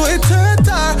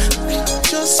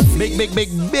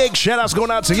 Big shout outs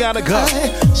going out to Yannicka.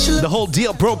 The whole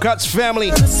Deal Pro Cuts family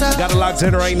got it locked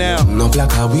in right now.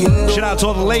 Shout out to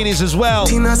all the ladies as well.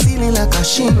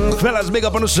 Fellas, big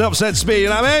up on the self-set speed, you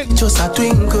know what I mean? Just a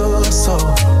twinkle, so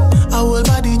our whole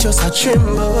body just a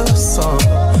tremble, so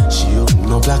she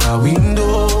open up like a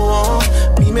window.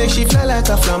 Me make she fly like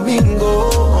a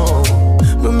flamingo.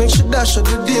 Me make she dash at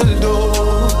the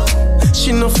dildo.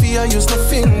 She no fear, use no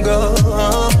finger.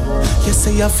 You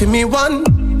say you feel me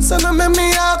one, so now make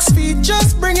me ask feet,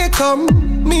 just bring it come.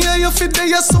 Me and you fit there,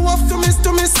 you so off to me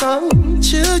song.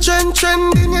 Children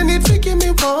trending, you need to give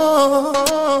me one.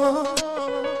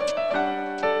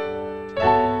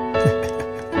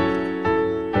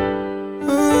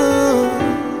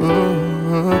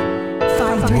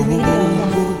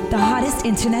 The hottest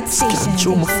internet station.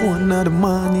 Show my phone now the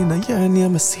morning, and your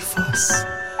name is us.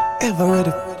 Ever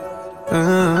ready?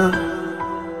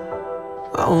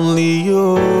 Only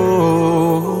you.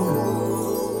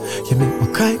 You make me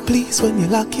cry, please, when you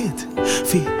lock it.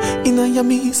 Feel in your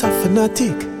knees, I'm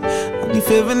fanatic. And if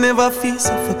ever never feel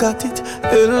so forgot it.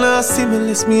 Hell nah,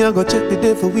 stimulus me, I go check the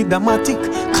devil with the matic.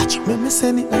 Catch it, make me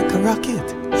send it like a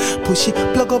rocket. Push it,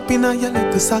 plug up in your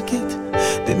like a socket.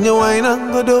 Then you wine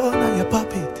and go down and you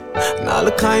pop it. And all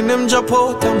the kind them drop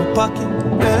out of my pocket.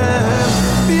 Yeah.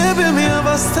 Baby, me have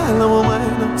a style on my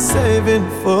mind I'm saving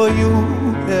for you.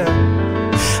 Yeah.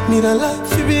 Need a life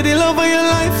to be the love of your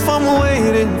life, I'm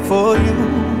waiting for you.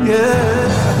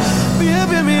 Yeah.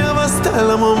 Baby, me have a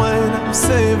style on my mind I'm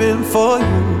saving for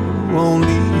you.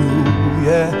 Only you,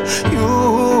 yeah.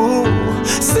 You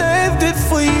saved it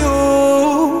for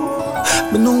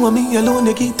you. Me know me alone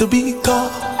you get to be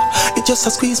caught. It just a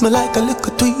squeeze me like a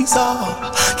little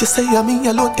tweezer. You say I'm me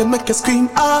alone can make you scream.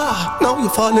 Ah, now you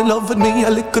fall in love with me a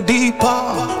little deeper.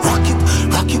 Rock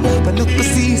it like a little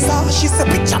Caesar. She said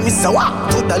picture me so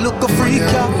hot, to the look a freak.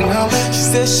 She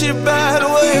said she bad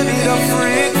when it a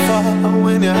freak for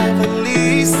when you have a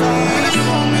Lisa.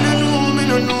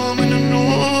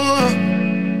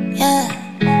 Yeah,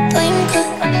 twinkle.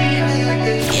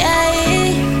 Yeah.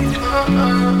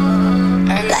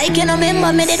 Like you know,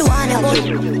 remember me did one of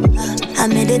you. I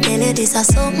made it tell you this is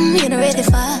something you not ready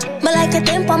for. But like a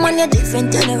temper man, you're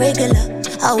different than a regular.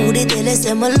 I would tell you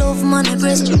say my love man, I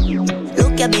press you.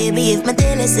 Look ya baby, if my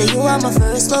tell you say you are my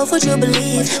first love, would you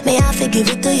believe? May I forgive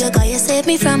it to you, cause you saved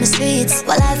me from the streets.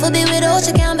 But life will be without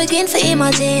you, can't begin to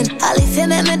imagine. All if you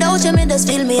make me doubt you, me just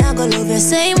feel me, I go love you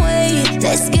same way.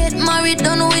 Let's get married,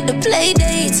 done with the play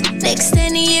dates. Next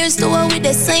 10 years, do it with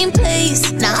the same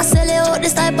place. Now I sell you out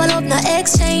this type of love, no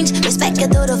exchange. Respect you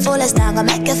to the fullest, I'm gonna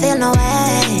make you feel no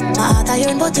way. My heart I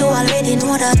yearn, but you already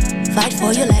know that. Fight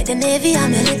for you like the Navy,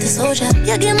 I'm your little soldier.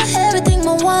 You give me everything,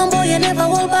 my one boy, you never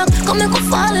hold back. Come make me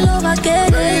fall in love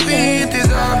again. Baby, it is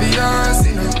obvious,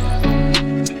 you know.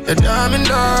 That I'm in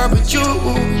love with you,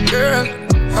 girl.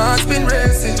 Heart's been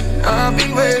racing, I've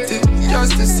been waiting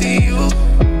just to see you.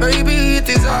 Baby, it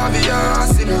is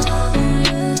obvious, you know.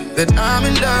 That I'm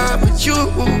in love with you,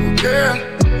 girl.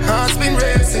 Heart's been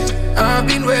racing, I've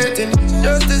been waiting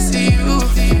just to see you.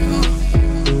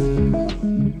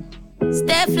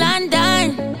 Steph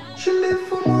London. She live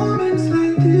for moments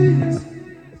like this.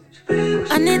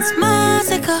 And it's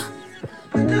Massacre.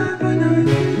 Show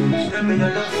me your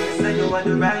love, say you are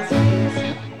the right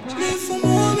place. Live for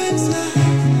moments like,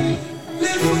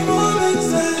 live for moments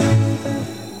like,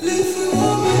 live for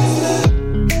moments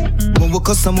like. When we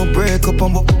cuss and we break up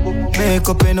and we make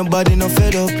up, ain't nobody no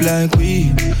fed up like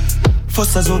we.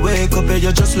 First as we wake up,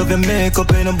 you just love your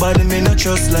makeup, ain't nobody me not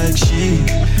trust like she.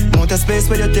 Want a space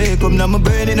where you take up, now my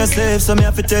brain in a safe, so me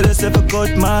have to tell yourself I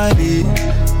cut my beat.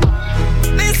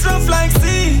 This rough like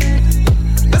sea,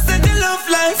 I said you love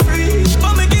like free.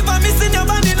 But me give a missing your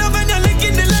body, love and you're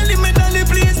licking the lily, me darling,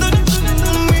 please don't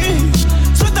do me.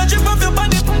 Sweat a drip off your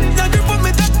body, you grip on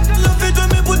me, that love it when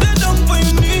me put it down for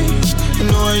me. You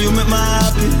know how you make me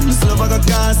happy, this love like a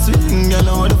car swing, you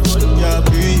know how the fuck you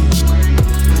breathe.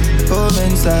 Home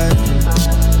inside.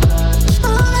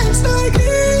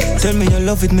 Tell me you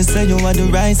love it, me say you want the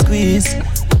right squeeze.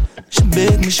 She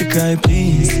beg me, she cry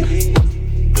please.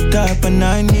 Top of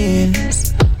 9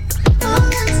 years.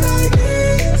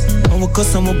 And we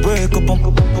cuss and we break up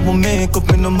and we make up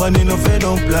and nobody no fed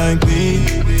up like we.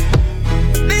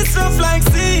 This rough like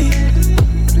sea.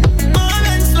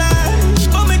 Moments like,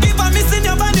 but me keep on missing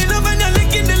your body love when you're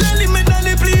licking the lolly. Me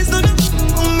dolly, please don't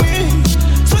me.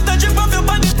 Sweat a drip off your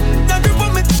body, that grip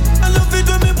on me. I love it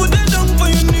when me put that down for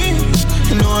your knee.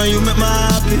 You know how you make my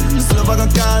happy. This love I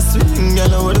can't swing. You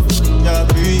know what the f*** you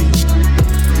breathe.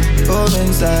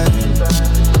 Moments like,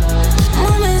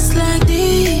 moments like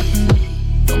these.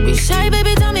 Don't be shy,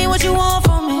 baby, tell me what you want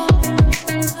from me.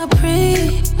 I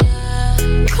pray,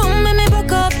 come make me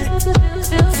back up.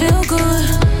 Feel good.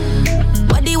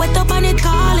 Body wet up and it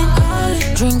calling.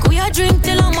 Drink, we a drink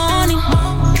till the morning.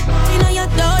 You know you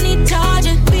don't need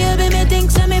charging. Baby, me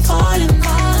think say me falling.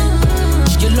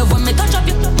 You love when me touch up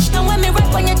you, and when me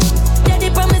rap on your daddy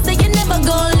promise that you never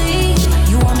go leave.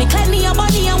 You want me clean me your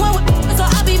body and when we, so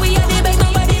I be with you, they beg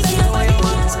nobody.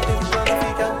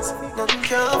 Nothing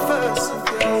can first.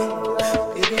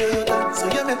 Baby, you dance, so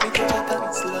you make me touch a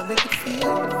dance, love make it feel.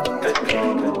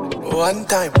 One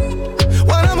time,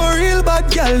 when I'm a real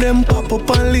bad girl, them pop up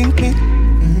and link me.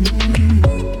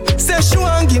 Say she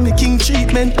want give me king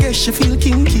treatment, guess she feel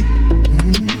kinky.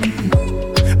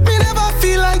 Me never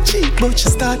feel like cheap, but she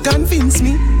start convince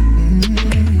me.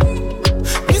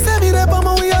 Me say me there on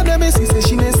my way, and them she say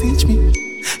she message me.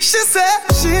 She say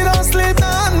she don't sleep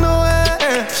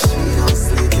nowhere. She don't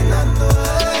sleep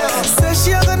nowhere. Say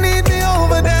she gonna need me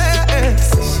over there.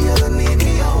 Say she gonna need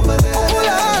me over there. Pull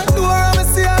her door and me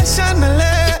see her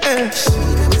chandelier. She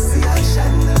let me see her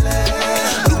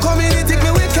chandelier. Look how me they take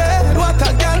me wicked. What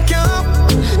a girl can.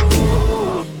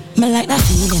 Me like that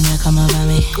feeling you come over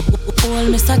me. Hold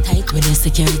me so tight with the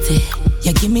security.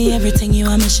 You give me everything you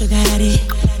want, me sugar daddy.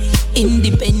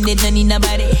 Independent and in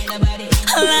nobody.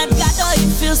 Lord God, oh, it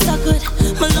feels so good.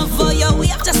 My love for you, we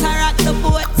have just rock the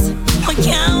boat. I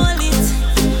can't hold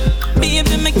it,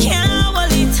 baby, me can't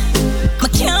hold it. Me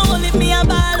can't hold it, me a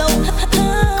ball out.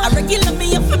 I regular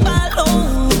me up a ball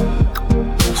out.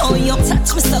 Oh, you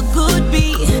touch me so good, B.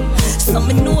 So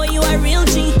me know you a real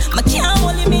G. Me can't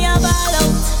hold it, me a ball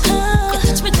out.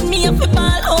 You touch me up a ball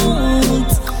out.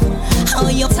 Oh,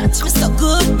 you touch me so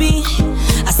good, B.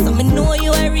 I saw me know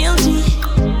you a real G.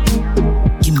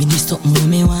 Give me this something when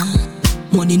me want.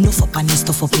 Money enough up and this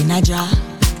stuff up in a jar.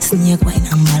 Snake wine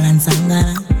and balance and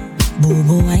gala.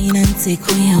 Bobo wine and take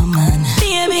away your man.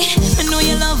 Baby, I know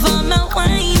you love all my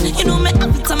wine. You know me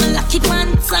every time I lock it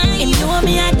one time. You know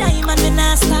me a diamond when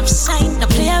I stop shine. Now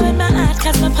play with my heart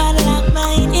cause my paddle like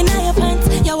mine. In your pants,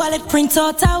 your wallet print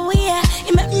out a way.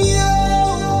 You make me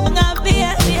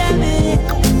baby.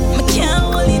 Me can't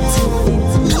hold it.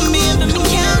 Baby, me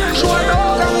can't.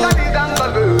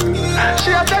 She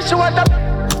said she want to.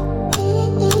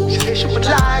 She said she would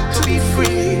like to be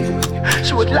free.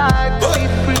 She would like to be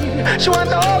free. She want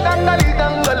to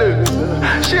gangali.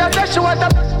 She said she want to.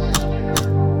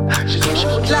 She said she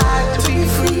would like to be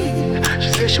free. She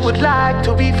said she would like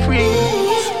to be free.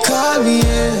 Call me,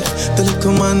 yeah. The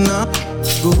little man not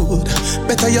good.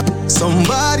 Better you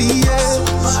somebody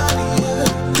else.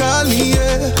 Call me,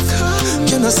 yeah.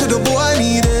 Can I say the boy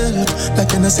need it? Like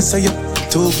can I say you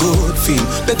too good feel?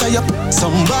 Better you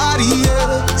somebody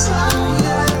else.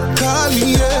 Call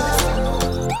me, yeah.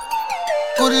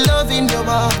 Good love in your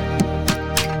bar.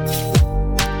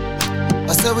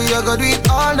 I said we are gonna do it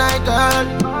all night, girl.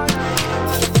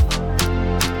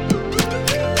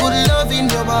 Good love in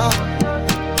your bar.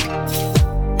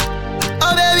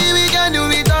 Oh baby, we can do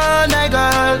it all night,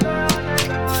 girl.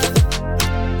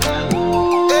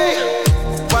 Hey,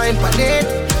 wine pan it,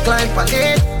 climb pan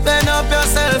it. Bend up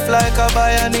yourself like a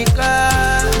bionic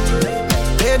girl.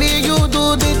 Baby, you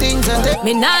do the things and they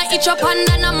me not itch up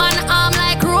under no man arm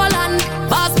like Roland.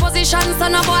 Boss position, so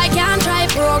no boy can't try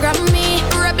program me.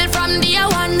 Rebel from day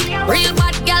one. Real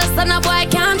bad girl, so no boy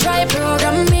can't try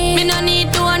program me. Me no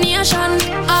need donation.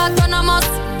 Autonomous,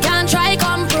 can't try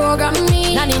come program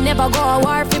me. Nanny never go a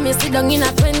war for me. Sit down in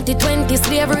a 2020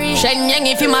 slavery. Shenyang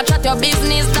if you match at your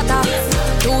business that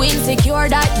too insecure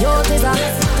that you is a.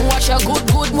 Wash your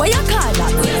good, what you call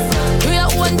that? Do your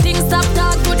own thing, stop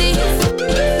talk to the.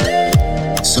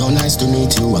 So nice to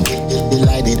meet you, I'm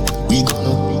delighted. We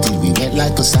gonna till we wet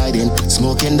like Poseidon.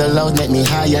 Smoking the loud make me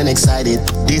high and excited.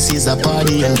 This is a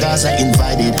party and guys are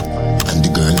invited. And the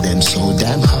girl them so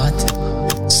damn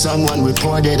hot. Someone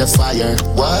reported a fire.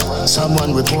 What?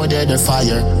 Someone reported a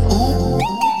fire. Ooh.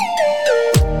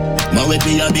 Now we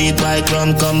be a beat white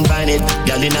rum combine it.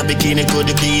 Girl in a bikini could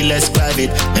be less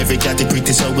private. Every cat is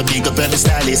pretty so we big up every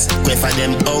stylist. Quay for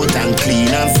them out and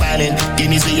clean and filing.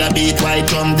 Guineas we a beat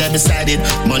white rum they beside it.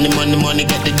 Money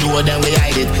get the door then we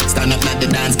hide it. Stand up at the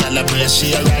dance girl a press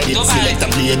she a ride it. Select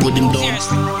and play good him down.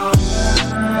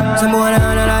 Some boy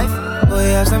on a life. Boy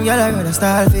have some girl I rather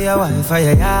style for your wife for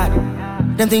your yard.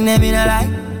 Them think they mean a lie.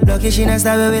 lucky she not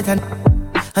stab with her.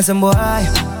 And some boy,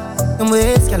 them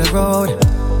ways girl road.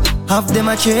 Half them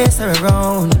a chase her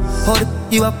around. Hold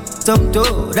you up some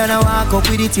toe, then I walk up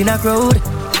with it in a crowd.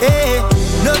 Hey,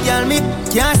 no girl me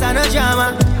can't stand no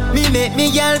drama. Me make me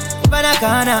girl for the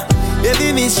corner.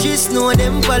 Baby miss she know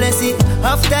them policy.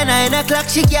 After 9 o'clock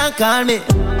she can't call me.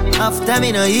 After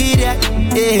me no hear that,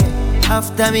 yeah.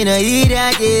 After me no hear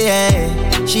that,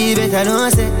 yeah. She better know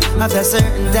say after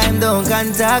certain time don't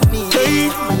contact me. Hey,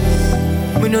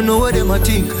 me no know what them a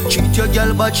think. Cheat your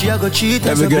girl but she a go cheat.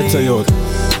 Let me get to you.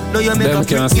 No you make them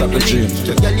can't stop the dream.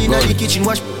 Your girl inna the kitchen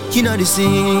wash inna the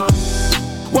sink.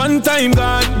 One time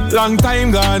gone, long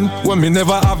time gone, when me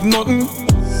never have nothing.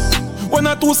 1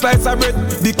 or 2 slices of bread,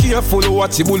 be careful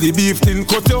what you bully beef thing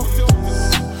cut you.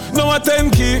 Now a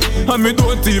 10K, and me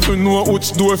don't even know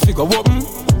which door figure open.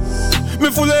 Me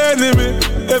full of enemy,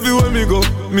 everywhere me go,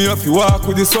 me have to walk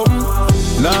with the something.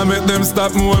 Now make them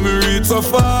stop me when me reach so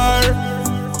far.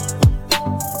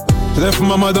 Left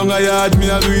mama down a yard, me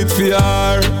a do it for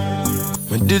her.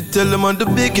 I did tell them at the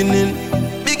beginning,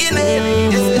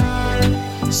 yeah.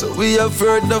 So we have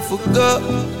further for go.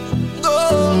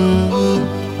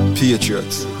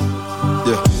 Patriots.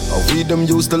 Yeah, we them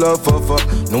used to love for.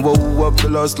 Know who have the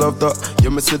last laughter. Yeah,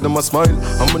 me see them a smile.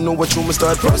 I'ma know what you me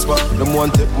start prosper. Them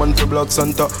want take man for Black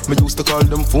Santa. Me used to call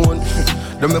them phone.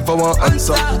 Them never want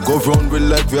answer. Go round with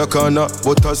like we a corner.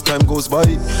 But as time goes by,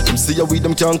 them see how we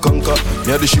them can't conquer.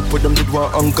 Me had the ship with them did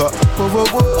want anchor.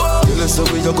 Whoa. Tell us how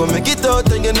we you gonna make it out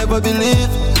and you never believe.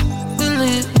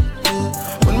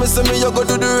 When me say me you go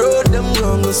to the road, them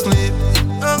gonna sleep.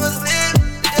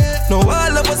 Now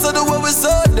all of us are the what we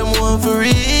saw, them want for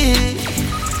real.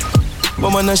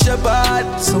 But man a shepherd,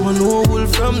 someone who wool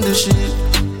from the sheep.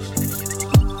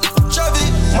 Chavi,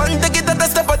 man take it at a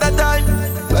step at a time.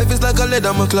 Life is like a ladder,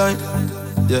 I'ma climb.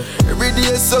 Yeah, every day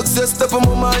is success, step on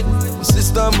my mind. My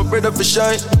sister, my brother for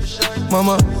shine.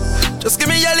 Mama, just give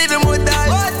me a little more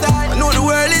time. I know the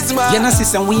world is mine. You know,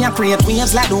 sister, we are create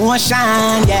waves like the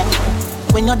ocean, yeah.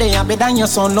 When you're there, better than your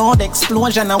son, no the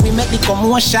explosion, and we make the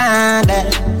commotion, yeah.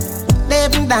 They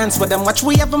even dance with them, watch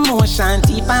we have emotion,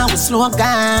 deep and we slow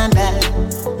down, yeah.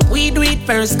 We do it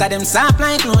first, got them soft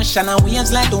like lotion, and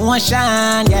waves like the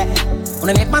ocean, yeah. When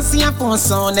I never see a phone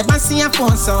sound,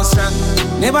 strong.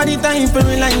 Never the time for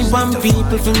rely on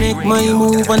people to make my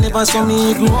move, and never saw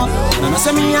me grow up. Now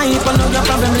say me hype, I know your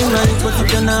problem in life, but if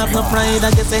you don't have no pride,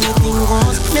 I guess anything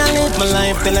goes. Me I live my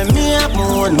life telling me I'm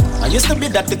born. I used to be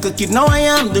that little kid, now I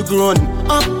am the grown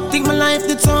up. Think my life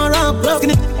did so rough,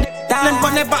 talent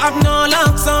but never have no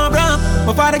luck, so bro.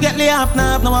 My father get laid off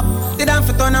now, no up. They done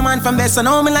for turn a man from best, so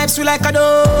now my life's sweet like a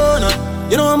donut.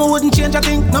 You know I wouldn't change a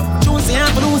thing, no. Choose the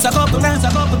hand for lose a couple times.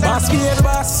 Boss for every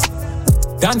boss,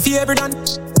 done for every done.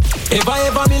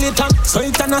 Ever militant, so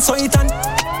it and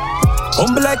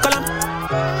humble like a lamb.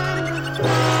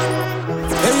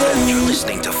 You're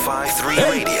listening to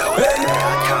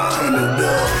 53radio.com.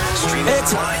 Streaming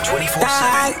online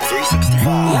 24/7,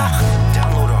 365.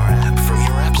 Download our app from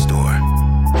your app store.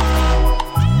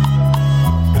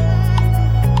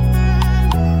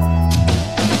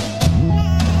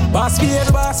 Boss for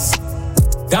every boss,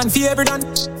 done for every done.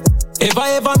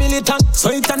 Ever militant, so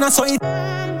it and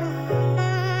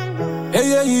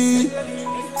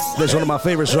There's one of my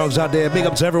favorite songs out there. Big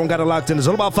up to everyone got it locked in. It's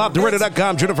all about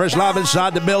 53radio.com. Juniorfresh live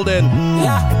inside the building.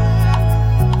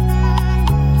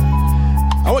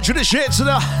 I want you to share it to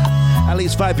at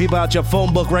least 5 people out your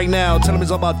phone book right now. Tell them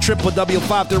it's all about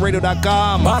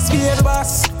www.53radio.com. Boss for every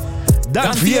boss,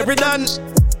 done for every done.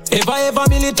 Ever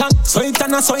militant, so it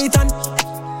and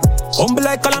humble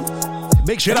like a lamb.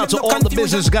 Big shout out to all the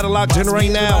business got it locked in right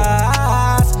now.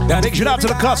 Big shout out to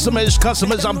the customers.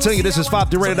 I'm telling you, this is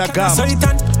 53radio.com.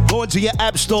 Go into your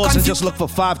app stores and just look for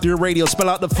 53 Radio. Spell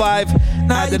out the 5,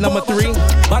 add the number 3,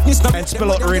 and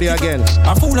spell out radio again.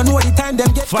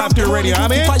 53 Radio,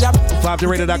 I'm in.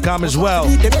 53radio.com as well.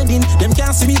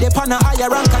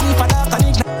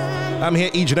 I'm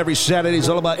here each and every Saturday. It's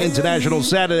all about International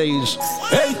Saturdays.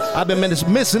 I've been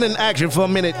missing in action for a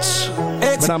minute,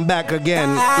 but I'm back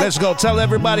again. Let's go. Tell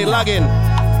everybody, log in.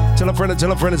 Tell a friend. It's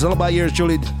all about yours,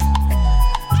 truly.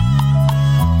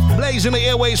 Blazing the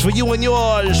airways for you and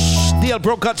yours. DL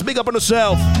Pro Cuts, big up on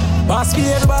yourself. Boss for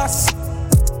every boss,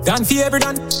 done for every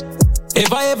done.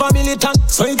 Ever militant,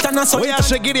 so it and so it. We are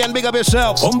say Gideon, big up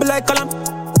yourself. Humble like a lamb.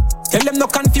 Tell them no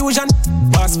confusion.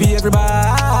 Boss for every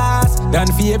boss, done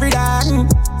for every done.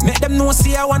 Make them know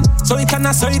see I want, so it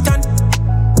and so it and.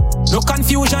 No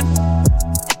confusion.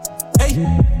 Hey,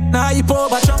 nah you poor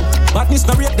but trump. Badness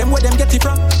no rate them where them get it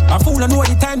from. A fool and know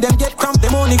the time them get cramped.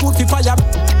 Them only good for fire.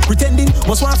 Pretending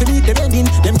Must want to meet the bending.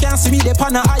 Them can't see me, they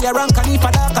pan a higher rank. And if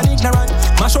a dark and ignorant,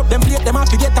 mash up them plate, them have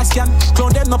to get a scan.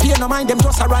 Clone them, no pay no mind, them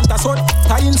just a rant. That's what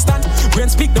I instant.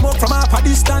 Brains pick them up from half a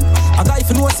distance. A guy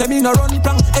for no semi no run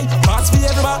prank. Hey, pass for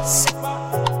every boss,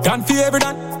 done for every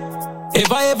done.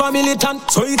 Ever militant,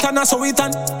 so it and so it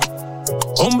and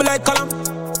humble like column.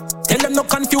 Tell them no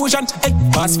confusion. Hey,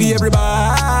 pass for every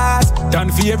boss,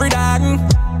 done for every done.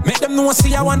 Make them know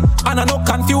see I want and I no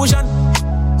confusion.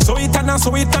 So it and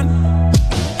so it and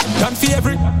done for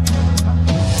every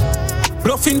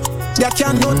bluffing. They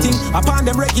can't nothing. Upon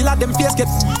them regular, them face get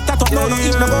that up. No,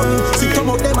 nothing no going. See come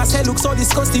out them I say look so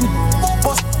disgusting.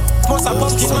 Boss a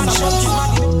pumpkin man.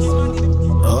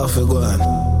 Oh, for go on.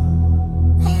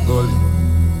 Goalie.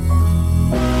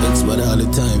 It's bad all the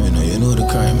time, you know the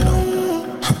crime,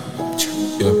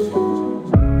 Yeah.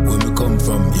 Where me come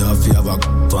from, you have to have a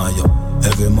on you.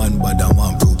 Every man bad and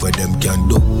one proof what them can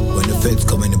do. When the feds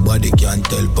come, anybody can't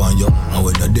tell upon you. And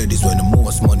when you're dead is when the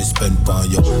most money spent upon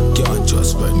you. Can't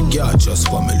trust friend, can't trust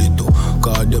family too.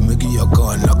 Cause them me give you a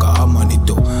gun like a money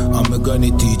too. And me gonna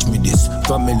teach me this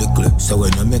family clue. So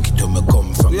when you make it to me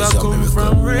come from, we come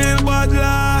from real bad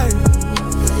life.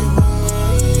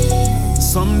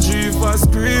 Some jeepers,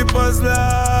 creepers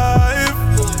life.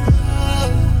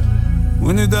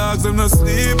 When the dogs them not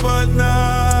sleep at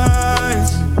night.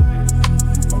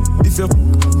 If you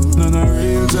none a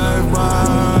real drive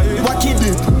by. What you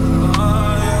do?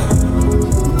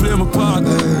 Play my part.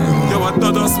 Yo, I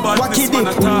done us bad this man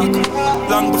attack.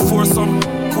 Long before some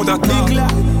coulda talk.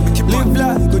 Live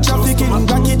life, go trafficking,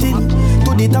 back it in.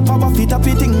 To the top of a fit up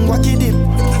eating, what you did?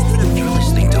 You're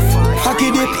listening to 5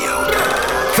 Radio.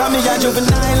 From me a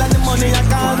juvenile and the money I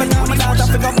call me now my daughter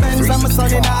pick up Benz and my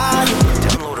son in the alley.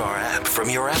 Download our app from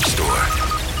your app store.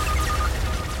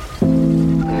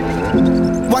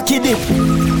 What you dip?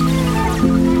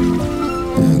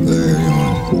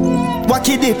 What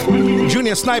you dip?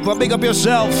 Junior Sniper, big up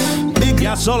yourself.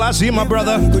 Yeah, so I see my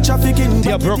brother.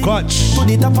 Dear Bro Coach.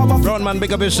 Brown man,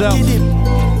 big up yourself.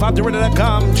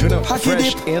 FactoryRadio.com.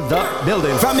 Juniorfresh in the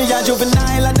building. From me a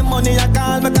juvenile and the money I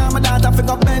call me call my daughter pick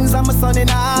up Benz and my son in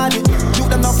the alley. You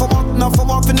them not for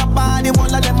work in the body.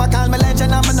 One of them I call me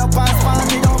legend and me no pass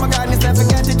party. Oh my God, this never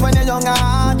get it when you're young and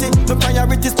hearty. The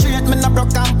priorities straight, me no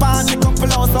broke and party.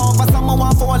 Couple hours over, someone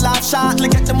want for a laugh shortly.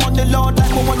 Get the money load like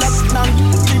me wanna now.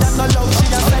 She has no love, she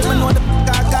has said me know the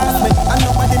car got me. And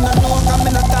nobody no know cause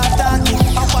me no talk talky.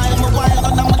 I while me wild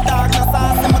and I'm a darkness.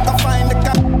 I see me can find the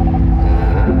car.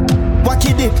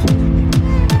 Wacky dip.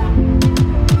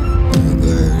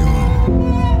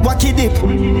 Wacky dip.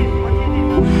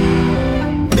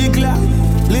 Big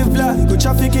life, live life, go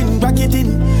trafficking, back it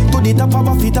in. To the top of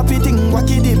a fit up eating,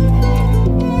 wacky dip.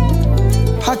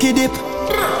 Hacky dip.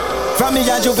 From me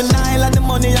a juvenile and the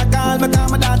money I call me call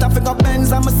my daughter pick up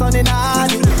Benz and my son in the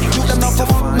alley. You them not for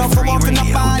work in the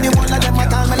body. One of them I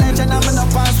call me legend and me no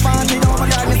pass party. Oh my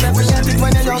God, this never get it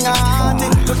when you're young and hearty.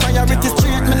 The priorities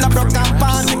straight, me no broke and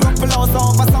party. Couple hours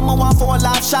over, someone want for a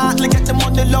laugh shortly. Get the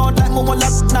money load like me wanna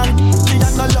now. She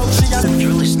has no love, she has.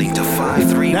 You're listening to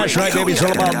 5-3. That's right, baby, it's all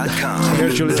about.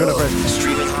 Here's Julie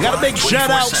Juniorfresh. Got a big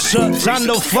shout out to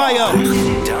Sando Fire.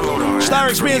 Star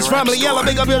Experience family, yellow,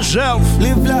 big up yourself.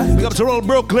 Live life. Big up to all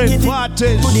Brooklyn,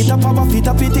 40s,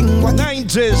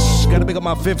 90s. Gotta big up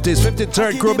my 50s,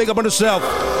 53rd crew, big up on yourself.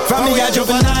 From me a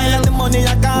juvenile and the money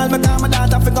I call me call my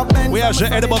daughter pick up Benz. We have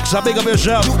your Eddie Box, big up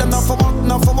yourself.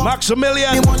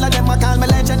 Maximilian. One of them I call me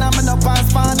legend and me no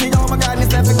pass party. Oh my God,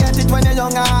 this never get it when you're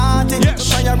young and hearty. Yes.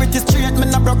 Priorities straight, me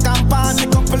no broke and party.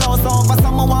 Couple hours over,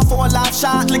 someone want for a laugh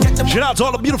shortly. Get the shout out to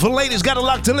all the beautiful ladies, got it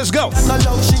locked in, let's go. No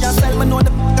love, she a sell me know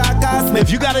the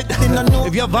if you got it,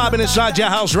 if you're vibing inside your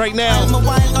house right now,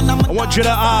 I want you to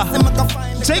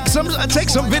take some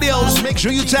videos. Make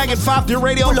sure you tagging 5-3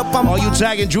 Radio or you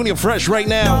tagging Juniorfresh right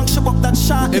now.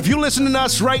 If you listening to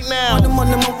us right now,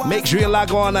 make sure you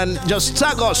log on and just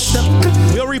tag us.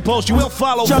 We'll repost you. We'll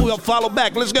follow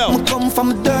back. Let's go. I come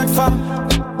from a dirt farm.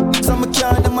 Some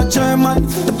carry them a German.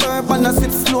 The bourbon I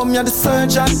sip slow, me a the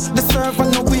surgeon. The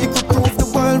servant no week to prove the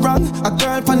world wrong. A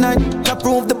girl for night, I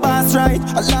prove the boss right.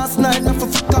 Last night I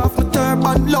fuck off my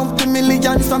turban. Love the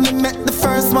millions, so me met the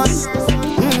first one.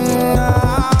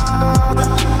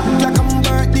 Like I'm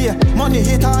birthday, money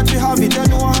hit hard, we have it, you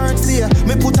know I hurt here.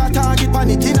 Me put a target on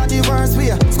it in a diverse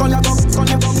way. Skull a go.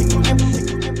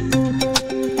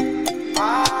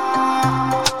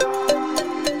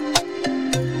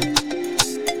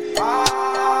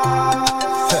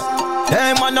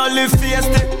 Hey man, I live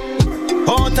fiesta.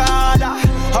 Out of order,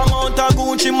 amount of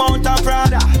Gucci, mount of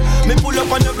Prada. Me pull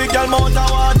up on the big girl, mount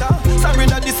of water. Sorry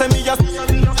that this me just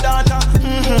data.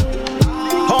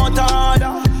 Out of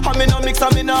order, I me no mix, I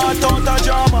me not out of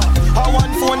drama. I want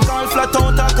flat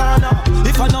out a corner.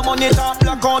 If I no money talk,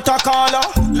 black out a collar.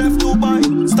 Left Dubai,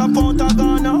 stop out a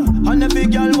Ghana. And every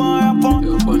girl want a pump.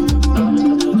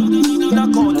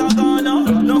 Knock out a Ghana.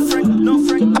 No friend, no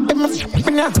friend. I bet my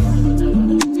f***ing ya.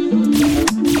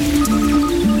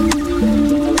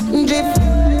 Drip.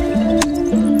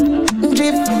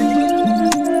 Drip.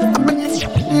 I bet my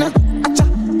f***ing ya. Acha,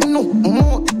 no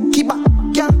more. Keep up,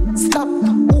 can't stop.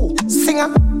 Oh, singer,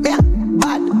 yeah,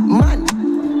 bad man.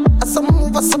 I some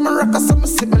move, I some rock, I some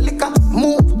sip my liquor.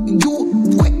 Move, you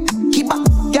wet, keep up,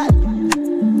 girl.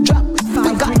 Drop,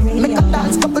 make a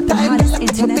dance couple times.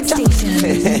 Internet station.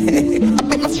 I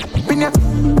bet my f***ing ya.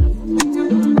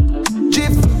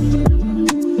 Jif.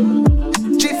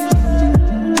 Jif.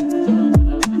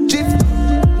 Jif.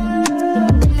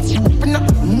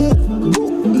 Move,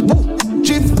 move,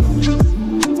 Jif.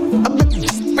 I bet my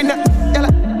f***ing ya. Yalla,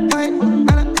 fine,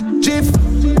 yalla, Jif.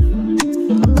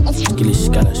 Kilish,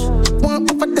 kalash. One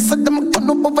over this, I'm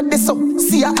gonna over this.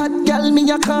 See a hot girl, me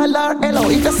a call her hello.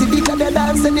 If you see the girl that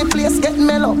dance in the place get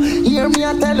mellow, hear me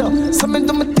a tell you. Some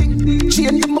do my thing,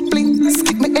 change do my bling.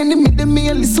 Skip me enemy, the me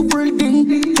a little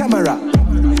building. Camera,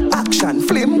 action,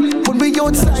 flame. When we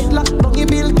outside, lock down the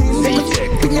building.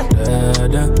 Da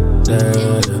da da da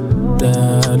da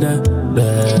da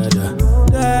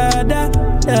da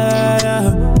da.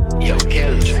 Yo,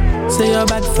 Kelch. Say you're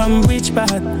bad from which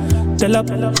part? Tell up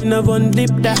in a one dip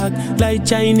dog. Like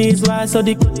Chinese war so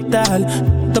the tall.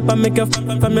 Top and make a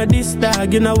from your this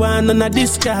dog. You know one on a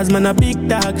disguise, man a big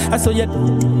dog. I saw you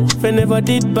if I never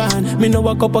did ban. Me no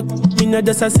walk up me no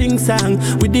just a sing song.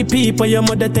 With the people your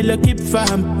mother tell you keep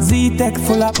farm. Z-Tech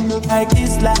full up like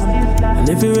Islam. And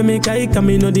if you make a hike,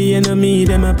 me know the enemy.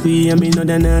 Them a pray and me know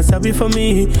they're not sorry for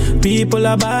me. People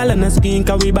are ball and a skin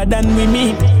cause we bad than we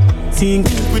meet. Sing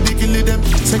with the kill them,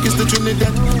 seconds to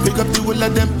Trinidad. Pick up the whole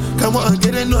of them. Come on,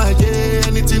 get a no idea.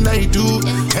 Anything I do.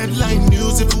 Headline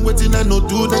news, if you waiting I no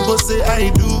do, then go say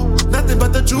I do. Nothing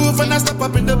but the truth, and I step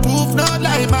up in the booth. No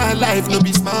lie, my life, no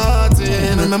be smart.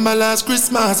 Remember last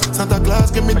Christmas, Santa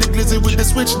Claus gave me the glizzy with the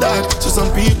switch dart. So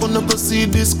some people no go see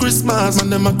this Christmas. Man,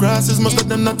 them my grasses, most of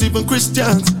them not even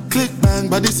Christians. Click bang,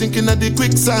 body sinking at the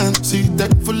quicksand. See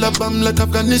that full of bomb like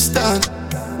Afghanistan.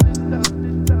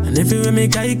 and if you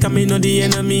make I come, me know the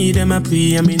enemy. Them a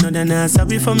pray and me know they're not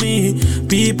sorry for me.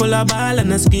 People are ball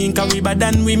and a skin, cause we bad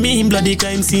than we mean. Bloody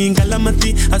crime scene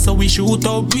calamity. That's how we shoot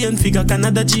out brain figure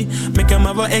Canada G. Make them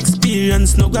have a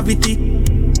experience, no gravity.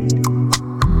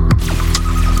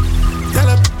 Tell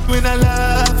up when I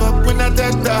laugh up when I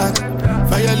dead dog.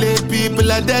 Violate people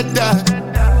are dead dog.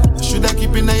 Should I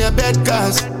keep in your bed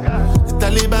cause the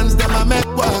Taliban's them a make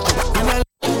walk. When I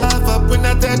laugh up when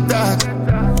I dead dog.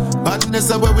 Badness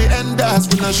is where we end us.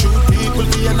 When I shoot people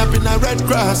we end up in a red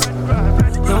cross.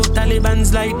 No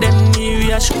Taliban's like them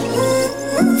area shoot.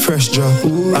 Fresh job.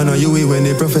 I know you when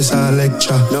the professor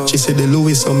lecture. No. She said the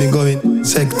Louis saw me going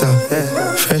sector.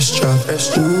 Yeah. Fresh job.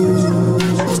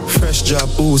 Fresh job.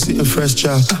 Ooh, sitting fresh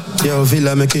job. Yo,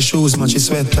 Villa make your shoes match your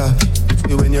sweater.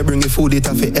 When you bring the food, it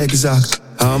have it exact.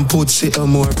 I'm put sit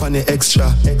more on the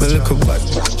extra. Me look up back.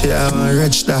 Yeah, I'm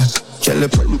rich that. Kill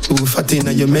it too fat in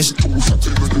your mesh.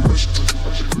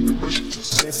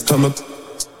 Come up.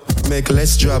 Make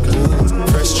less drop.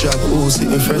 Fresh job. Ooh,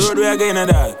 sitting fresh. Road we are going to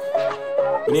die.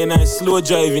 We need a nice slow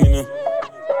driving, you know.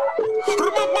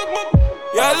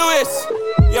 Yeah,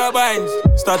 Louis. Yeah, binds.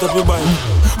 Start up your bind.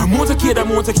 A motorcade.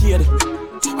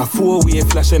 A four-way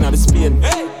flashing out the Spain.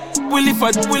 Hey. Willie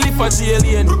for the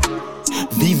alien.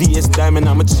 VVS diamond,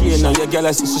 I'm a chain. Now your girl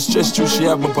has so stressed through, she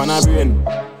have me on her brain.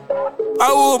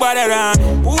 Oh, body around.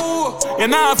 Ooh, you're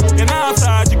not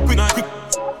starting quick.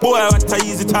 Boy, what a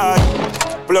easy target.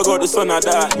 Plug out the sun of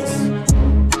darkness.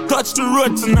 Touch the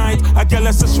road tonight. A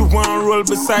girl says she wanna roll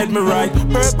beside me right.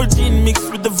 Purple jean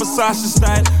mixed with the Versace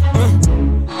style.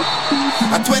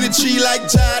 At 23 like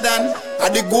Jordan, I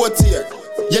the goat here.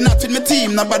 You're not with my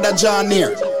team, no bother John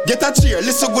here. Get a cheer,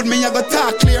 listen good, me I go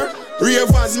talk clear.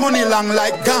 Ravers money long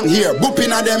like gang here.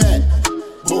 Booping at them head.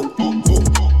 Boop, boop, boop,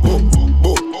 boop,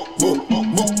 boop, boop,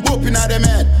 boop, booping at them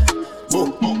head.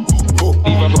 Boop, boop, boop,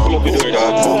 boop, boop,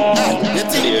 boop. Hey, you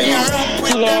think me a rap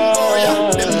with them, boy?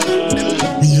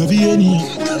 Me have any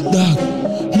dog.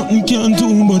 Nothing can do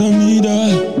but I need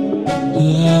that.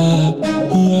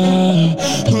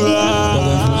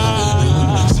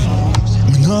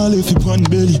 Me nah left you on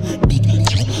belly. Big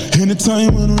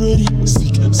anytime when I'm ready.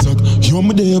 Sick, suck. You're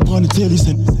my day upon the telly.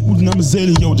 Send wooden on my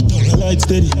zelly. Yo, the dollar light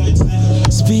steady.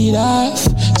 Speed off,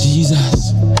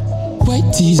 Jesus.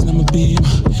 White tees, I'm a beam.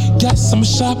 Gas, I'm a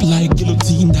sharp like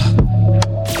guillotine.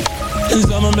 Cause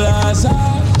I'm a blazer.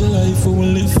 The life I will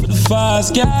live for the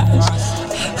fast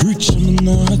cash. Rich, I'm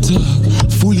not talk.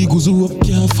 fully goes up,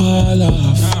 can't fall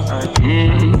off.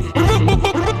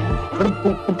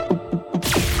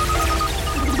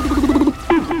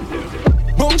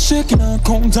 Bone shaking and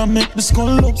count and make the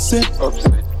skull upset.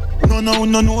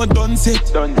 No, done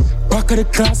set. Back of the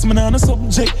class, man, on a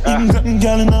subject. England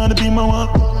gal and all be my one.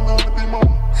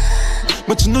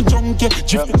 But you know drunk yet,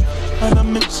 drift and I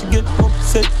make she get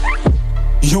upset.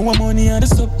 You want money on the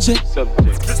subject. You're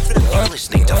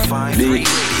listening to 5 Radio.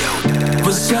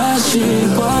 Versace,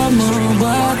 Obama,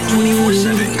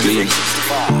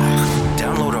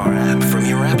 Download our app from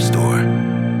your app store.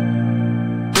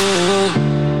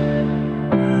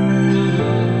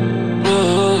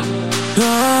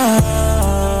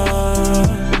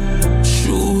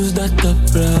 Shoes that are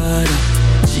Prada,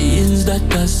 jeans that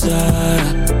are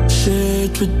Zara,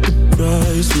 shirt with the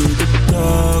price, with the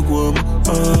dog, warm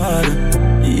harder.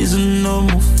 He's a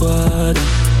normal father,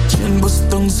 chain bust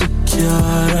down so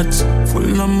carrots,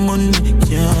 full of money,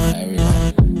 can't.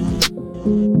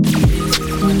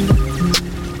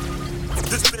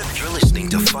 You're listening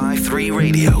to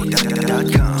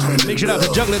 53radio.com. Big shout out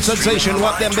to Juggling Sensation.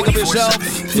 What them, big up yourself.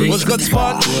 What's good,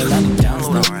 Spot?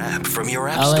 Download our app from your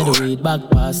app store. I wear the weed back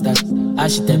past that. I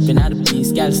should step in at the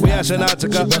piece, girl. We are sent out to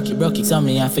go. She broke it, so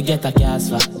me I forget a cast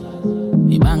for.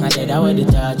 The bang I dead, I wear the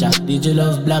charger. DJ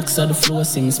love black, so the flow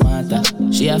sing smarter.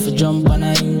 She have to jump on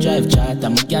a in drive charter.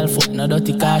 My girl foot no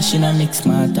dirty car, she no mix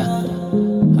smarter.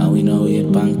 And we know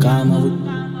it pan karma with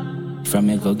from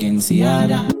a cooking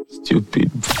Ciara.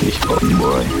 Stupid fish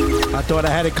boy. I thought I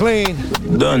had it clean.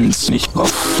 Done sneak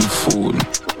off the food.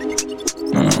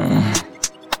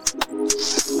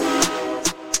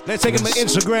 Let's take it to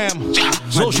Instagram.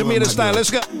 Social media style. Let's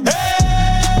go.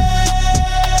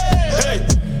 Hey.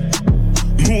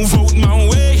 Move out my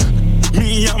way.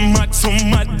 Me and Max on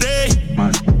my day.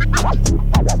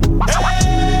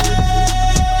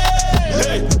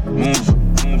 Hey.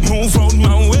 Move out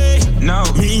my way. Now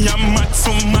me and Max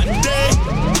on my day.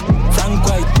 Frank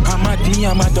White, I'm at me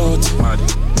and my dot.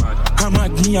 I'm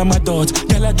at me and my dot.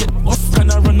 Girl, I get off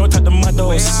and I run out of the mad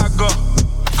house.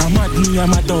 I'm at me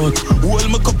and my dot. Hold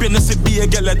my cup in the city, a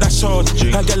girl at that short.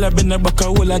 A girl have been a back,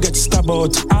 I get stabbed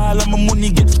out. All of my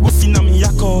money get off in my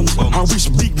account. I wish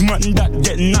big man that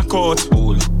get knocked out.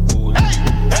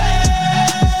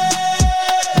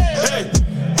 Hey.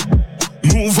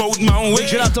 Move out my way. Big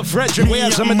shout out to Frederick. We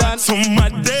have some of that. On my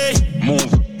day.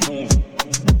 Move.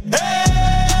 Hey.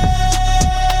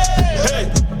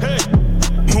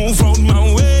 Move out my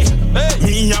way.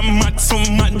 Me and Max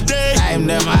on my day. I'm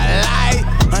them alive.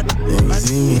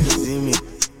 See me. You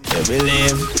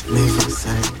believe me for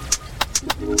sight.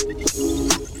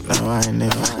 No, I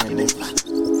never.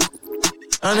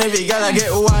 And every girl I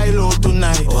get wild out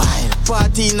tonight.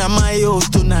 Party in my house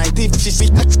tonight. If she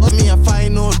speak me, I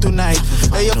find out tonight.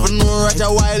 I have to know Roger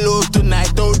wild out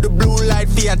tonight. Out the blue light,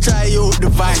 fear try out the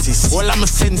vices. All I'm a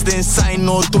sense then sign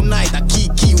out tonight. I key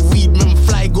weed, man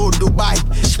fly go Dubai.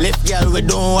 Left girl we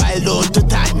don't wild out to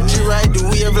time. She ride the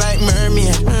wave like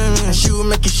mermaid. She will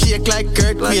make it shake like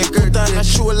Kurt. Put on a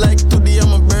show like today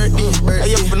I'm a birthday. I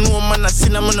have to know man I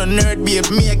seen I'm on a nerd babe.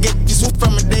 Me I get this hook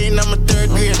from a day and I'm a third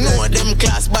grade. Know them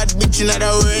class bad bitch in the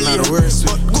world. Not the worst,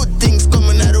 but good things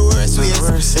coming out the worst ways.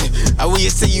 I will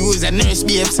say you was a nurse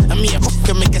babes. And me a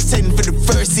can make a send for the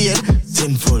first year.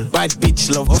 Sinful, bad bitch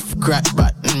love off crack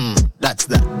but that's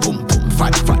that. Boom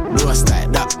fat no style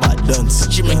that bad dance.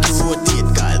 She make you rotate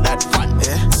call that fun.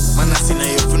 Man I seen her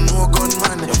you for no gun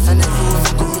man. And everyone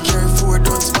come carry 4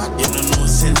 guns back. You don't know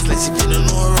senseless if you don't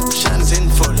know eruptions.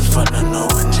 Sinful fun I know.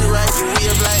 And she ride the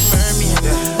wave like mermaid.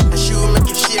 And she will make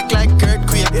it shake like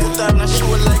earthquake. Put on a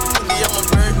show like today I'm a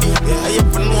birthday. I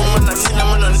have to know man I seen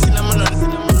her man.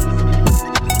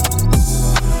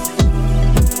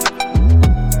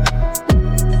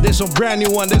 This is a brand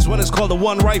new one. This one is called the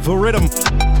One Rifle Rhythm.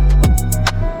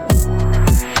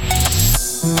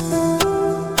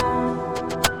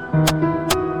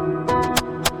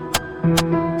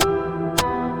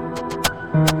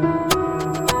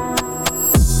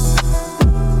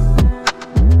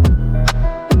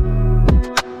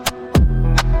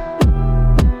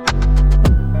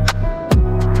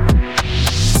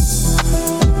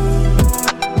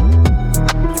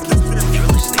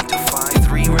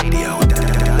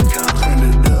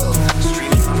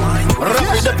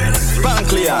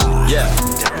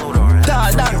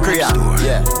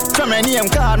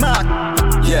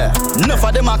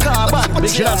 Big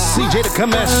shout out to CJ the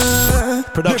Commerce.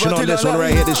 Production on this one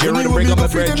right here. This year we're gonna bring up a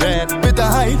bread jan. Better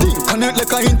hide it. Connect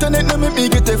like a internet, now make me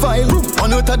get a file.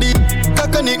 On out of the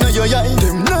connect now your eye.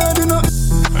 Them nah do not.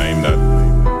 I'm that.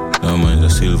 No man, the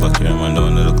silver camera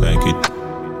don't look like it.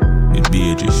 It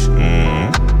beige-ish.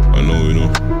 I know you know.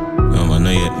 No man,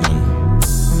 I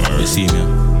see me.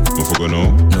 I forgot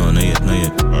no? No, not yet.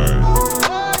 Alright.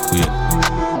 Wait.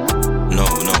 No.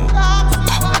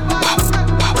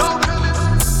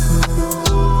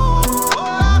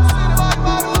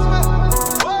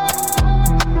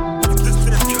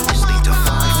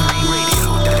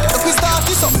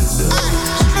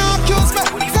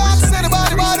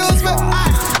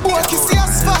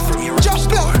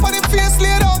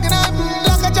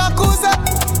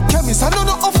 I know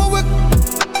no offer with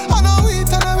I know it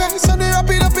and I raise and they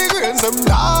rapid up big rains them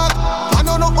dog. I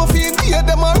know no offer in here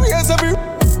them a raise every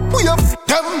we up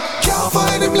them. Can't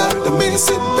find him like the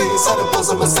missing piece. And the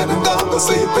puzzle me send him down to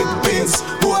sleep in peace.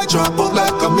 Boy drop out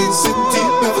like a missing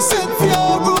teeth. Never sent for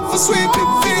your room for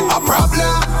sweeping feet. A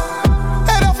problem.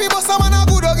 Head off he bust a man a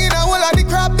good dog in a whole of the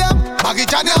crab them.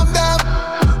 Baggage and them.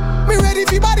 Me ready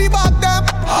for body back them.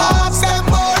 Ask them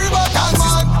worry about that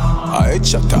man. I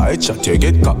chat, you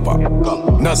get copper.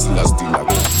 Nasla still like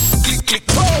click, click,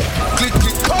 po, click,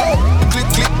 click, po, click,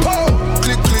 click, po,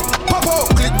 click, click, po,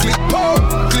 click, click, po,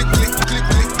 click, click, click,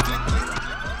 click, click.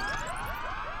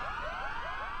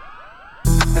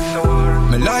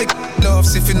 Me like love,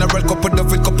 see funeral couple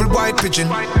dove with couple white pigeon.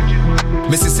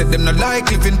 Missy said them no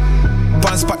like living.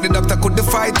 Pants pack the doctor could the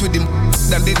fight with him.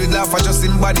 Then did we laugh, I just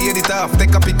him body edit off.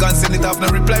 Take a pic and send it off, no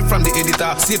reply from the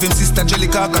editor. Save him sister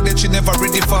Jellica, cause then she never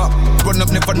ready for. Run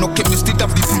up, never knock him, you still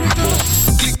have the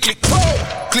click, click, po,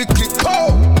 click, click,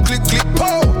 po, click, click,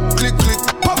 po, click, click,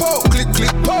 po, click, click,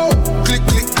 po, click,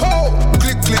 click, po,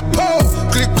 click, click, po,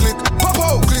 click, click,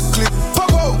 po, click, click,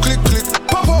 po, click,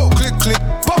 click, po, click, click,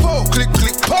 po, click, click,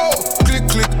 po, click,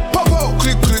 click, po,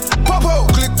 click, click, po,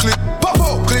 click, click,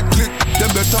 po, click, click.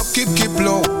 Them better keep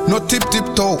low, no tip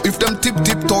toe. If them tip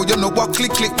toe, you know what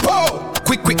click po.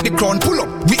 Quick the crown, pull up,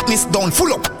 witness down,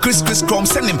 full up. Chris Chrome,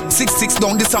 send him 6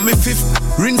 down. This is my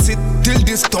 5th. Rinse it till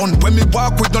this done. When me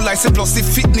walk with no license plus the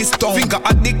fitness down. Finger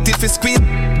addicted for squeeze,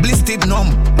 blistered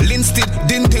numb, linsted,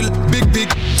 dental, big.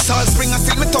 Salt Spring I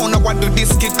still me town. I want to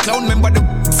this kid clown. Remember the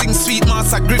sing sweet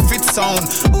Master Griffith sound.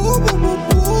 Ooh.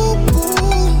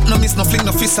 No miss no fling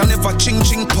no fist, I never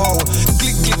ching pow.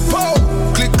 Click pow,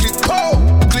 click pow,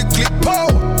 click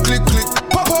pow, click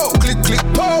pow, click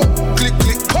pow, click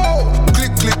pow,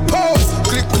 click pow,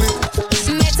 click.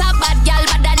 Met a bad gal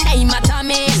but the name of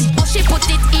Tommy. Oh she put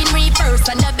it in reverse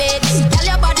on the bed. Tell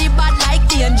your body bad like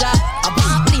danger. A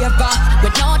bad flavor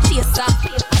with no chaser.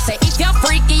 I say if you're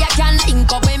freaky you can link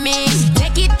up with me.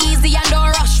 Take it easy and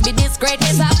don't rush me. This great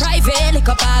is a private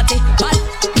liquor party. But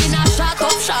in a shot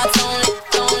up shots only.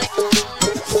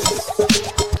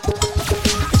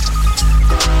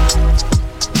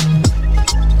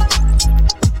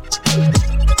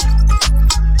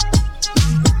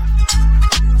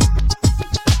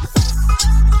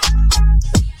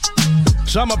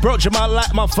 So I'm approaching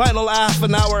my final half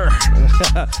an hour.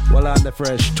 Well, on the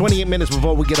fresh. 28 minutes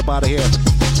before we get up out of here.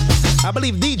 I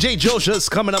believe DJ Joshua's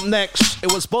coming up next. It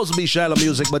was supposed to be Shiloh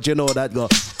music, but you know how that go.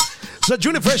 So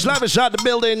Juniorfresh live is out the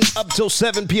building up till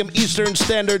 7 p.m. Eastern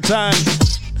Standard Time.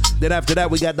 Then after that,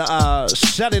 we got the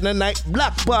Saturday Night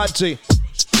Black Party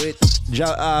with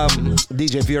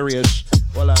DJ Furious.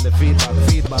 Hold on the feedback.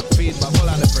 Hold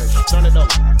on the fresh. Turn it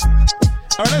up.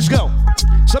 All right, let's go.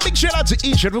 So big shout out to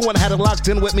each and everyone had it locked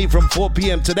in with me from 4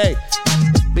 p.m. today.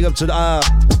 Big up to the, as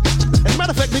a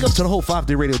matter of fact, big up to the whole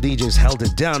 5D Radio DJs held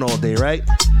it down all day, right?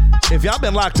 If y'all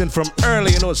been locked in from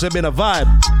early, you know it's been a vibe.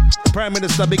 Prime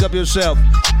Minister, big up yourself.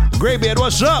 Greybeard,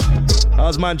 what's up?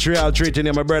 How's Montreal treating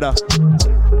you, my brother?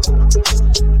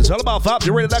 It's all about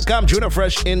 5DRadio.com.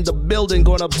 Juniorfresh in the building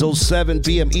going up till 7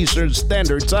 p.m. Eastern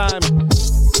Standard Time.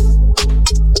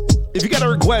 If you got a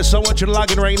request, I want you to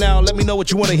log in right now. Let me know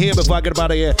what you want to hear before I get out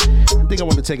of here. I think I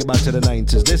want to take it back to the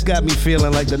 90s. This got me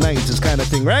feeling like the 90s kind of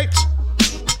thing, right?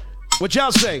 What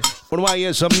y'all say? When I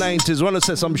hear some 90s, want to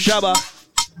say some Shabba,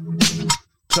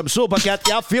 some Supercat,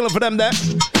 y'all feeling for them there?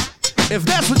 If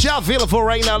that's what y'all feeling for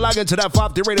right now, log into that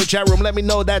 5D Radio chat room. Let me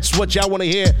know that's what y'all want to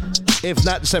hear. If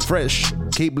not, set fresh.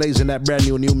 Keep blazing that brand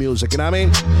new music, you know what I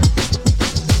mean?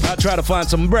 I'll try to find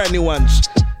some brand new ones.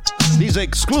 These are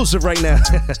exclusive right now.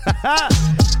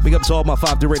 Big up to all my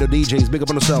 5D Radio DJs. Big up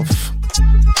on yourself.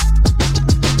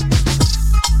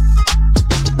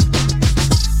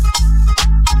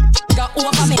 Got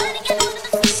over me.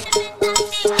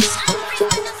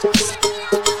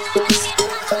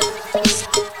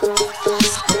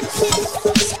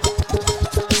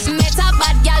 Met a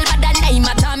bad girl by the name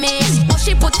of Tommy. Oh,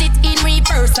 she put it in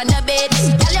reverse on the bed.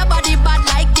 Tell your body bad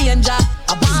like danger.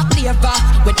 A bad flavor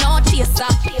with no chaser.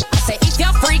 Say if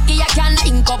you're freaky, you can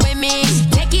link up with me.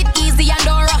 Take it easy and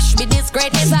don't rush me. This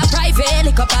great is a private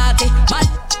liquor party.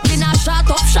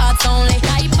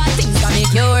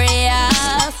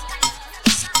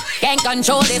 can't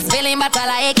control this feeling, but I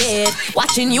like it.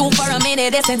 Watching you for a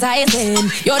minute, it's enticing.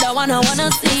 You're the one I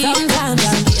wanna see. Sometimes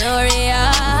I'm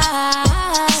curious.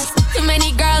 Too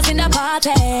many girls in the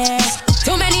party.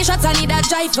 Too many shots, I need a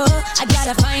driver. I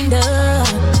gotta find her.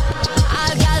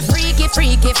 All girls freaky,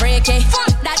 freaky, freaky.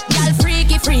 That girl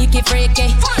freaky, freaky, freaky.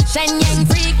 Shenyang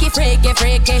freaky, freaky,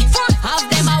 freaky. Have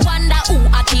them I wonder who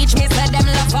I teach me. Say them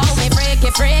love how me freaky,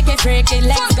 freaky, freaky.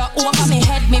 Legs go over me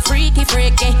head, me freaky,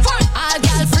 freaky. All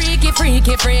girl freaky,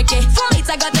 freaky, freaky. It's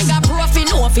a gotta take a profit,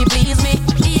 no if he please me.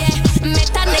 Yeah,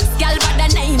 met a next girl by the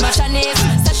name of Shanice.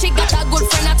 So she got a good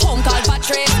friend at home called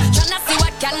Patrick. Tryna see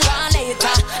what can go on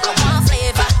later. I want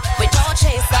flavor with no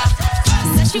chaser.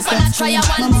 So she wanna try a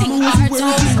one thing or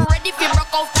two. Ready for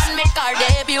rock out and make her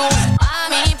debut. I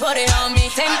mean put it on me.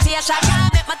 Temptation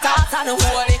can't make my thoughts on the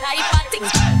whole type of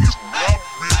things.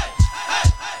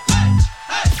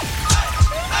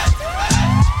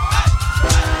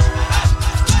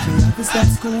 Start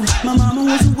school, my mama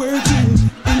wasn't working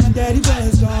and my daddy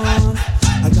was gone.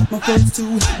 I got my first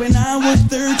two when I was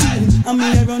 13. I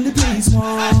mean I run the place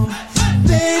warm.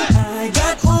 Then I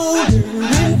got older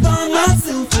and found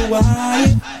myself a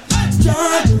wife,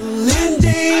 struggling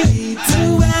daily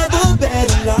to have a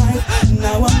better life.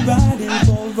 Now I'm riding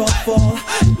for a fall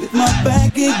with my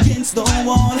back against the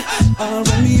wall. I'll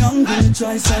run me hungry to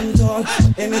try stand tall.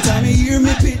 Anytime you hear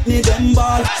me pitney them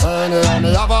ball. When you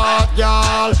me have a hot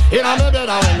girl, inna me bed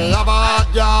when me have a hot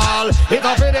girl. It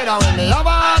a fit it when me have a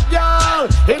hot girl.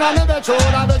 Inna me bed show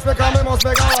that bitch because me must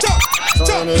make a.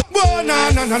 Bo na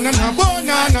na na na na, bo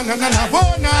na na na na na, bo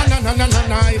na na na na na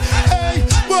na. Hey,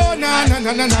 bo na na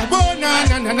na na na, bo na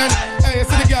na na na. Hey,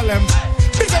 see the girl them.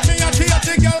 Pick up me a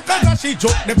treaty girl, cause she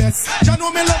joke the best. Ya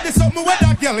know me love this something where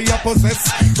that girl you possess.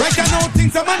 Right now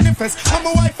things are manifest. I'm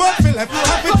a wife of Philip.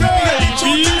 Happy to be the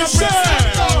truth in a press.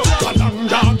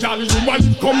 Kalanga, girl, you want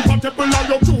compatible and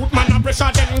your cute man a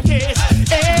pressure them case.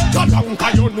 Eh, Kalanga,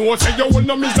 you know say you want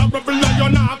no miserable and you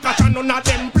not catch none of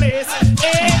them place.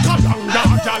 Eh, Kalanga,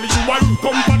 girl, you want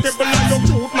compatible and your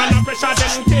cute man a pressure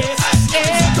them case.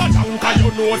 Eh, Kalanga,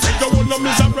 you know say you want no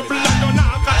miserable and you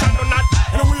not catch none of them.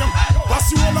 Pass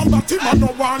you all about him and no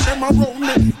one them around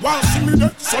me. Want see me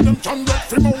dead so them can get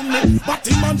free moan me. But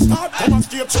him and start come and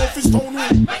straight off his stone me.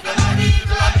 Make them not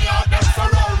eagle and me out them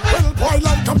surround me. Well boy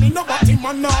like a me no but him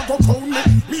and now go crown me.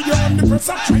 Media and the press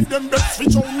I try them best fi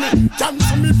show me.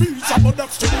 Cancel me visa but that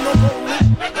still no go me.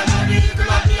 Make them not eagle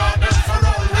and me out them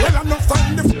surround me. Well I'm not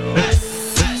find the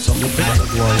something big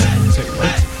like war take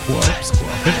my corpse.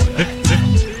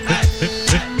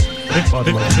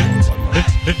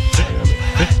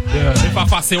 If I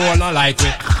fussy all I like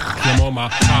it, your mama,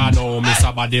 I know Miss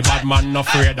a body bad man no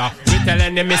afraid of. We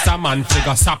telling him Miss a man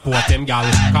figure support him gal.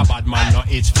 Cause bad man no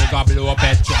itch figure blow up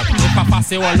head trap. If I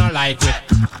fussy all I like it,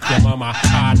 your mama,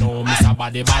 I know Miss a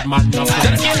body bad man no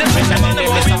afraid of. We telling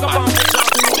him Miss a man.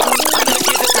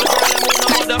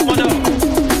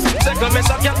 Take a miss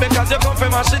a cat because you come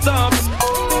from my shit up.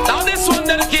 Now this one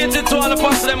dedicated to all the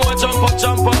pussy them who jump up,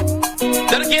 jump up.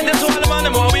 Dedicated to all the man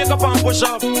them who wake up and push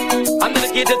up. And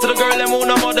dedicated to the girl them who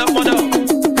no mother.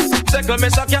 Take a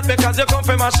miss a cat because you come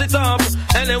from my shit up.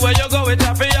 Anywhere you go with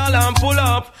happy all and pull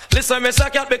up. Listen miss a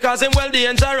cat because him well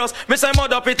dangerous. Miss I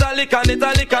mud up italic and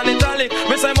italic and italic.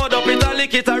 Miss I mud up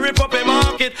italic it a rip up a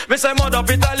market. Miss I mud up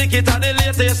italic it a the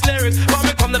latest lyrics. But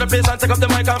me come to the place and take up the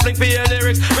mic and fling for your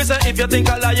lyrics. Miss I if you think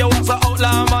I lie you was a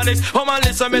outlaw manics. Oh man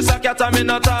listen miss a cat and me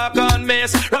no talk on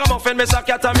miss. Ragamuffin miss a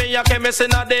cat and me a chemist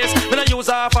in a this. Me no use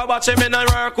half a watch me no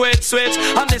work with switch.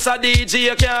 And this a DJ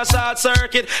you can't short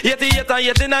circuit. 88 and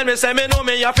 89 me say me know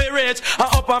me a fi rich. And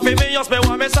up and fi me just me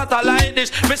want me satellite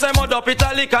dish. Me say mud up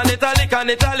italic and italic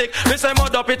and italic. Me say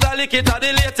mud up italic it a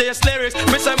the latest lyrics.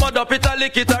 Me say mud up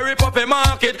italic it a rip up a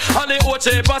market. And the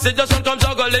Oche passage just don't come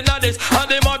juggling at this. And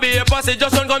the Mobby passage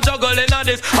just don't come juggling at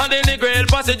this. And the Negril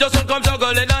passage just don't come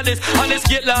juggling at this. And the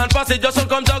Skitland passage just don't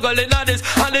come juggling at this.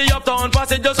 And the Uptown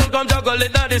passage just don't come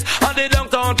juggling at this. And the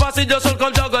Downtown passage just don't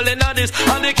come juggling at this.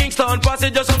 And the Kingston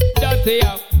passage just don't.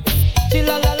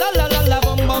 Chilla la la la la la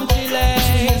bum bum chille. I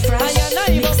and I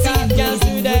can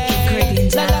do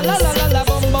that. La la la la la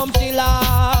bum bum chilla.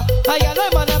 I and I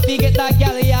wanna forget that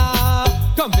gal ya.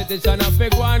 Competition a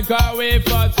big one car way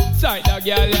first. Sight the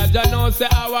girl ya just know say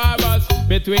our bus.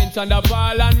 Between Chanda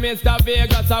Paul and Mr.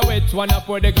 Vegas, I which one a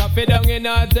put the coffee down in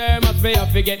her thermos. Me a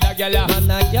forget that girl ya.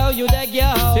 Man a girl you the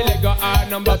girl. She let go her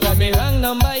number for me. Wrong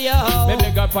number yo. Me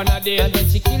big up on a date. And then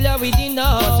she kill her with the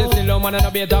no. But she still a man and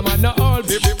a better man no old.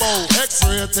 Baby bow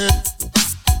X-rated.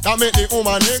 That make the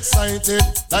woman excited.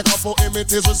 Like a poem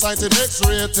it is recited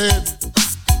X-rated.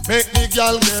 Make the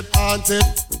girl get haunted.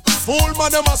 Fool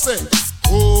man them a say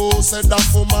Who said that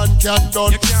woman can't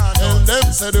done? Tell them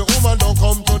say the woman don't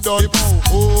come to done.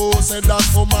 Who said that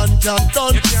woman can't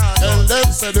done? Tell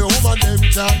them say the woman them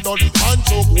can't done. One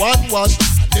choke, one wash,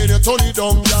 then you turn it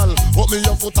down, gal. Put me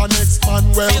your foot and next man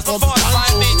welcome. One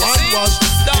choke, one wash,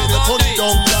 then you turn it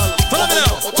down, gal. Turn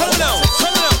it down.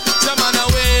 Some man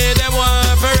away, them want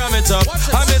to ram it up.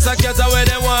 I miss a cat away,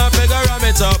 them want to ram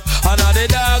it up. And all the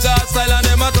dog style and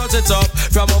them a touch it up.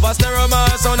 From over stereo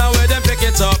man sound away, them pick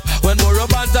it up. When more up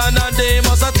and they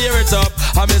must a tear it up.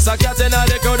 I miss a cat in all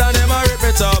the crowd and them a rip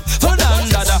it up. Oh dan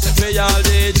dada, for y'all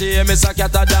DJ, miss a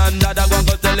cat a dan dada.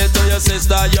 Go tell it to your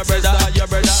sister, your brother.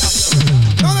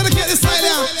 Now let me get this style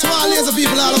out to all lazy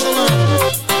people all over the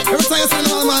world. Every time you see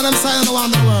the man, I'm silent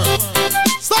around the world.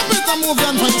 Stop it and move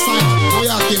on from the side. We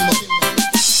are Kimbo.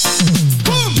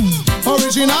 Boom!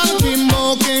 Original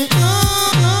Kimbo King.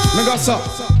 Me go so.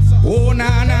 Oh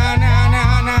na na na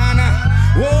na na na.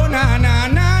 Oh na na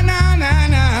na na na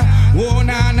na. Oh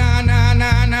na na na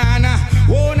na na na.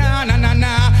 Oh na na na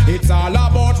na. It's all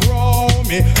about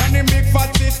Romy and the big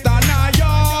fat sister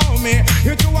Naomi.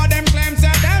 You two of them claims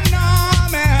that them know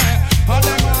me. All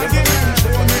them arguments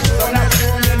show me.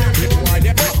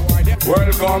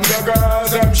 Welcome the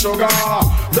girls, them sugar.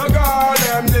 The girl,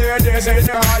 them ladies in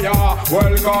higher.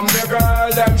 Welcome the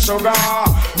girl, them sugar.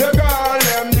 The girl,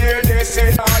 them ladies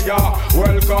in higher.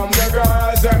 Welcome the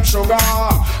girls, them sugar.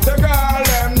 The girl,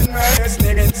 them ladies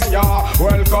in higher.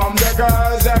 Welcome the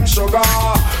girls, them sugar.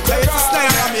 The girl,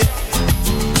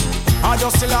 I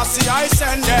just still see I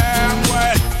send them.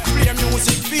 Well, play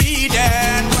music feed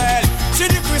them. Well, see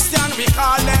the Christian we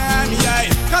call them, yeah.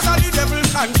 Cause all the devil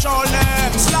control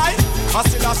them. Slide. I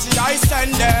still see I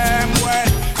send them. Well,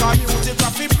 cause music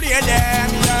have to play them,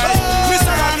 yeah.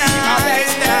 Mr. Anima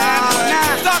raise them.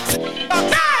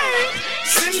 Okay.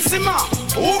 Sim-Sima,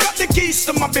 who got the keys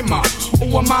to my bimmer? Who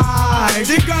am I?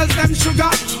 The girls them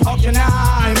sugar. How can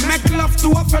I make love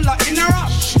to a fella in a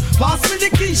rush? Pass me the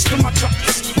keys to my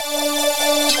trucks.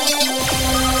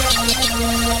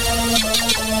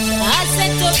 I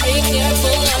said to be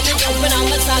careful, I'm jumping on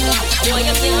the saga. Boy,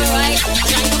 you feel right,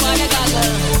 trying for the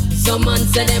goggle. Some man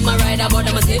say them a ride but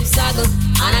them a zip saggle.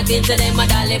 And I think to them a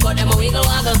dolly but them a wiggle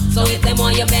waggle. So if them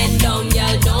want you bend down,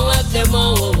 y'all don't have them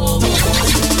all.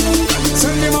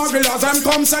 Send the Margulas, them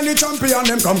come, send the champion,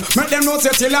 them come. Make them know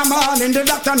say till a man in the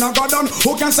doctor now go down.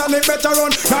 Who can sell it better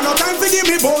run? Now no time to give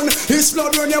me bone. His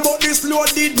blood when you bought this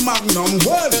loaded magnum.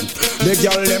 Well, the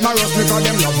girl them a rush because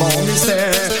them love how me stay.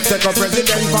 Take a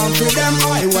president from to them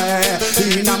highway.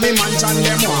 In a me mansion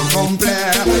them want come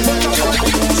play.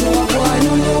 Why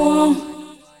no know?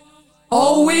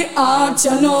 Oh, we are,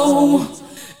 you know,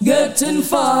 getting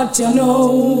fat, you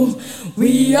know.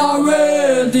 We are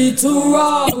ready to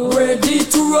rock, ready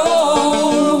to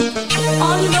roll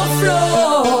on the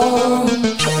floor.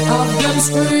 Have them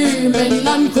screaming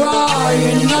and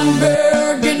crying and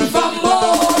begging for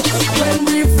more. When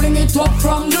we fling it up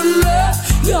from the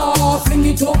left, yeah, fling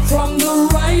it up from the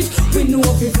right. We know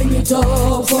if we fling it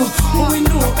up, we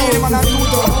know how to do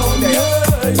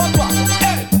it.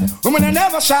 Women are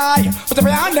never shy, but if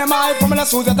behind them eye, from the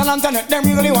suit and antenna, them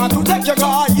really want to take your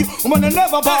guy. Women are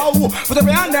never bow, but if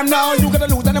behind them now, you gotta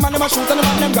loot and them and them a shoot and them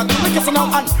and them got the wicked in our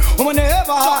hand. Women are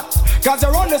ever hot, cause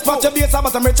they're on the spot, you be a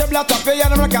sabbath and rich black top,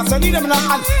 and them a cast, you need them in a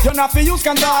hand. You're not for use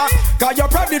can talk, cause you're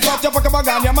probably dropped your fucking bag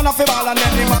and you're not for ball and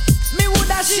then them. Me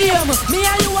woulda shame, me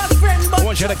and you a friend, but I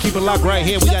want you to keep it locked right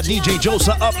here. We got DJ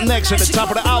Josa up next at the top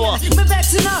of the hour. Me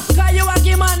vexing up, cause you a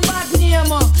give man bad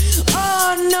name.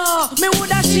 Oh no, me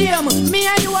woulda shame, me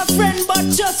and you a friend, but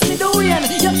just me doing.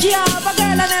 You can't have a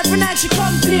girl and every night she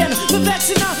complain. Me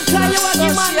vexing up, cause you a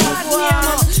give man bad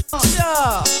name.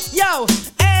 Yo,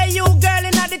 hey you girl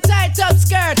in the tight up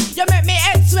skirt, you make me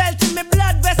head swell till me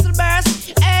blood vessel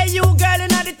burst. Hey you girl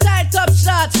in the tight up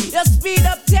shorts, you speed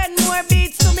up 10 more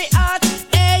beats to me heart.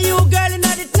 Hey you girl in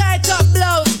the tight up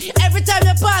blouse, every time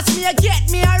you pass me you get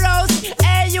me aroused.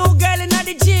 Hey you girl in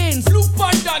the jeans, look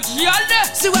on that y'all.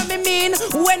 See what me mean?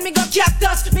 When me go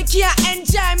cactus, me can't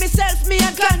enjoy myself, me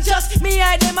unconscious. Me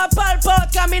hide them a pulp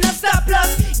out, cause me no stop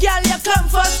loss. Girl you come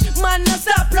first, man no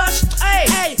stop rush. Hey,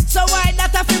 hey, so why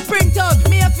that I fi print out?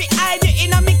 Me have to hide you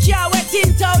in a me car wet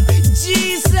tint out.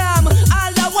 Jeez,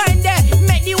 all the wine there,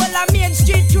 make the whole of Main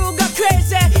Street crew go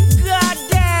crazy. God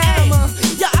damn,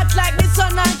 you act like the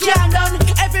sun and can't done.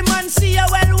 Every man see you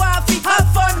well, want fi have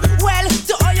fun. Well,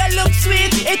 to all you look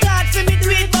sweet, it hard for me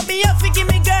do it, but me have to give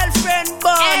me girlfriend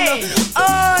bun. Hey.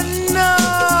 Oh no,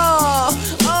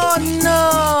 oh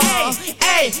no.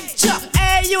 Hey, hey, chop,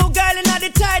 hey you girl in the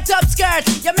tight up skirt,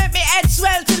 you make me head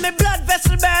swell till me blood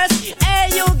vessel burst. Hey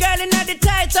you girl in the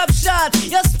tight up short,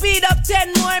 you speed up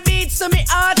 10 more beats to me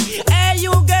heart. Hey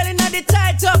you girl in the tight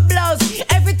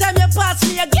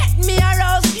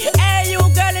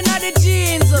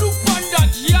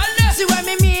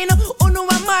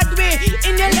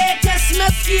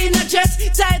skinny dress,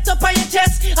 tight up on your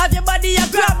chest. Have your body a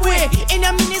grab way. In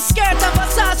a mini skirt of a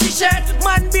saucy shirt.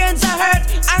 Man brains are hurt,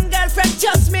 and girlfriend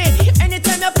trust me.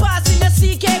 Anytime you pass in a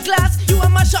CK glass, you a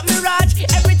mash up me Raj.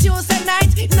 Every Tuesday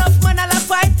night, enough man all a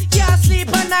fight. Can't sleep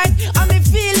at night, and me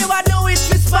feel you I know it's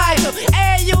respite.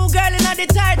 Hey you girl in the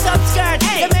tight up skirt,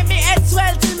 you make me head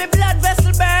swell till me blood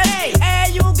vessel burn.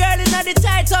 Hey you girl in the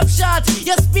tight up shot,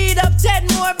 you speed up 10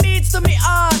 more beats to me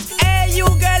heart. Hey you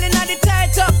girl in the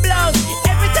tight up blouse,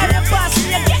 every time you pass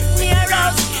me you get me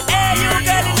aroused. Hey you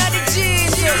girl in the jeans.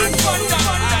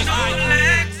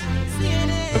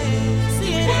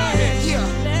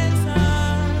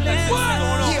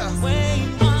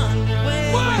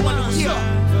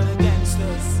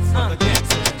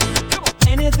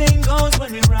 Anything goes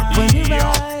when we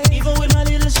ride. Even with my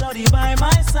little shorty by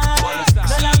my side.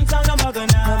 The long time I'm not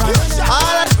gonna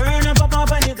burn up,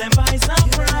 pop and hit them by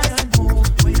surprise.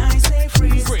 When I say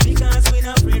freeze, because we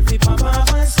not afraid we pop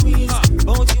up and squeeze.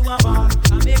 Both you are bad,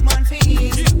 I make man for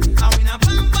ease. And we not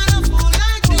pump on a fool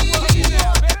like this.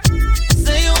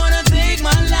 Say you wanna take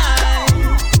my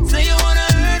life, say you wanna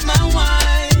hurt my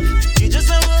wife. You just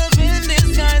a wolf in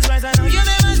disguise, right? I know you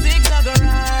never zigzag a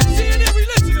ride.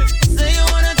 Say you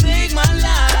wanna take my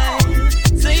life,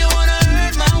 say you wanna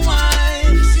hurt my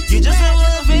wife. You just a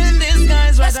wolf in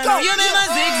disguise, right? I know you never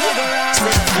zigzag a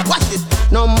ride. Watch this.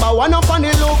 Number one up on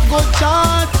the look good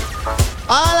chart.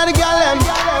 All of the gal them.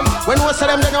 When we say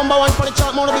them the number one for the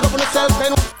chart, more big up on yourself.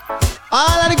 Then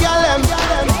all of the gal them.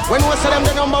 When we say them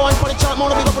the number one for the chart, more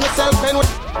big up on yourself. Then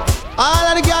all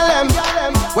of the gal them.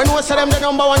 When we say them the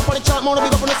number one for the chart, more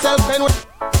big up on yourself. Then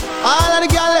all of the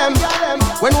gal them.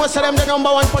 When we say them the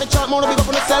number one for the chart, more big up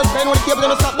on yourself. Then when the cable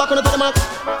gonna stop back on the mark.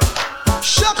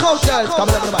 Shock out girls, come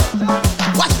on everybody.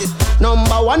 Watch this.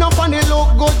 Number one up on the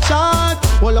look good chart.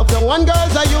 All up your one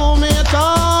girls are you may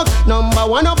talk. Number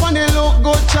one up on the look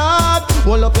good chart.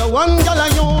 All up your one girl are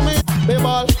you may be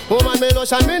ball. Woman me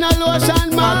lotion, me no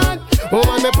lotion man.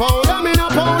 Woman me powder, me no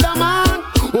powder man.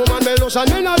 Woman me lotion,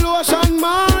 me no lotion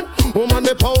man. Woman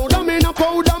me powder, me no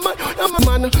powder man.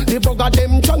 Man, the bugger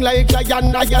them tongue like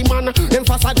lion, man. Them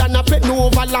faster than a pet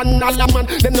Nova land, man.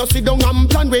 Them no sit down and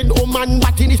plan with woman,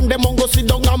 but in it them go sit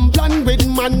down and plan with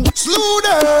man. Slew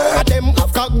them, them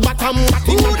have cock bottom,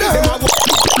 them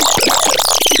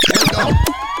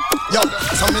yo,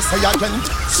 so me say again.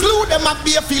 Slew them up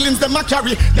bare feelings, them a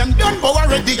carry. Them done go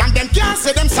already and them can't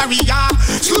say them sorry, yeah.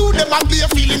 Slew them up bare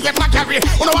feelings, them a carry.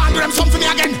 You know want them something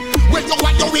again. Wait, you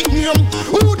what you with me?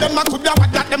 Who them a coulda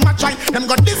what that them a try? Them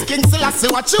got this king still a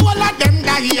say what you all of them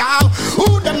die, yeah.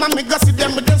 Who them a me go see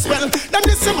them with them spell? Them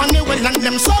this money well and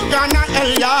them so gonna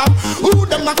hell, yeah. Who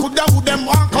them a coulda who them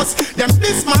walk us? Them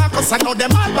this Marcus I know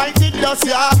them all bite it dust,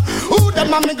 yeah. Who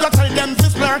them a me go tell them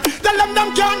this blur? Tell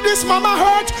them can't this mama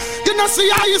hurt. You know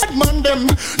see how you man them,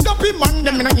 don't be man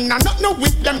them. Not no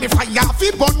with them if I have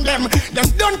to burn them. Them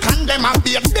don't condemn and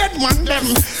be a dead man them.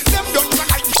 Them don't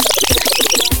like.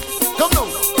 Come on.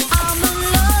 I'm in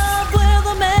love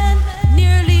with a man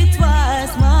nearly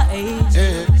twice my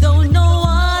age. Don't know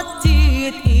what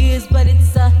it is, but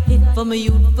it's a hit for my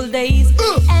youthful days.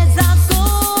 As I go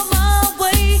my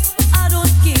way, I don't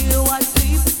care what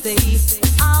people say.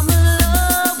 I'm in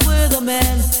love with a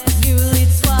man nearly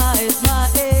twice my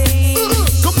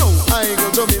age. Come on, I go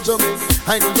to me.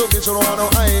 I go to me, so I know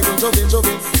I go to me.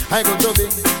 I go to me.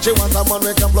 She wants a man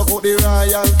who can block out the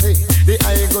royalty. The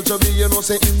I go to me, you know,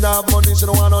 say in that money, she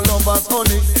don't want no lovers,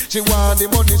 honey. She want the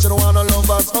money, she don't want no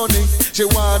lovers, honey. She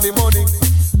want the money.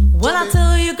 Well, I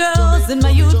tell you, girls, in my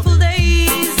youthful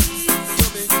days,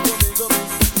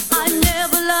 I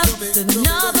never loved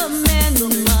another man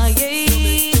my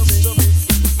age.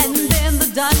 And then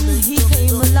the Don, he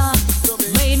came along,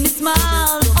 made me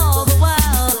smile all the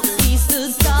while. He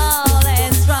stood tall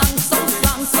and strong, so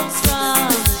strong, so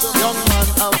strong. Young man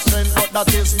have strength, but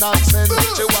that is nonsense.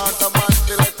 She want a man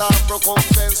to let her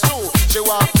recompense too. She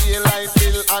want pay line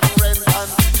bill and rent, and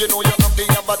you know you have to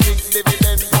have a big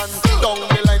dividend. And down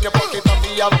the line your pocket and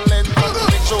be a blend, and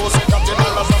make sure say that you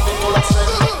know something full of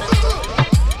sense.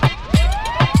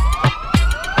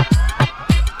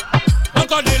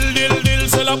 Duck a dill,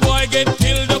 sell a boy get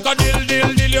killed. Duck a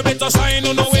dill, you better sign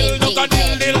on the will. Duck a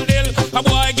dill, a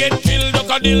boy get killed.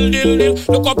 Duck a dill,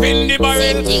 look up in the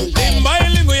barrel. Limb by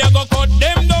limb we a go cut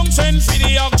them down, send for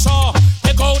the oxa.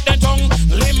 Take out the tongue.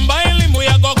 Limb by limb we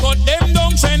a go cut them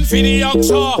down, send for the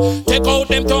oxa. Take out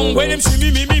them tongue. When them see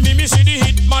me, see the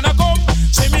hit man a come.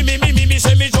 See me,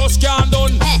 say me just can't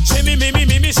done. See me,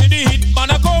 see the hit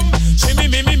man a come. See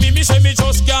me, say me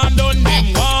just can't done.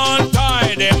 Them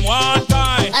one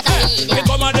tie. They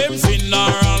come a them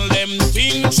funeral, them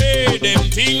things say.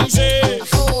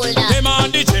 Them are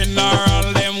the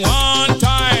general, them one tie.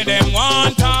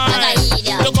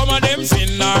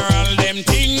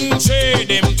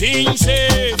 them things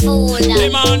say.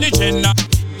 Them on the gender.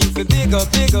 Big up,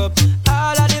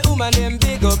 all of the woman them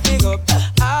big up,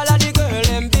 all of the girl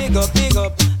them big up,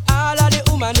 all of the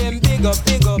woman them big up,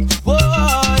 boy.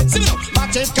 See me now,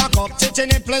 back it cock up, titty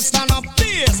nipple stand up,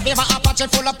 please. Never Apache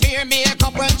full of peer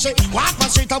makeup when she walk on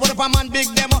street. I would up a man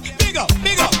big demo, big up.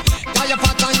 Got your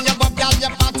fat on your bob, got your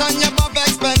fat on your bob,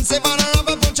 expensive and I love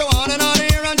put you on and on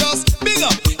here and just big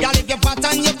up. Got if your fat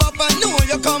on your bob, I know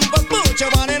you come, but put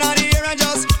you on and on here and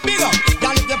just big up.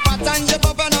 Got if your fat on your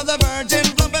bob, another virgin.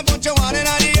 You want it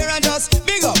out here and just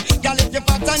big up. Girl, if you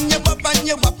fat and you pop and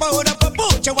you wap out up a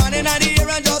boot, you want it out here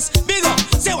and just big up.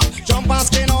 Say what? Jump and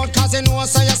skin out cause you know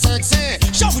so you're sexy.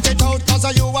 Shout it out cause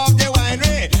you have the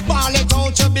winery. Ball it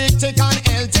out, you big, thick and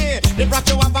healthy. The brought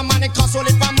you have a money cost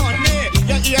only for money.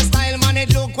 Your hairstyle man,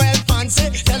 it look well fancy.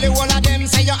 Tell you all of them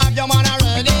say you have your man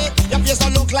already. Your face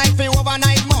don't look like the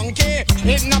overnight monkey.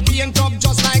 It not paint up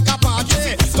just like a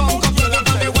party. Come together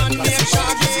for the one named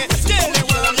Shaggy. Tell the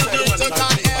world you big, thick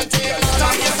and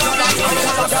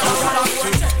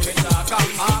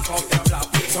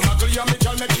some ugly and me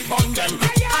girl make it on them.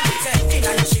 I said, in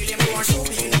a shield, you want to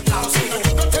be in the house.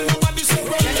 Don't tell nobody so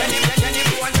wrong. Drive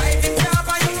him, drive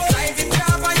by your road. Drive him,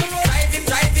 drive by your road.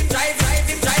 Drive him, drive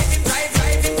him, drive him,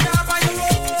 drive by your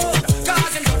road.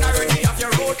 Cause him done already off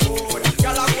your road.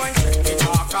 Girl, I'm going to check the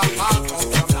talk and park up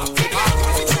your block.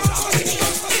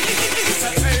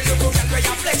 Hey, look who girl where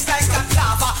you flex like that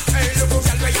lava. Hey, look who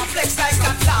girl where you flex like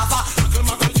that lava.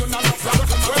 Muggle, you not love rock.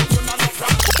 You not love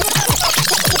rock.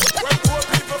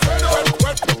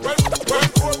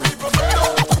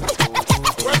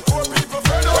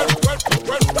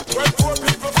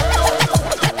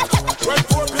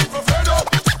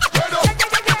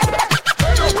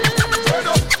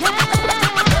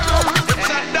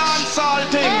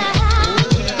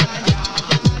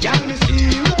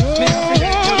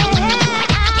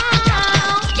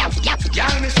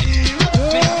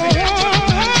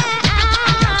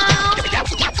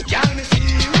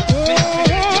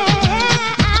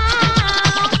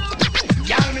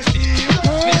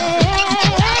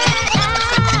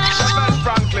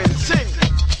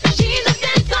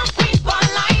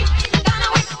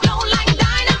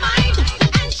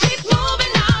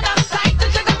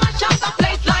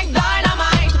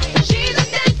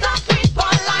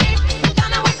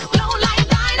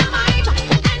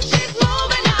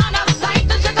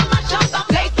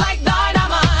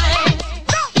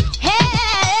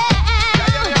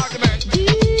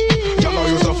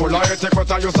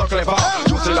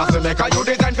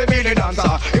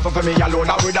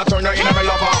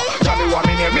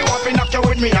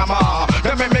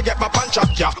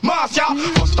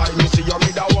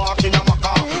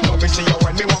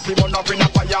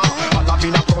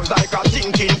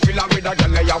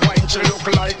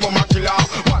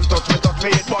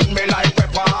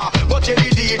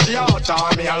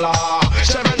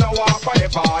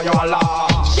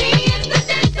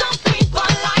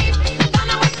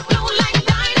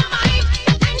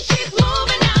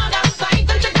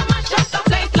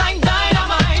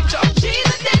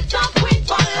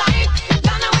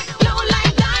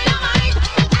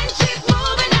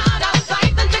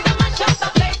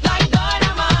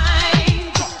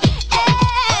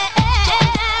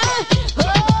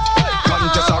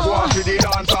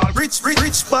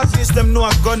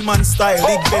 Gunman style,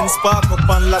 big Ben spark up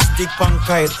and last dick pan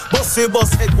kite. Bossy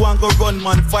boss head one go run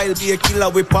man file. Be a killer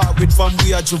we part with from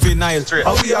we are juvenile.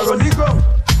 How we are on the ground?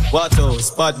 What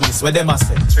else? Badness, where them a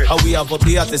say? How we have up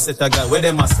the artist set a guy, where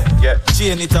them a say?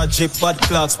 Chain it a jip, bad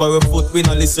clocks for a foot. We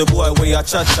no listen boy, where you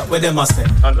chat, where them a say?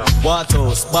 What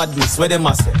else? Badness, where them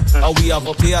a say? How we have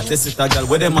up the artist set a guy,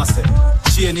 where them a say?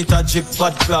 Chain it a jip,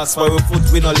 bad clocks for a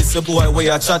foot. We no listen boy, where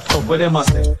you chat, where them a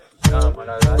say?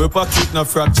 We pocket no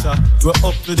fracture. We're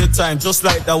up to the time, just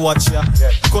like the watcher.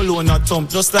 Cologne a thump,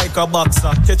 just like a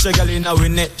boxer. Catch a girl in our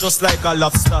net, just like a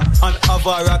lobster. And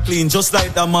Avara clean, just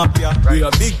like the mafia. We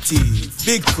are big thief,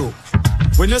 big crook.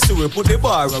 When you see we put the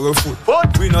bar on our foot,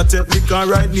 but we not take liquor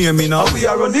right near me now. We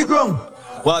are on the ground.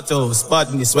 What else?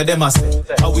 Badness, where them a say?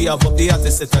 How we have up the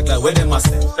artist set a guy, where them a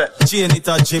say? Chain it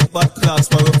a jip, bad class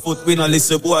for a foot. We no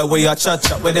listen boy, where you chat,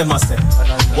 where them a say?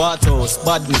 What else?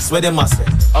 Badness, where them a say?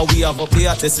 How we have up the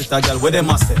artist set a guy, where them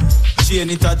a say?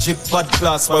 Chain it a jip, bad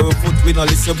class for a foot. We no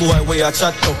listen boy, where you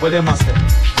chat, where them a say?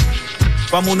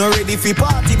 From who no ready for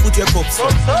party, put your cups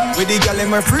up. Where the gal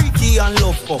them are freaky and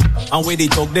love up. And where they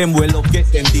talk them well up,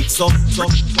 get them dicks up.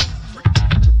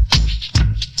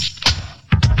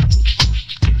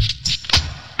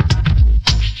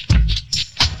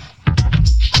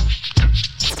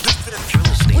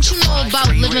 What you know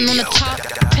about living on the top?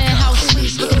 Penthouse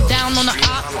suites, looking down on the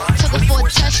op. Took her for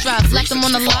a test drive, left them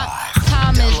on the lot. Tired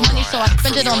is money, so I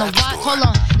spend it on a watch. Hold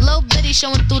on, little bitty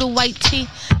showing through the white tee.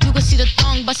 You can see the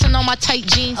thong busting on my tight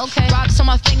jeans. Okay, rocks on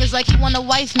my fingers like he wanna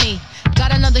wife me.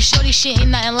 Got another shorty, she ain't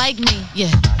nothing like me.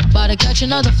 Yeah, about to catch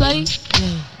another flight.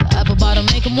 Yeah, apple bottom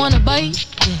make him wanna bite.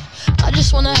 Yeah, I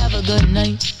just wanna have a good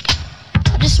night.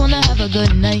 I just wanna have a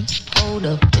good night. Hold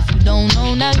up, if you don't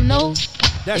know, now you know.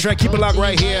 That's right, keep it locked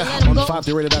right here on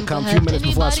 5theradio.com. Few minutes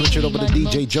before I switch it over to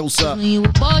DJ Joseph. When you a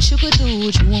boss, you could do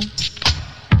what you want.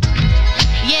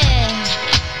 Yeah,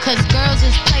 cause girls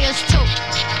is players too.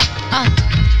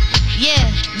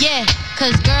 Yeah,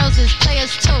 cause girls is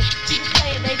players too. Keep it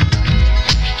playing, baby.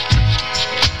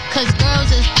 Cause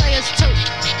girls is players too.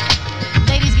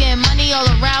 Ladies getting money all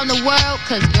around the world,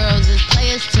 cause girls is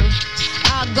players too.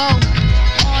 I'll go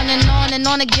on and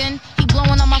on again. He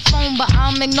blowing on my phone, but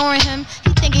I'm ignoring him.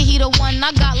 He thinking he the one,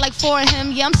 I got like 4 of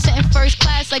him. Yeah, I'm sitting first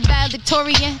class like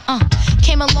valedictorian.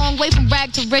 Came a long way from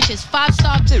rag to riches.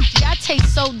 5-star bitch, yeah, I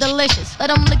taste so delicious. Let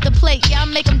him lick the plate, yeah, I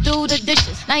make him do the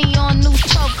dishes. Now he on news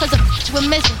 12, cause a bitch we're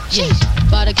missing. Jeez,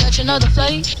 about to catch another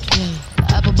flight.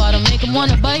 Yeah, apple bottom make him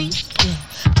wanna bite.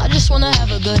 Yeah, I just wanna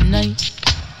have a good night.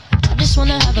 I just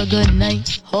wanna have a good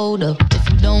night. Hold up, if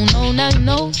you don't know, now you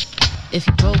know. If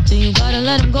you broke, then you gotta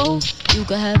let him go. You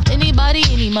could have anybody,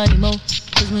 any money, mo.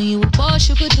 Cause when you a boss,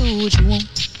 you could do what you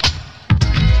want.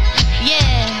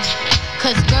 Yeah,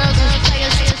 cause girls is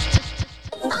players.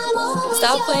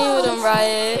 Stop playing with him,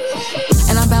 Riot.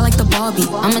 And I'm bad like the Barbie.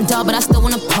 I'm a doll, but I still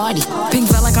wanna party. Pink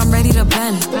felt like I'm ready to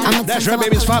bend. That's right,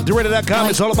 baby. It's 5theradio.com.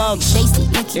 It's all about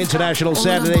International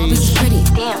Saturdays.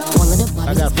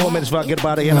 I got 4 minutes before I get up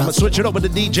out of here. I'm gonna switch it over to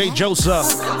DJ Joseph.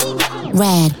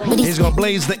 Rad. He's gonna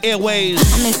blaze the airways.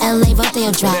 I'm in LA,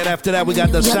 Rodeo Drive. And then after that, we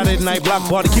got the Saturday Night Block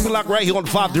Party. Keep it locked right here on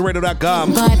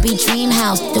 5theradio.com. Barbie Dream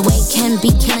House. The way it can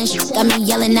be killing shit. Got me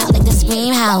yelling out like the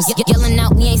Scream House. Yelling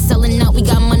out, we ain't selling out. We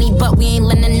got money, but we ain't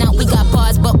lending out. We got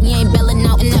bars, but we ain't belling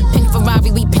out. In that pink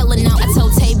Ferrari, we pillin' out. I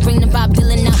told Tay, bring the Bob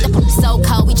Dylan out. The so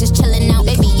cold, we just chillin' out.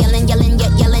 Baby, yelling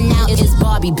out. It's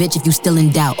Barbie, bitch, if you still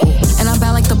in doubt. And I'm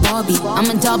bad like the Barbie. I'm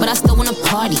a doll, but I still wanna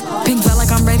party. Pink felt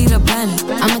like I'm ready to bend.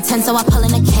 I'm a 10, so I pull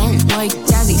in a Ken. Like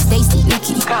Jazzy, Stacy,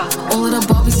 Nikki. All of the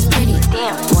Barbies is pretty.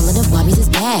 All of the Barbies is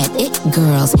bad. It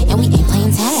girls, and we ain't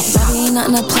playing tag. Bobby ain't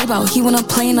nothing to play about. He wanna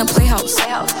play in a playhouse.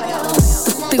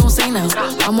 They gon' say now.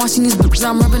 I'm watching these bitches,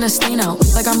 I'm rubbing a stain out.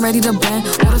 Like I'm ready to bend.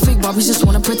 All the fake Barbies just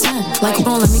wanna pretend. Like,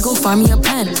 don't let me go find me a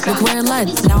pen. Look where it led.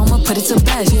 Now I'ma put it to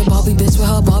bed. She a Barbie bitch with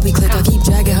her Barbie click. I keep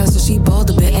dragging her so she bald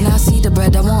a bit. And I see the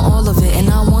bread, I want all of it. And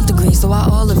I want the green, so I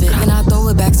all of it. And I throw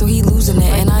it back so he losing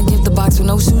it. And I give the box with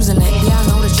no shoes in it. Yeah, I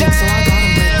know the trick, so I got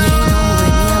him, but he ain't over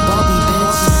it. Me and Barbie,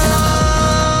 bitch.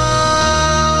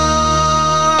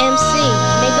 And MC,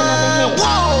 make another hit.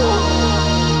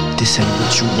 This ain't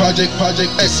what you want. Project,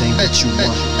 this ain't what you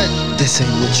want. This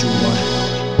ain't what you want.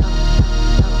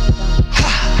 Ha!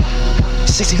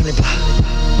 1600 block.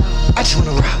 I just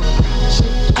wanna rock.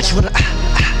 I just wanna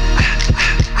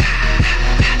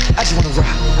I just wanna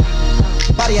rock.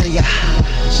 Body out of ya.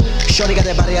 Shorty got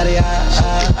that body out of ya.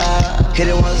 Hit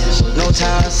it once, no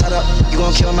time. Set up, you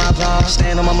gon' kill my vibe.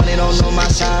 Stand on my money, don't know my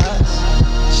size.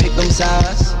 Pick them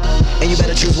sides, and you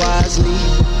better choose wisely.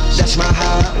 That's my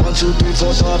high. 1, 2, 3,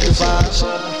 4, 5, 5.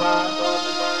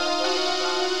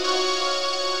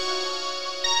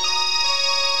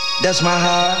 That's my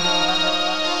high.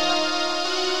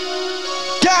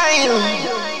 Damn.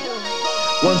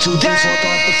 1, 2, 3, 4,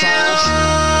 5,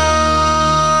 5.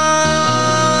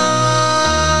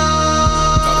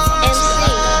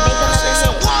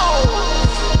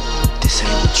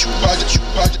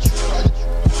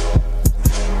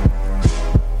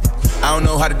 I don't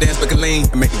know how to dance like a lean.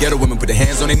 I make the ghetto women put their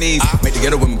hands on their knees. Make the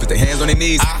ghetto women put their hands on their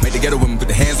knees. Make the ghetto women put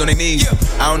their hands on their knees.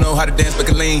 I don't know how to dance like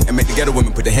a lean. And make the ghetto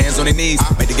women put their hands on their knees.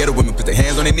 Make the ghetto women put their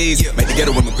hands on their knees. Make the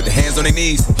ghetto women put their hands on their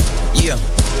knees. Yeah,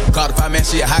 called a 5-man,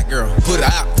 she a hot girl. Put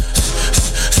her out.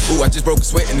 Ooh, I just broke a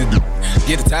sweat in the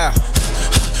get a towel.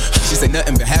 She said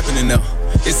nothing been happening though.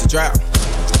 It's a drought.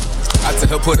 I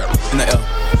tell her put her in the L.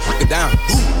 Break it down.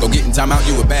 Go get in time out,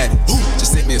 you a baddie.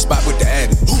 Just hit me a spot with the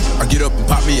addy. I get up and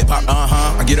pop me a pop.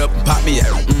 I get up and pop me a.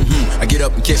 I get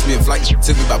up and catch me a flight.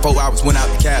 Took me about 4 hours, went out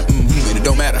the cab. And it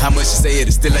don't matter how much she say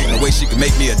it still ain't no way she can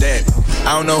make me a daddy.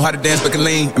 I don't know how to dance but can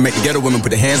lean. And make the ghetto women put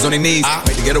their hands on their knees.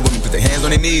 Make the ghetto women put their hands on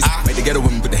their knees. Make the ghetto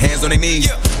women put their hands on their knees.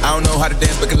 I don't know how to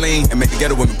dance but can lean. And make the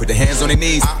ghetto women put their hands on their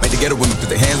knees. Make the ghetto women put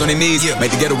their hands on their knees.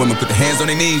 Make the ghetto women put their hands on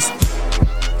their knees.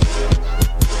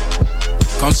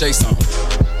 Come shake some.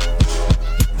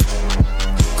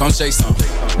 Come shake some.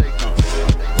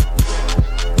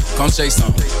 Come shake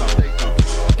some.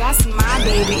 That's my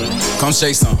baby. Come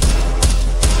shake some.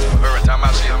 Her time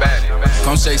out, she a baddie.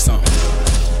 Come shake some.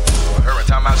 Her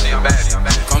time out, she a baddie.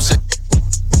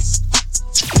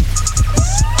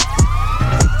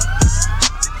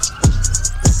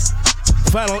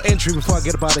 entry before I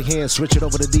get up out of here and switch it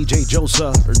over to DJ Josa.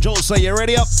 Josa, you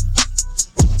ready up?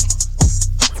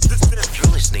 You're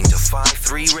listening to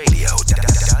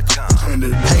 53radio.com.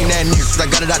 Hating that niggas, I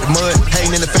got it out the mud.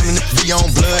 Hating in the family, be on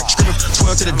blood. Screaming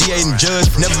 12 to the DA and the judge.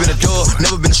 Never been a dog,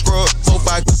 never been a scrub. 4,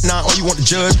 5, 9, all you want to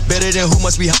judge. Better than who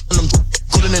must be hiding them.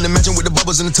 Cooling in the mansion with the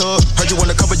bubbles in the tub. Heard you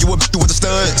wanna cover you a bitch with a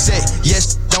stud. Say,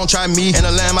 yes, don't try me. And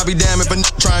a lamb, I be damn if a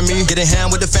try me. Getting hand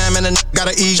with the fam and a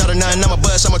gotta eat. Shot a 9, I'm a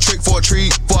bust, I'm a trick for a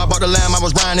treat. Before I bought the lamb, I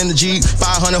was riding in the Jeep.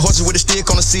 500 horses with a stick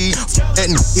on the seat.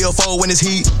 And he'll fold when it's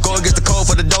heat. Go against the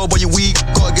cold for the dough, boy, you weak.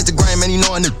 Go against the grain, man, you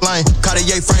know a nigga blind.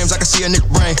 Cartier frames, I can see a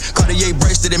nigga brain. Cartier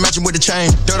bracelet, it matching with the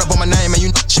chain. Dirt up on my name, man,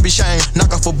 you should be shamed.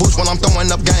 Knock off for boots when I'm throwing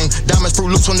up game. Diamonds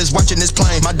fruit loops when it's watching this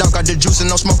plane. My dog got the juice and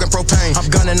no smoking propane. I'm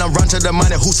gunning, I'm run to the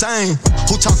money, Hussein.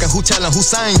 Who talking, who telling, who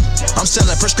saying? I'm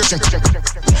selling prescription.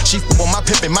 She on my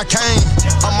pimpin', my cane.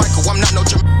 I'm Michael, I'm not no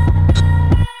Jim.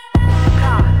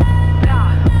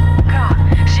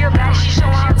 She a baddie, she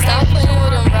showing her panties.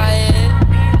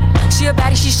 She a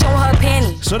baddie, she showing her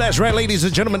panties. So that's right, ladies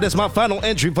and gentlemen. That's my final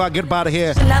entry before I get up out of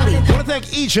here. I want to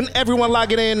thank each and everyone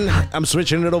logging in. I'm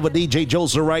switching it over to DJ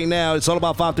Joseph right now. It's all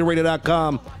about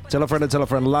 53radio.com. Tell a friend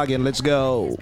to log in. Let's go.